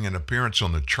announcement during an appearance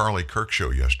on the Charlie Kirk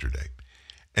Show yesterday,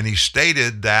 and he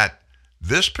stated that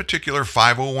this particular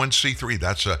 501c3,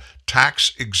 that's a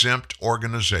tax-exempt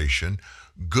organization,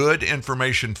 Good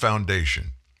Information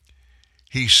Foundation,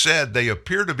 he said they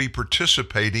appear to be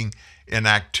participating in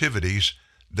activities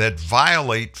that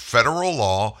violate federal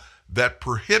law that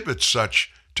prohibits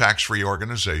such tax-free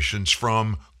organizations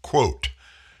from, quote,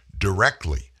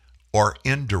 directly or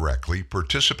indirectly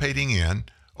participating in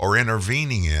or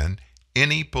intervening in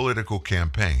any political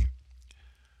campaign.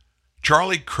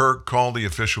 Charlie Kirk called the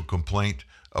official complaint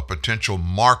a potential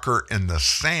marker in the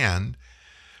sand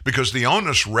because the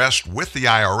onus rests with the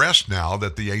IRS now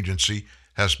that the agency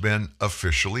has been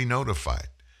officially notified.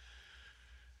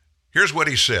 Here's what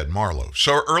he said, Marlow.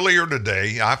 So earlier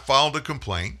today, I filed a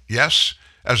complaint, yes,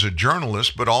 as a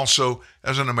journalist, but also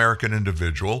as an American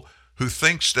individual who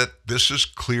thinks that this is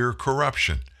clear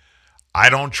corruption. I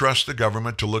don't trust the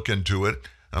government to look into it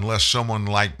unless someone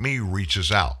like me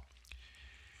reaches out.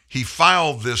 He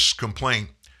filed this complaint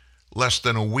less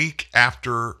than a week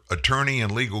after attorney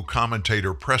and legal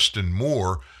commentator Preston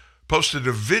Moore posted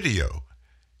a video.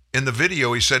 In the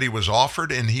video, he said he was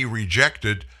offered and he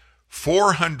rejected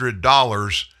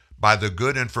 $400 by the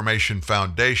Good Information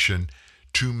Foundation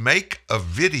to make a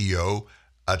video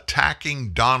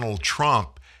attacking Donald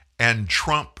Trump and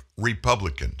Trump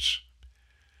Republicans.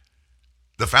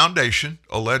 The foundation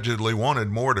allegedly wanted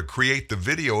Moore to create the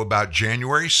video about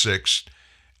January 6th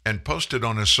and post it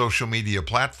on his social media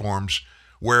platforms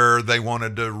where they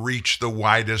wanted to reach the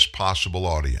widest possible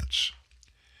audience.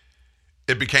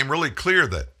 It became really clear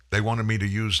that they wanted me to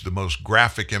use the most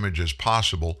graphic images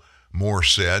possible, Moore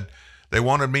said. They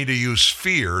wanted me to use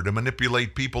fear to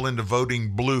manipulate people into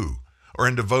voting blue or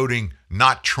into voting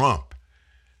not Trump.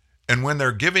 And when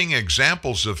they're giving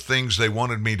examples of things they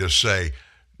wanted me to say,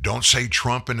 don't say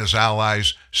Trump and his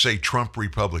allies, say Trump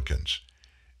Republicans.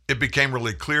 It became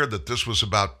really clear that this was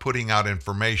about putting out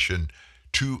information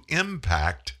to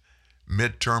impact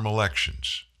midterm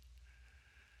elections.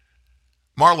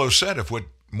 Marlow said if what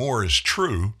Moore is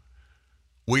true,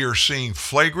 we are seeing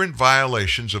flagrant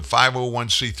violations of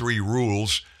 501c3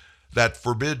 rules that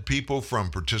forbid people from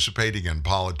participating in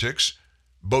politics,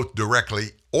 both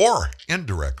directly or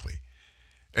indirectly.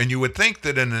 And you would think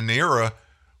that in an era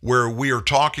where we are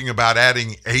talking about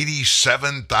adding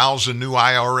 87,000 new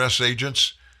IRS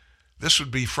agents, this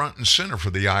would be front and center for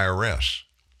the IRS.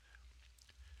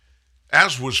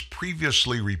 As was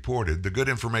previously reported, the Good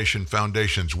Information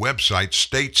Foundation's website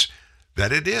states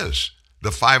that it is the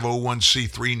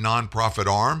 501c3 nonprofit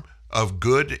arm of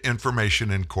Good Information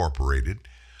Incorporated,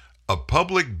 a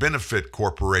public benefit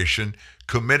corporation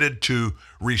committed to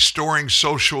restoring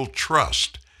social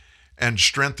trust and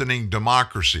strengthening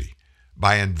democracy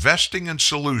by investing in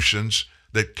solutions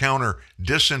that counter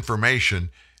disinformation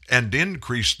and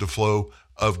increase the flow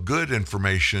of good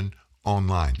information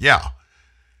online. Yeah,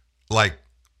 like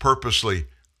purposely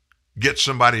get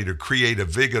somebody to create a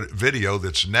video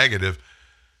that's negative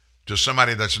to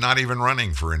somebody that's not even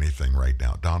running for anything right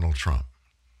now, Donald Trump.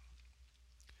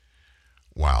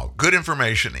 Wow. Good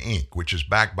Information, Inc., which is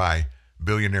backed by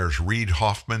billionaires Reid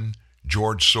Hoffman,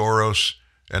 George Soros,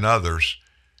 and others.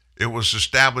 It was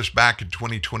established back in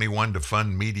 2021 to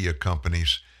fund media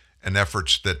companies and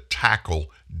efforts that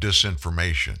tackle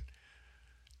disinformation.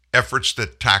 Efforts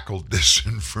that tackle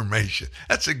disinformation.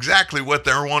 That's exactly what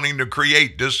they're wanting to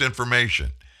create,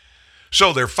 disinformation.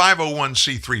 So their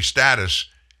 501c3 status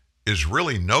is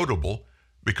really notable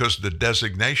because the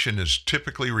designation is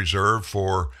typically reserved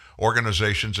for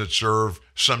organizations that serve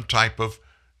some type of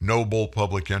noble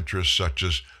public interest, such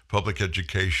as public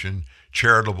education,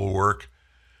 charitable work.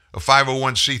 A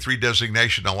 501c3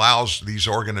 designation allows these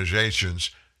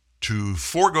organizations to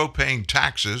forego paying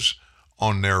taxes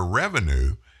on their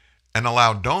revenue and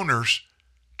allow donors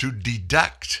to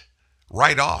deduct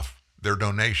right off their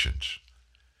donations.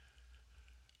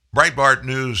 Breitbart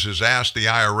News has asked the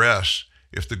IRS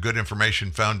if the Good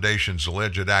Information Foundation's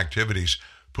alleged activities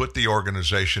put the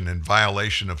organization in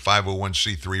violation of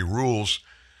 501c3 rules.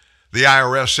 The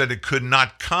IRS said it could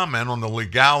not comment on the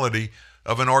legality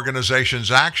of an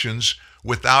organization's actions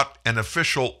without an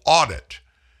official audit.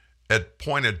 It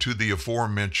pointed to the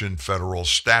aforementioned federal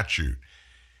statute.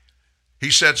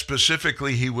 He said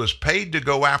specifically he was paid to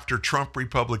go after Trump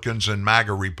Republicans and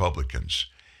MAGA Republicans.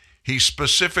 He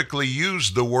specifically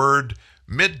used the word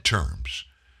midterms.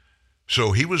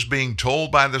 So he was being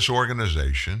told by this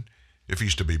organization, if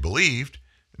he's to be believed,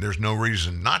 and there's no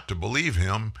reason not to believe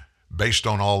him based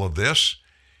on all of this,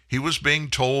 he was being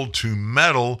told to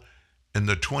meddle in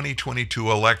the 2022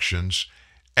 elections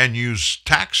and use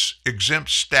tax-exempt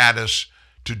status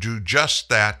to do just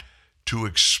that, to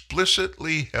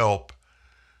explicitly help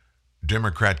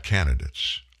Democrat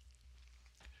candidates.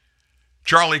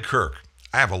 Charlie Kirk.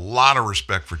 I have a lot of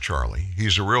respect for Charlie.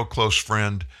 He's a real close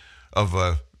friend of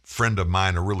a friend of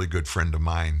mine, a really good friend of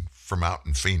mine from out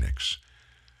in Phoenix.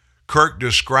 Kirk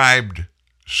described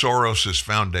Soros's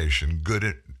foundation, Good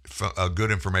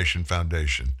Information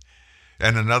Foundation,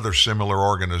 and another similar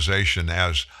organization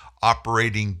as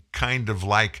operating kind of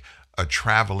like a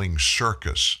traveling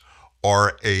circus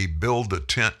or a build a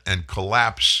tent and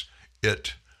collapse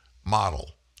it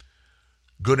model.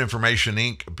 Good Information,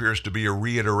 Inc. appears to be a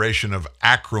reiteration of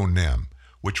Acronym,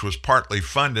 which was partly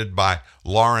funded by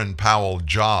Lauren Powell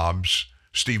Jobs,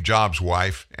 Steve Jobs'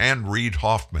 wife, and Reid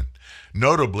Hoffman.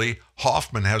 Notably,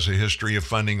 Hoffman has a history of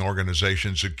funding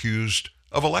organizations accused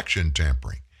of election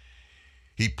tampering.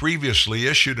 He previously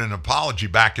issued an apology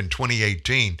back in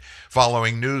 2018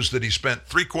 following news that he spent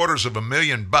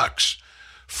 $750,000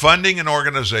 funding an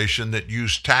organization that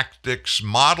used tactics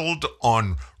modeled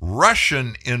on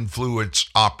Russian influence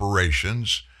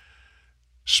operations,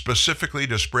 specifically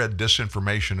to spread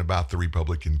disinformation about the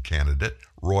Republican candidate,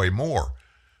 Roy Moore,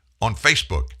 on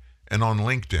Facebook and on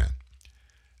LinkedIn.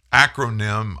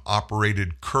 Acronym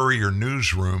operated Courier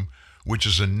Newsroom, which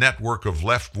is a network of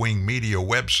left-wing media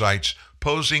websites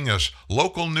posing as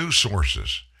local news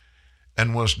sources,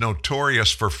 and was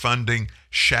notorious for funding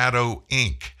Shadow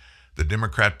Inc., the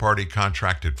Democrat Party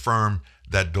contracted firm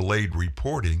that delayed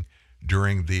reporting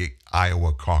during the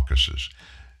Iowa caucuses.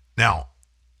 Now,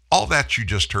 all that you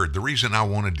just heard, the reason I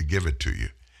wanted to give it to you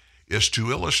is to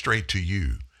illustrate to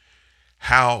you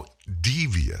how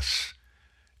devious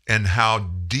and how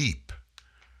deep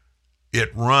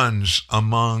it runs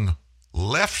among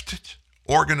left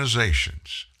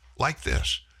organizations like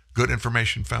this, Good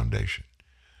Information Foundation,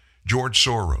 George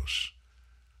Soros,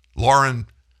 Lauren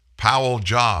Powell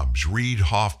Jobs, Reid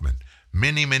Hoffman,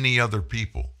 many, many other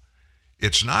people.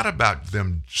 It's not about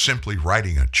them simply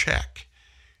writing a check.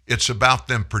 It's about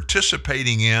them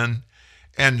participating in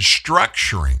and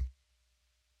structuring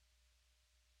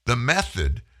the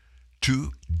method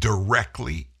to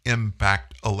directly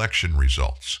impact election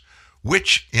results,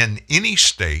 which in any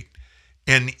state,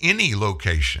 in any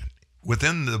location,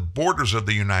 within the borders of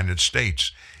the United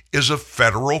States, is a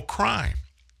federal crime.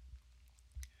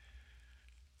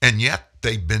 And yet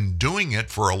they've been doing it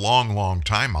for a long, long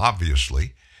time,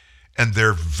 obviously, and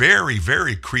they're very,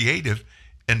 very creative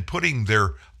in putting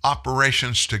their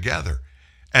operations together.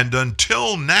 And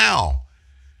until now,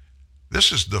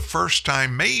 this is the first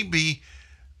time, maybe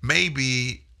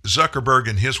Zuckerberg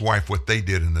and his wife, what they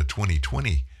did in the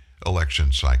 2020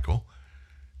 election cycle,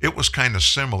 it was kind of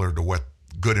similar to what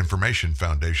Good Information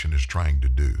Foundation is trying to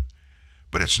do,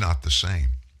 but it's not the same.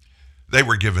 They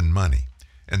were given money,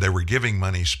 and they were giving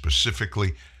money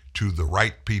specifically to the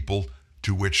right people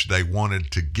to which they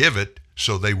wanted to give it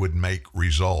so they would make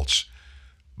results.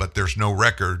 But there's no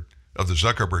record of the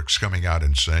Zuckerbergs coming out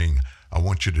and saying, I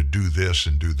want you to do this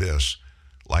and do this,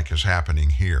 like is happening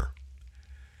here.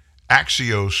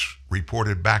 Axios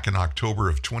reported back in October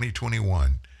of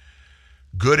 2021,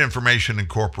 Good Information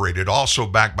Incorporated, also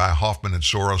backed by Hoffman and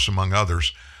Soros, among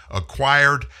others,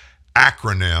 acquired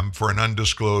Acronym for an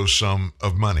undisclosed sum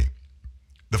of money.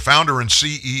 The founder and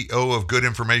CEO of Good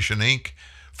Information, Inc.,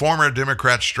 former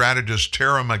Democrat strategist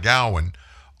Tara McGowan,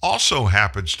 also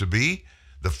happens to be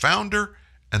the founder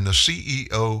and the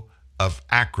CEO of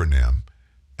Acronym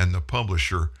and the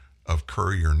publisher of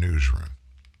Courier Newsroom.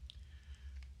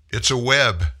 It's a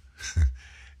web,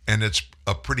 and it's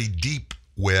a pretty deep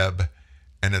web,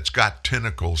 and it's got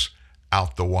tentacles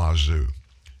out the wazoo.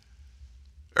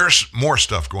 There's more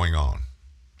stuff going on.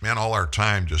 Man, all our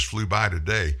time just flew by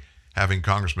today having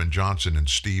Congressman Johnson and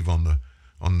Steve on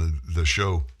the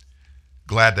show.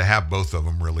 Glad to have both of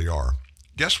them, really are.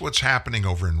 Guess what's happening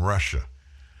over in Russia?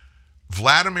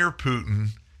 Vladimir Putin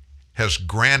has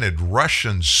granted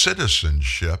Russian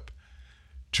citizenship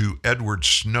to Edward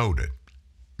Snowden.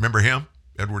 Remember him,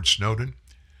 Edward Snowden?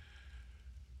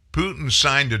 Putin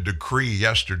signed a decree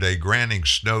yesterday granting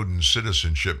Snowden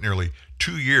citizenship nearly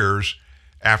 2 years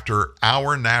after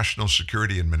our National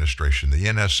Security Administration, the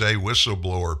NSA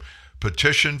whistleblower,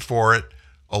 petitioned for it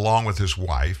along with his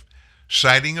wife,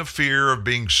 citing a fear of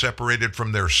being separated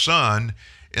from their son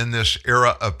in this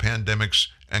era of pandemics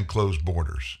and closed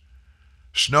borders.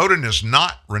 Snowden has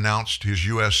not renounced his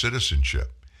U.S.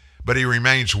 citizenship, but he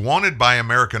remains wanted by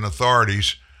American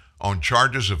authorities on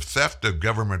charges of theft of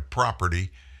government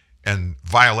property and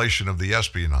violation of the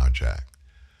Espionage Act.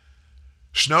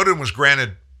 Snowden was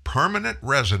granted permanent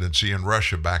residency in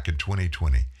Russia back in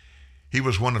 2020. He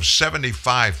was one of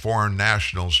 75 foreign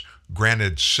nationals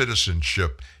granted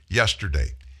citizenship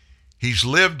yesterday. He's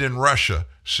lived in Russia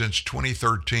since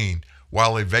 2013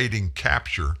 while evading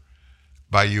capture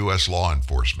by U.S. law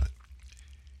enforcement.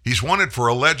 He's wanted for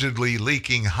allegedly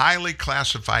leaking highly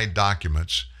classified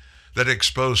documents that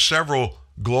expose several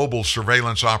global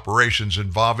surveillance operations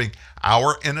involving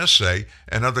our NSA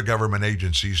and other government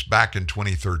agencies back in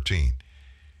 2013.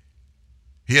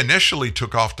 He initially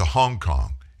took off to Hong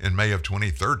Kong in May of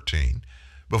 2013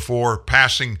 before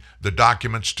passing the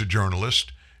documents to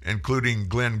journalists, including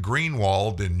Glenn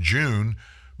Greenwald in June,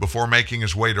 before making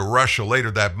his way to Russia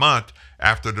later that month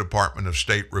after the Department of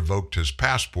State revoked his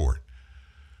passport.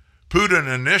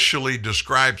 Putin initially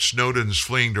described Snowden's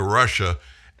fleeing to Russia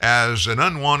as an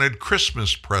unwanted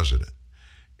Christmas present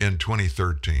in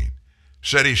 2013,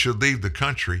 said he should leave the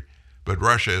country, but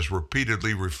Russia has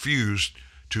repeatedly refused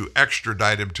to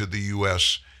extradite him to the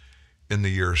U.S. in the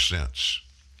years since.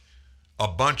 A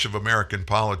bunch of American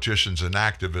politicians and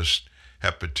activists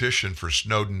have petitioned for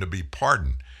Snowden to be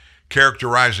pardoned,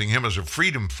 characterizing him as a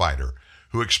freedom fighter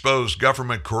who exposed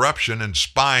government corruption and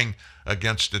spying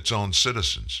against its own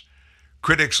citizens.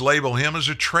 Critics label him as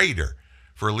a traitor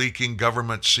for leaking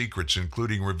government secrets,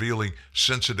 including revealing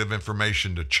sensitive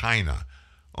information to China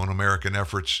on American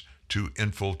efforts to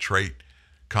infiltrate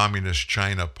Communist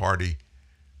China Party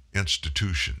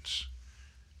institutions.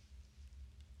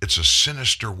 It's a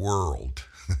sinister world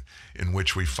in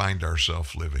which we find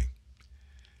ourselves living.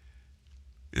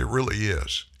 It really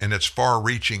is. And it's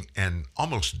far-reaching, and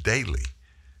almost daily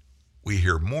we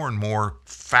hear more and more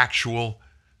factual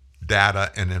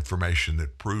data and information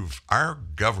that prove our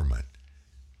government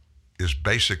is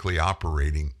basically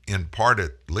operating, in part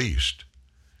at least,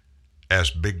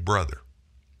 as Big Brother.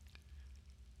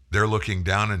 They're looking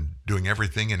down and doing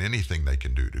everything and anything they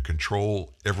can do to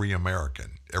control every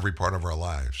American, every part of our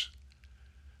lives.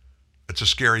 It's a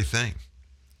scary thing.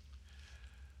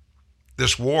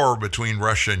 This war between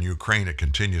Russia and Ukraine, it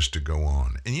continues to go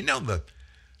on. And you know,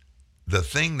 the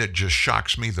thing that just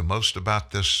shocks me the most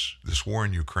about this war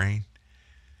in Ukraine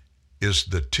is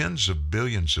the tens of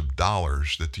billions of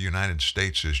dollars that the United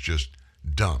States has just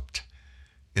dumped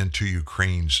into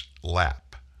Ukraine's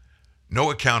lap.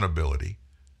 No accountability,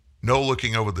 no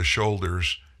looking over the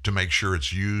shoulders to make sure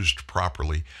it's used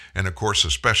properly. And of course,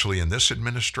 especially in this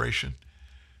administration,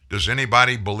 does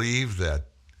anybody believe that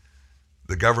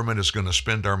the government is going to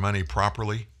spend our money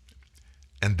properly?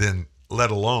 And then,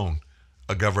 let alone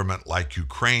a government like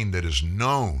Ukraine that is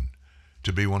known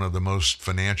to be one of the most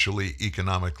financially,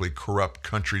 economically corrupt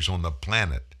countries on the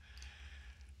planet.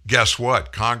 Guess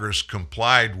what? Congress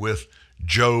complied with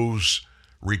Joe's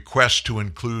request to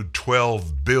include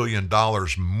 $12 billion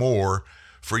more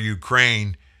for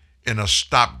Ukraine in a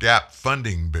stopgap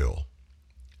funding bill.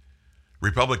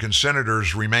 Republican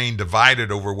senators remain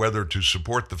divided over whether to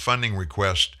support the funding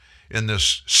request in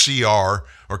this CR,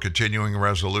 or continuing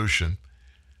resolution.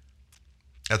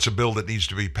 That's a bill that needs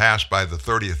to be passed by the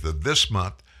 30th of this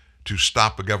month to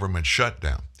stop a government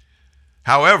shutdown.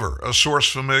 However, a source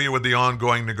familiar with the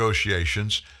ongoing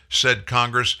negotiations said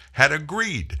Congress had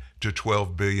agreed to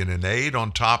 $12 billion in aid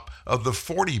on top of the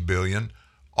 $40 billion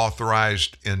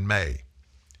authorized in May.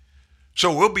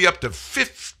 So we'll be up to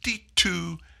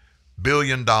 $52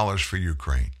 billion for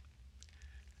Ukraine.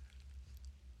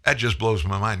 That just blows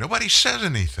my mind. Nobody says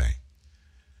anything.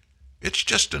 It's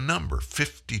just a number,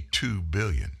 $52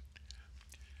 billion.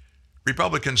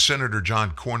 Republican Senator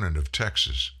John Cornyn of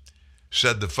Texas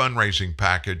said the fundraising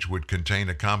package would contain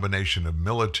a combination of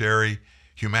military,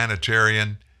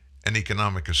 humanitarian, and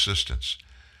economic assistance.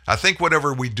 I think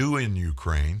whatever we do in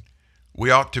Ukraine, we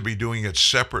ought to be doing it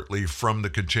separately from the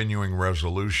continuing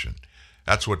resolution.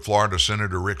 That's what Florida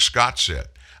Senator Rick Scott said.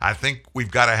 I think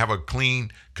we've got to have a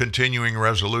clean continuing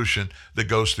resolution that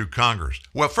goes through Congress.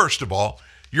 Well, first of all,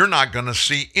 you're not going to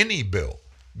see any bill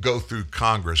go through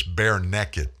Congress bare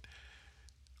naked,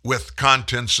 with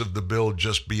contents of the bill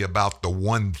just be about the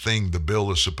one thing the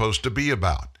bill is supposed to be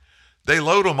about. They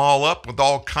load them all up with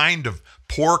all kind of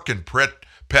pork and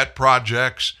pet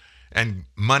projects and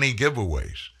money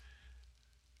giveaways.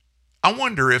 I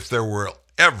wonder if there will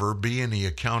ever be any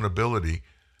accountability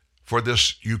for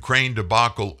this Ukraine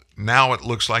debacle. Now it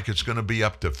looks like it's going to be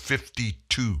up to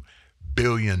 $52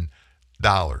 billion.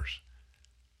 Now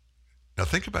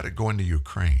think about it going to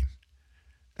Ukraine,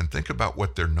 and think about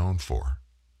what they're known for.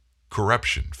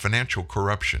 Corruption, financial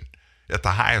corruption at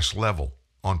the highest level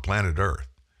on planet Earth.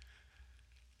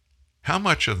 How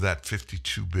much of that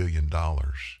 $52 billion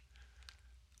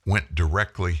went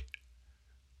directly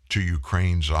to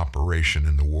Ukraine's operation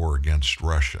in the war against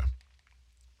Russia?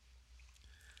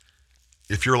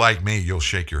 If you're like me, you'll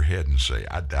shake your head and say,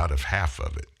 I doubt if half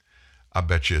of it. I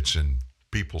bet you it's in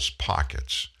people's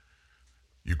pockets,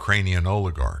 Ukrainian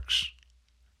oligarchs,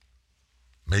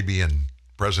 maybe in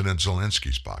President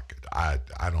Zelensky's pocket. I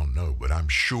don't know, but I'm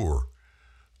sure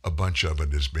a bunch of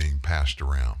it is being passed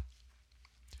around.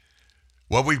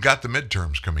 Well, we've got the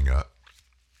midterms coming up,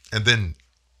 and then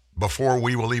before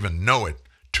we will even know it,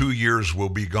 2 years will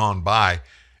be gone by,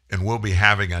 and we'll be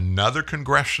having another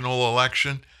congressional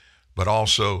election, but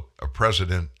also a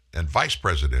president and vice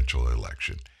presidential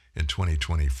election in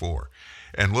 2024.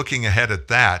 And looking ahead at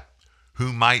that,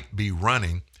 who might be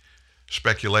running,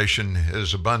 speculation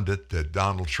is abundant that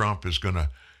Donald Trump is going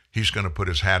to put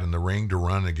his hat in the ring to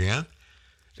run again.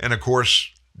 And of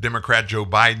course, Democrat Joe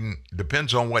Biden,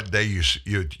 depends on what day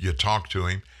you talk to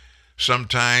him.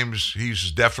 Sometimes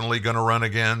he's definitely going to run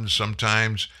again.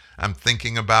 Sometimes I'm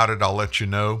thinking about it. I'll let you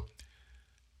know.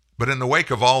 But in the wake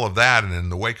of all of that, and in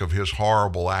the wake of his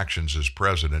horrible actions as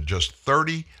president, just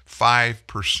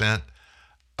 35%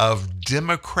 of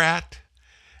Democrat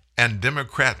and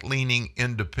Democrat-leaning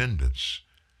independents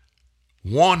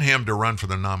want him to run for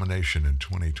the nomination in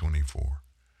 2024.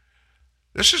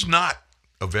 This is not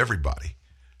of everybody.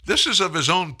 This is of his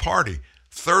own party,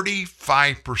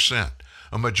 35%.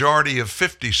 A majority of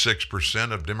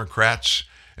 56% of Democrats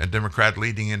and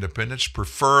Democrat-leading independents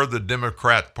prefer the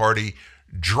Democrat Party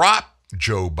drop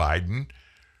Joe Biden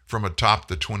from atop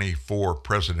the 24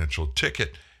 presidential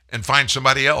ticket and find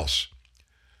somebody else.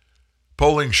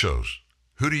 Polling shows,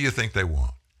 who do you think they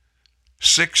want?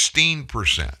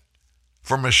 16%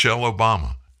 for Michelle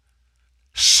Obama,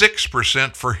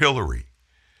 6% for Hillary,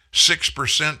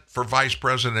 6% for Vice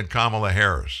President Kamala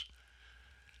Harris.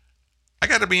 I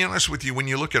got to be honest with you, when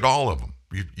you look at all of them,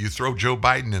 you throw Joe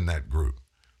Biden in that group.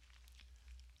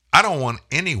 I don't want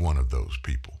any one of those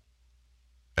people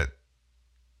at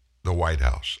the White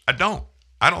House. I don't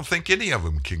think any of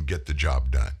them can get the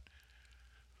job done.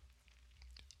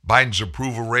 Biden's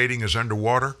approval rating is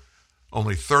underwater.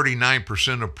 Only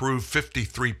 39% approve,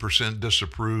 53%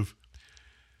 disapprove.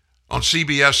 On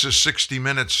CBS's 60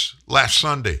 Minutes last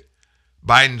Sunday,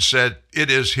 Biden said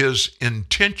it is his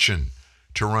intention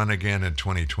to run again in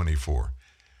 2024.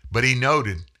 But he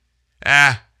noted,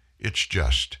 it's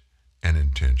just an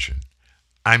intention.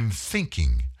 I'm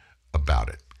thinking about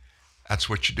it. That's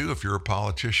what you do if you're a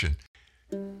politician.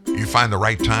 You find the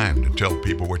right time to tell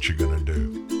people what you're going to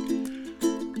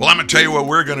do. Well, I'm going to tell you what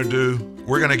we're going to do.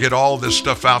 We're going to get all this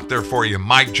stuff out there for you.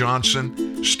 Mike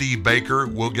Johnson, Steve Baker,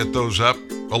 we'll get those up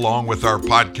along with our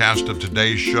podcast of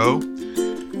today's show.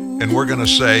 And we're going to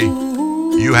say,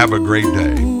 you have a great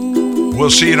day. We'll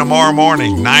see you tomorrow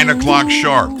morning, 9 o'clock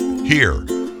sharp, here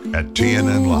at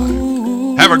TNN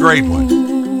Live. Have a great one.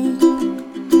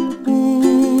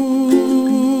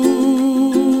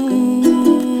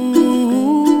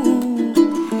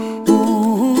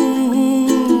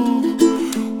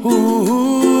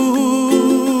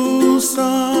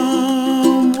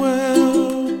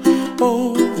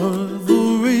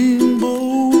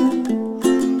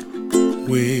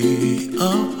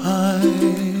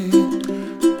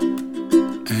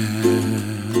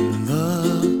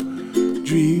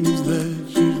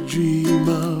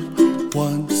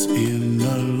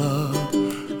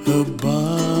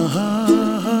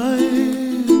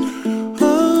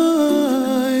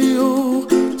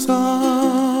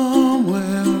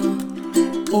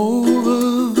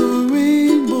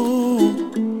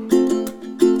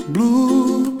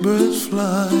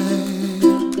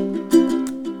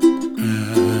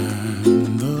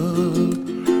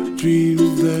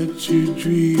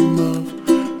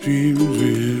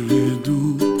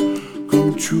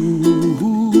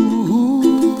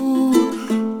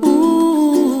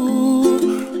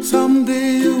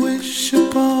 Someday you wish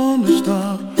upon a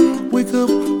star, wake up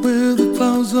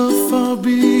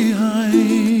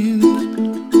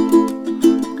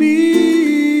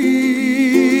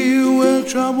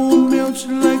trouble melts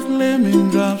like lemon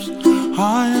drops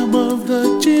high above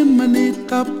the chimney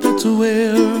top. That's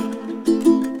where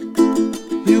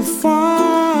you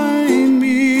find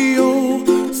me,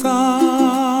 oh,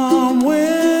 somewhere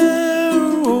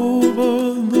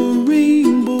over the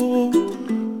rainbow.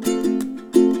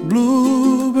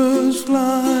 Bluebirds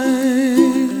fly,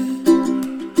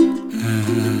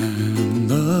 and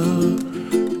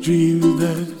the dream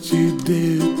that you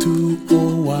dare to,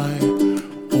 oh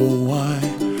why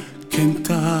can't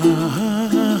I?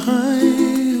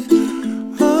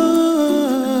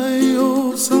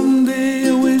 Oh, someday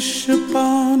I wish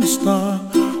upon a star,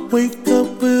 wake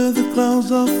up where the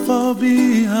clouds are far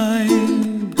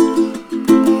behind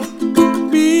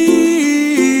me,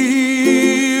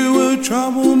 where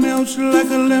trouble melts like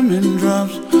a lemon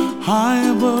drops high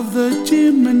above the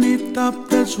chimney top.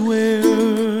 That's where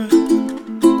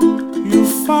you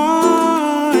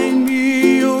find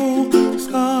me, oh,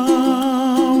 somewhere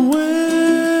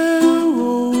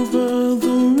over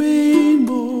the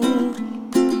rainbow,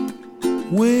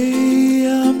 way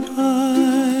up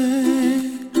high.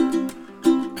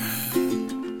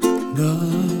 And the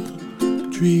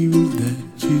dreams that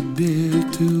you dare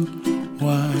to,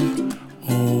 why